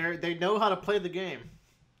say, they know how to play the game.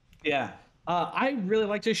 Yeah. I really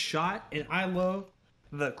like this shot, and I love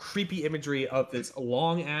the creepy imagery of this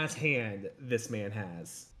long ass hand this man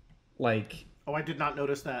has. Like, oh, I did not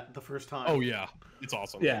notice that the first time. Oh yeah, it's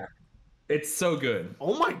awesome. Yeah, it's so good.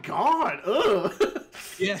 Oh my god. Ugh.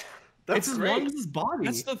 Yeah, That's it's great. as long as his body.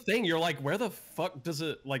 That's the thing. You're like, where the fuck does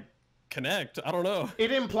it like connect? I don't know.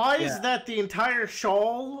 It implies that the entire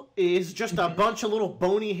shawl is just a bunch of little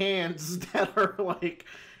bony hands that are like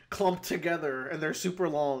clumped together, and they're super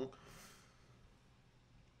long.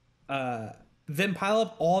 Then pile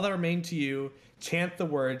up all that remain to you, chant the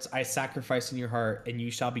words I sacrifice in your heart, and you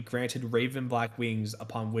shall be granted raven black wings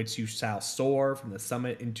upon which you shall soar from the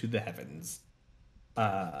summit into the heavens.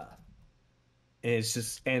 Uh and it's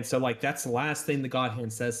just, and so like that's the last thing the God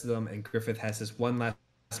Hand says to them, and Griffith has this one last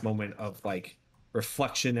moment of like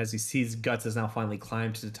reflection as he sees Guts has now finally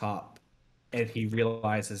climbed to the top, and he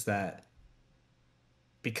realizes that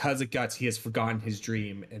because of Guts, he has forgotten his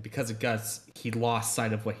dream, and because of Guts, he lost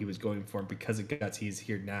sight of what he was going for, and because of Guts, he is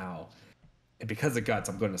here now. And because of Guts,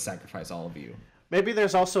 I'm going to sacrifice all of you. Maybe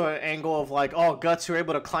there's also an angle of like, oh, Guts, you're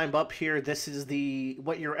able to climb up here. This is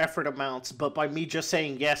what your effort amounts. But by me just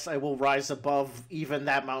saying yes, I will rise above even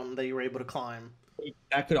that mountain that you were able to climb.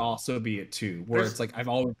 That could also be it too, where it's like I've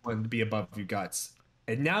always wanted to be above you, Guts,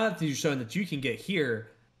 and now that you've shown that you can get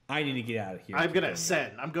here, I need to get out of here. I'm gonna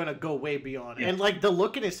ascend. I'm gonna go way beyond. Yeah. And like the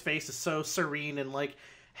look in his face is so serene and like,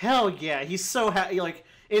 hell yeah, he's so happy. Like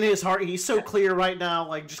in his heart, he's so clear right now.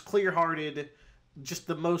 Like just clear-hearted, just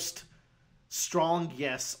the most strong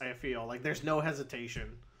yes. I feel like there's no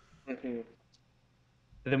hesitation. Mm-hmm.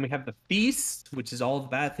 Then we have the feast, which is all the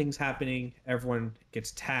bad things happening. Everyone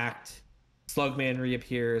gets attacked. Slugman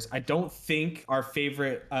reappears. I don't think our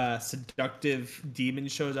favorite seductive demon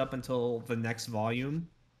shows up until the next volume.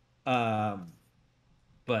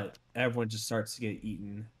 But everyone just starts to get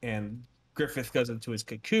eaten, and Griffith goes into his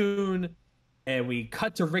cocoon, and we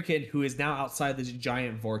cut to Rickon, who is now outside this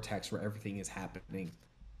giant vortex where everything is happening.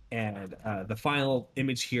 And the final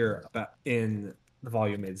image here in the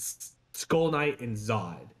volume is Skull Knight and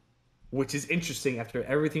Zod, which is interesting. After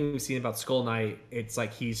everything we've seen about Skull Knight, it's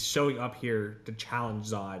like he's showing up here to challenge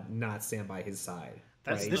Zod, not stand by his side.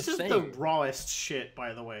 Right? This is the rawest shit,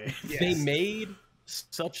 by the way. Yes. They made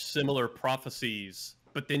such similar prophecies,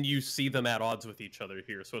 but then you see them at odds with each other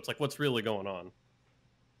here. So it's like, what's really going on?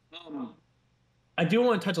 I do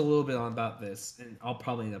want to touch a little bit on about this, and I'll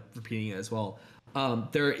probably end up repeating it as well.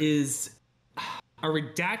 There is a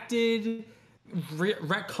redacted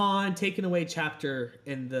retcon taken away chapter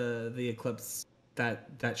in the Eclipse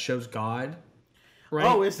that shows God. Right?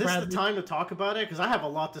 Oh, is this the time to talk about it? Because I have a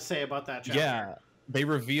lot to say about that chapter. Yeah, they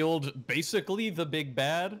revealed basically the big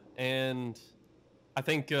bad, and I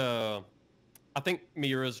think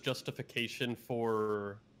Miura's justification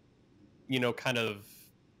for, kind of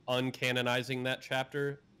uncanonizing that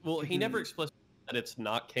chapter. Well, he never explicitly said it's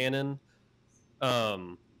not canon.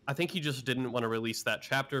 I think he just didn't want to release that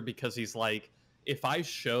chapter because he's like, if I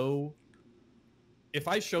show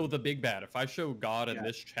the big bad, if I show God in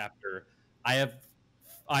this chapter, I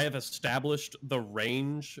have established the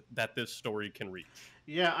range that this story can reach.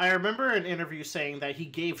 Yeah, I remember an interview saying that he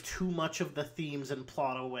gave too much of the themes and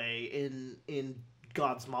plot away in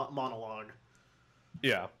God's monologue.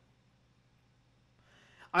 Yeah.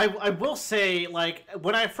 I will say, like,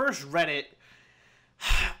 when I first read it,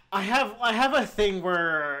 I have a thing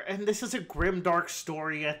where, and this is a grim, dark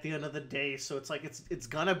story at the end of the day, so it's like it's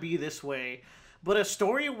gonna be this way, but a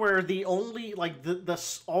story where the only the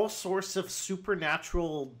all source of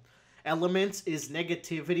supernatural elements is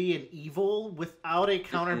negativity and evil without a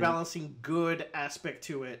counterbalancing good aspect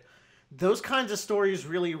to it. Those kinds of stories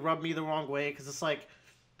really rub me the wrong way because it's like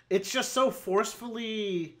it's just so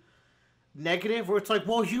forcefully negative where it's like,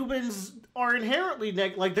 well, humans are inherently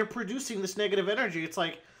like they're producing this negative energy. It's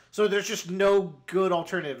like, so there's just no good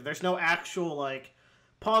alternative. There's no actual like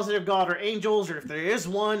positive god or angels, or if there is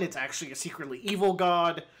one, it's actually a secretly evil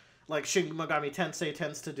god like Shin Megami Tensei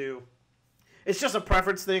tends to do. It's just a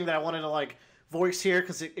preference thing that I wanted to like voice here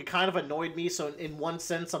because it kind of annoyed me. So in one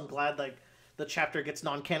sense, I'm glad like the chapter gets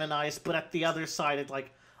non-canonized, but at the other side, it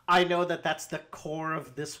like I know that that's the core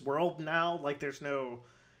of this world now. Like there's no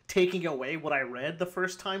taking away what I read the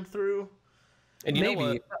first time through. And you know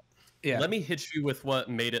what? Yeah. Let me hit you with what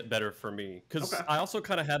made it better for me, because I also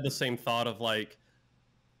kind of had the same thought of like,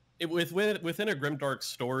 within a grimdark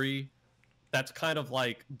story, that's kind of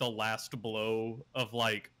like the last blow of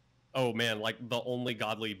like, oh man, like the only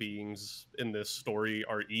godly beings in this story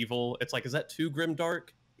are evil. It's like, is that too grimdark?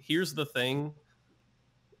 Here's the thing,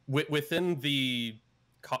 within the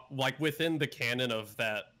canon of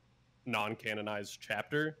that non-canonized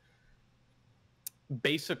chapter,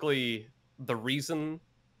 basically the reason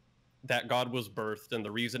that God was birthed and the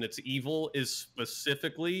reason it's evil is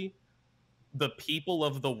specifically the people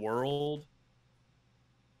of the world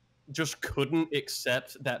just couldn't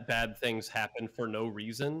accept that bad things happen for no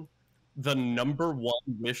reason. The number one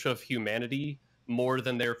wish of humanity, more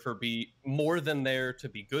than there to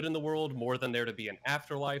be good in the world, more than there to be an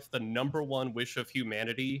afterlife, the number one wish of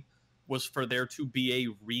humanity was for there to be a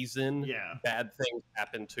reason bad things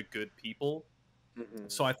happen to good people.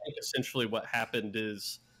 So I think essentially what happened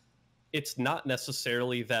is it's not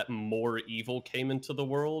necessarily that more evil came into the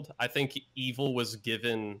world. I think evil was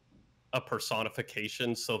given a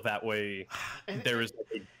personification, so that way there is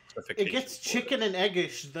a It justification gets for it. chicken and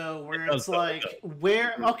eggish though, where It it's does, though, it like, does.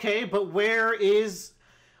 where okay, but where is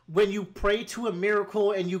when you pray to a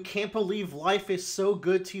miracle and you can't believe life is so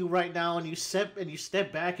good to you right now, and you step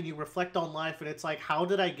back and you reflect on life, and it's like, how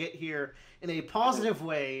did I get here in a positive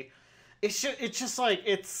way? It's just like,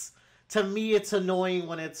 it's, to me it's annoying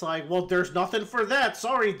when it's like, well, there's nothing for that.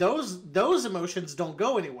 Sorry, those emotions don't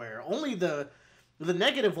go anywhere. Only the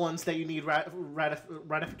negative ones that you need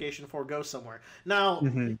ratification for go somewhere. Now,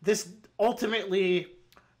 this ultimately,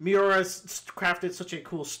 Miura's crafted such a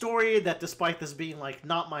cool story that despite this being like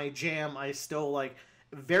not my jam, I still like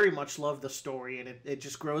very much love the story, and it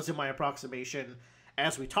just grows in my approximation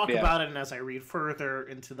as we talk about it and as I read further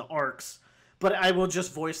into the arcs. But I will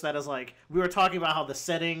just voice that as like, we were talking about how the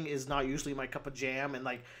setting is not usually my cup of jam, and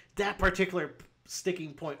like that particular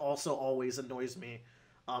sticking point also always annoys me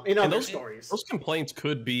in other stories. Those complaints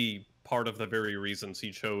could be part of the very reasons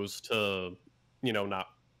he chose to, not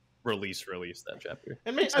release that chapter.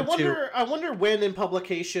 And I wonder when in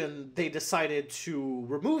publication they decided to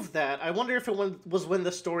remove that. I wonder if it was when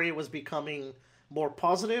the story was becoming more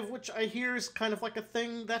positive, which I hear is kind of like a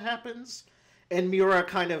thing that happens, and Miura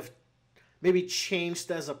kind of maybe changed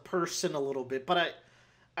as a person a little bit. But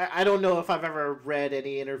I don't know if I've ever read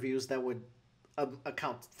any interviews that would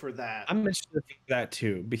account for that. I'm interested in that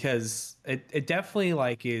too, because it definitely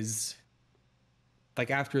like is like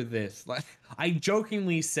after this, like I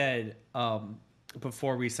jokingly said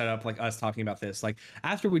before we set up like us talking about this, like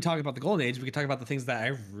after we talk about the Golden Age, we can talk about the things that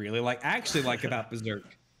I really actually like about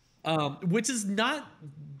Berserk, which is not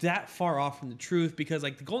that far off from the truth, because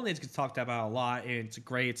like the Golden Age gets talked about a lot and it's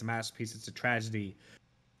great, it's a masterpiece, it's a tragedy,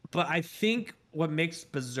 but I think what makes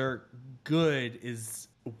Berserk good is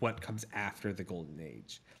what comes after the Golden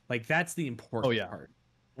Age. Like that's the important part.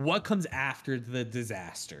 What comes after the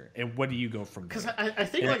disaster, and what do you go from there? Because I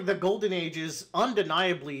think like the Golden Age is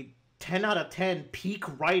undeniably 10 out of 10 peak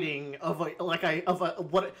writing of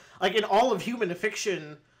what like in all of human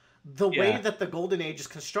fiction. The way that the Golden Age is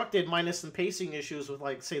constructed, minus some pacing issues with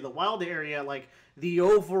like say the Wild Area, like the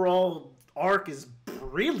overall arc is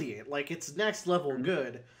brilliant. Like it's next level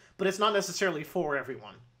good, but it's not necessarily for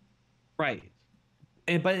everyone. Right.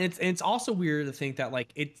 But it's also weird to think that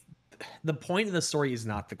like the point of the story is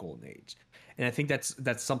not the Golden Age, and I think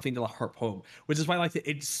that's something to harp home, which is why I like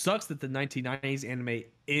it sucks that the 1990s anime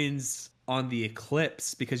ends on the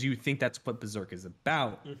Eclipse, because you think that's what Berserk is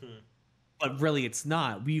about, but really it's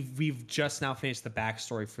not. We've just now finished the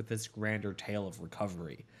backstory for this grander tale of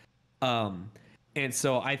recovery, and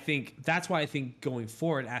so I think that's why I think going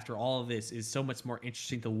forward after all of this is so much more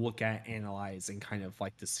interesting to look at, analyze, and kind of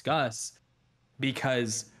like discuss,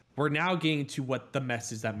 because we're now getting to what the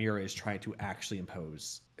message that Miura is trying to actually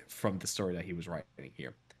impose from the story that he was writing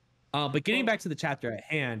here. But getting back to the chapter at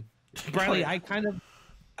hand, Bradley, I kind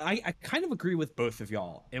of agree with both of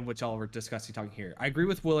y'all in what y'all were discussing talking here. I agree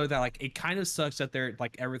with Willard that like it kind of sucks that they're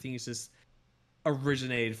like everything is just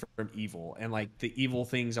originated from evil, and like the evil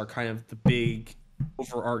things are kind of the big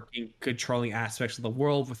overarching controlling aspects of the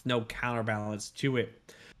world with no counterbalance to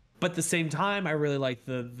it. But at the same time, I really like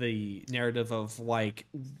the narrative of like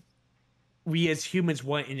we as humans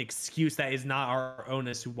want an excuse that is not our own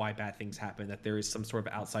as to why bad things happen, that there is some sort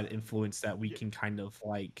of outside influence that we can kind of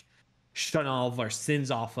like shut all of our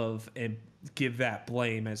sins off of and give that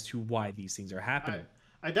blame as to why these things are happening.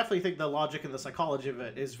 I definitely think the logic and the psychology of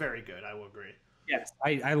it is very good. I will agree. Yes,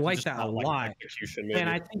 I like that a lot. And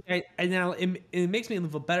I think and now it makes me a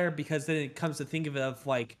little better, because then it comes to think of it of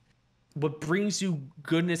like, what brings you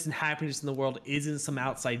goodness and happiness in the world isn't some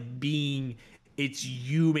outside being. It's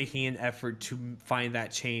you making an effort to find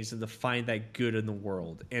that change and to find that good in the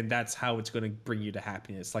world. And that's how it's going to bring you to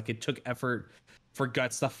happiness. Like it took effort for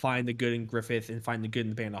Guts to find the good in Griffith and find the good in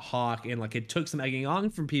the Band of Hawk. And like it took some egging on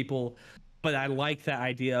from people. But I like that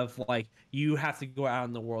idea of like, you have to go out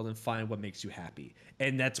in the world and find what makes you happy.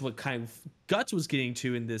 And that's what kind of Guts was getting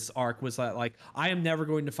to in this arc, was that like, I am never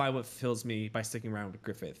going to find what fulfills me by sticking around with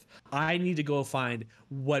Griffith. I need to go find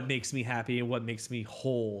what makes me happy and what makes me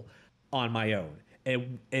whole on my own,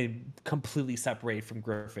 and completely separate from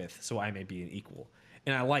Griffith so I may be an equal.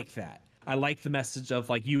 And I like that. I like the message of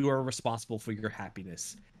like, you are responsible for your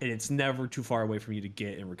happiness, and it's never too far away from you to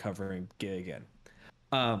get and recover and get again.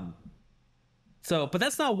 But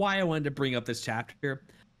that's not why I wanted to bring up this chapter.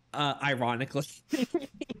 Ironically,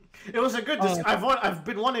 it was a good. I've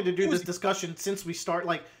been wanting to do this discussion since we start.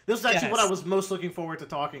 Like this is actually what I was most looking forward to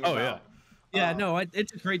talking about. Yeah, no,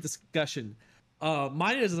 it's a great discussion.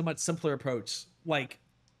 Mine is a much simpler approach. Like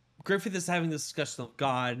Griffith is having this discussion of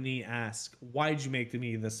God, and he asks, "Why did you make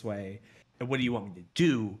me this way? And what do you want me to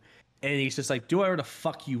do?" And he's just like, "Do whatever the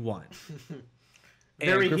fuck you want."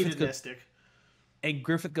 Very hedonistic. And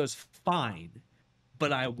Griffith goes, "Fine,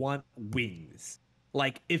 but I want wings."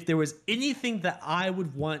 Like, if there was anything that I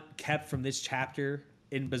would want kept from this chapter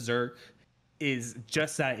in Berserk, is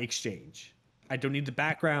just that exchange. I don't need the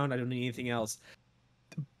background. I don't need anything else.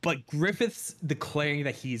 But Griffith's declaring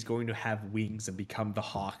that he's going to have wings and become the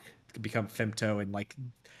hawk, become Femto, and like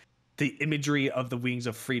the imagery of the wings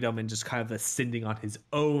of freedom and just kind of ascending on his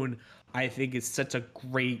own, I think is such a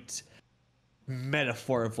great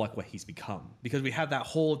metaphor of like what he's become. Because we have that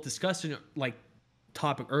whole discussion, like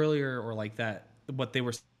topic earlier, or like that what they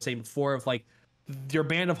were saying before of like your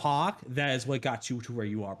band of hawk, that is what got you to where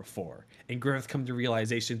you are before. And Griffith come to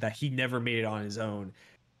realization that he never made it on his own,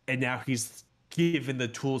 and now he's given the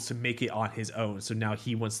tools to make it on his own. So now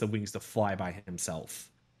he wants the wings to fly by himself.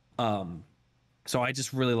 So I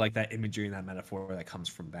just really like that imagery and that metaphor that comes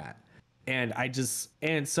from that. And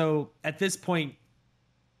so at this point,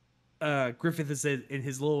 Griffith is in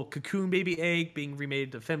his little cocoon baby egg being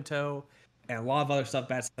remade into Femto, and a lot of other stuff,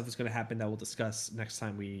 bad stuff is going to happen that we'll discuss next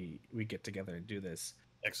time we get together and do this.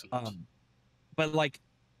 Excellent. But like,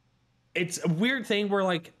 it's a weird thing where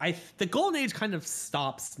like the golden age kind of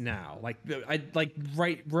stops now.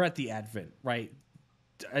 We're at the advent, right?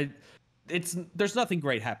 There's nothing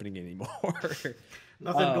great happening anymore.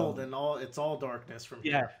 Nothing golden. It's all darkness from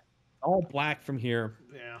here. Yeah, all black from here.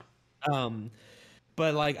 Yeah.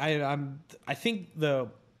 But like I think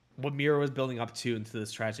what Mira was building up to into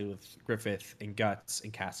this tragedy with Griffith and Guts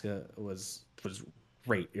and Casca was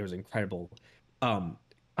great. It was incredible.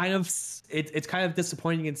 It's kind of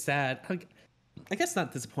disappointing and sad. I guess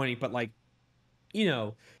not disappointing, but like, you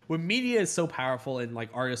know, when media is so powerful and like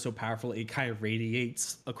art is so powerful, it kind of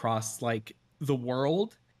radiates across like the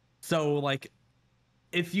world. So like,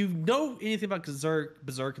 if you know anything about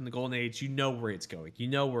Berserk and the Golden Age, you know where it's going. You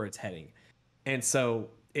know where it's heading. And so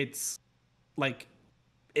it's like,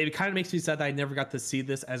 it kind of makes me sad that I never got to see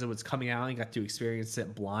this as it was coming out and got to experience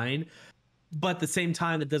it blind. But at the same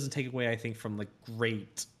time, it doesn't take away, I think, from the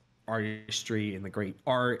great artistry and the great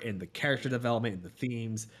art and the character development and the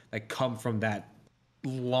themes that come from that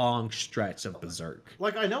long stretch of Berserk.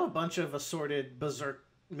 Like, I know a bunch of assorted Berserk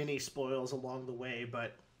mini spoils along the way,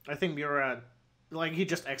 but I think Murad, like, he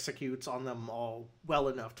just executes on them all well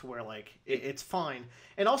enough to where, like, it's fine.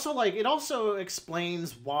 And also, like, it also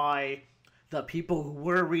explains why the people who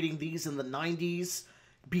were reading these in the 90s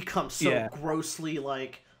become so grossly,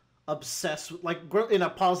 like, obsessed, like, in a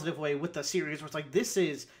positive way with the series, where it's like, this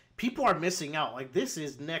is, people are missing out, like, this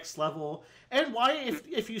is next level. And why,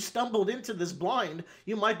 if you stumbled into this blind,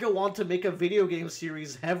 you might go on to make a video game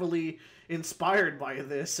series heavily inspired by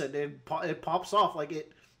this, and it pops off,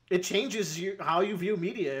 like, it changes how you view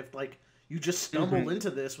media if, like, you just stumble into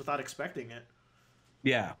this without expecting it.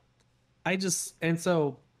 Yeah. I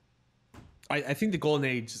think the Golden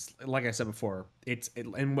Age, like I said before,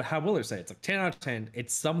 and how Willard said, it's like 10 out of 10.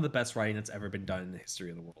 It's some of the best writing that's ever been done in the history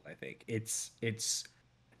of the world, I think. It's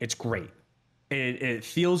great. It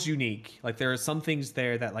feels unique. Like, there are some things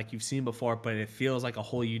there that, like, you've seen before, but it feels like a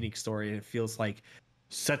whole unique story, and it feels like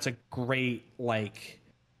such a great, like,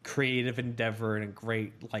 creative endeavor and a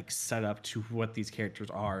great, like, setup to what these characters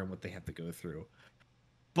are and what they have to go through.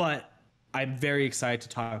 But I'm very excited to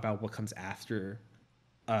talk about what comes after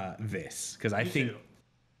this, because I think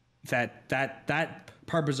that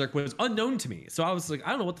part of Berserk was unknown to me. So I was like,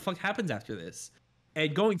 I don't know what the fuck happens after this.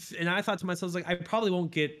 And I thought to myself, like, I probably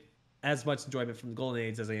won't get as much enjoyment from the Golden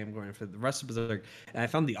Age as I am going for the rest of Berserk. And I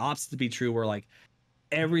found the opposite to be true, where like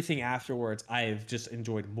everything afterwards I've just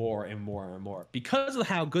enjoyed more and more and more. Because of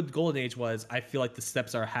how good the Golden Age was, I feel like the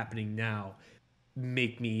steps that are happening now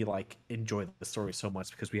make me like enjoy the story so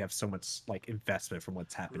much, because we have so much like investment from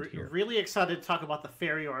what's happened here. Really excited to talk about the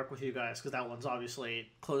fairy arc with you guys, because that one's obviously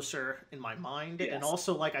closer in my mind. Yes. And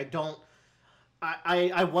also, like,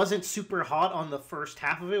 I wasn't super hot on the first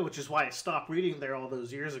half of it, which is why I stopped reading there all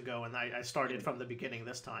those years ago, and I started from the beginning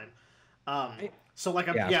this time. So like,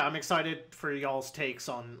 I'm excited for y'all's takes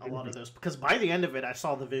on a lot of those, because by the end of it, I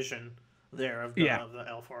saw the vision there of the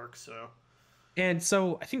elf arc. And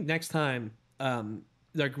so I think next time,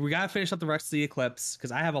 like, we gotta finish up the rest of the Eclipse,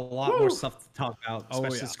 because I have a lot more stuff to talk about,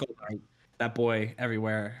 especially Skull Knight, that boy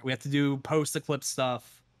everywhere. We have to do post Eclipse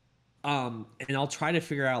stuff. And I'll try to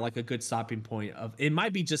figure out like a good stopping point of, it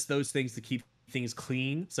might be just those things to keep things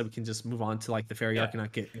clean, so we can just move on to like the fairy arc and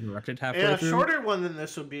not get interrupted halfway through. A shorter one than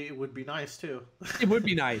this would be nice too. It would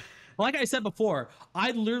be nice. Like I said before,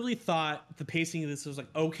 I literally thought the pacing of this was like,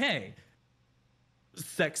 okay,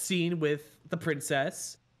 sex scene with the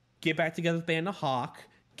princess, get back together with Band of Hawk,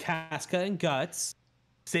 Casca and Guts,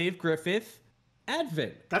 save Griffith,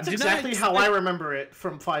 Advent. That's Did exactly how I remember it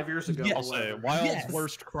from 5 years ago. Yes. I'll say, Wild's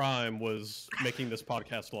worst crime was making this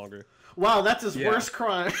podcast longer. Wow, that's his worst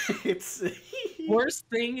crime. It's worst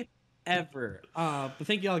thing ever. But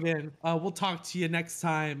thank you all again. We'll talk to you next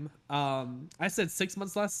time. I said 6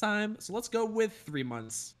 months last time, so let's go with 3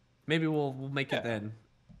 months. Maybe we'll make it then.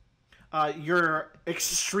 You're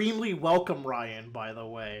extremely welcome, Ryan, by the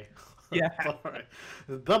way. Yeah. All right.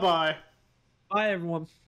 Bye-bye. Bye, everyone.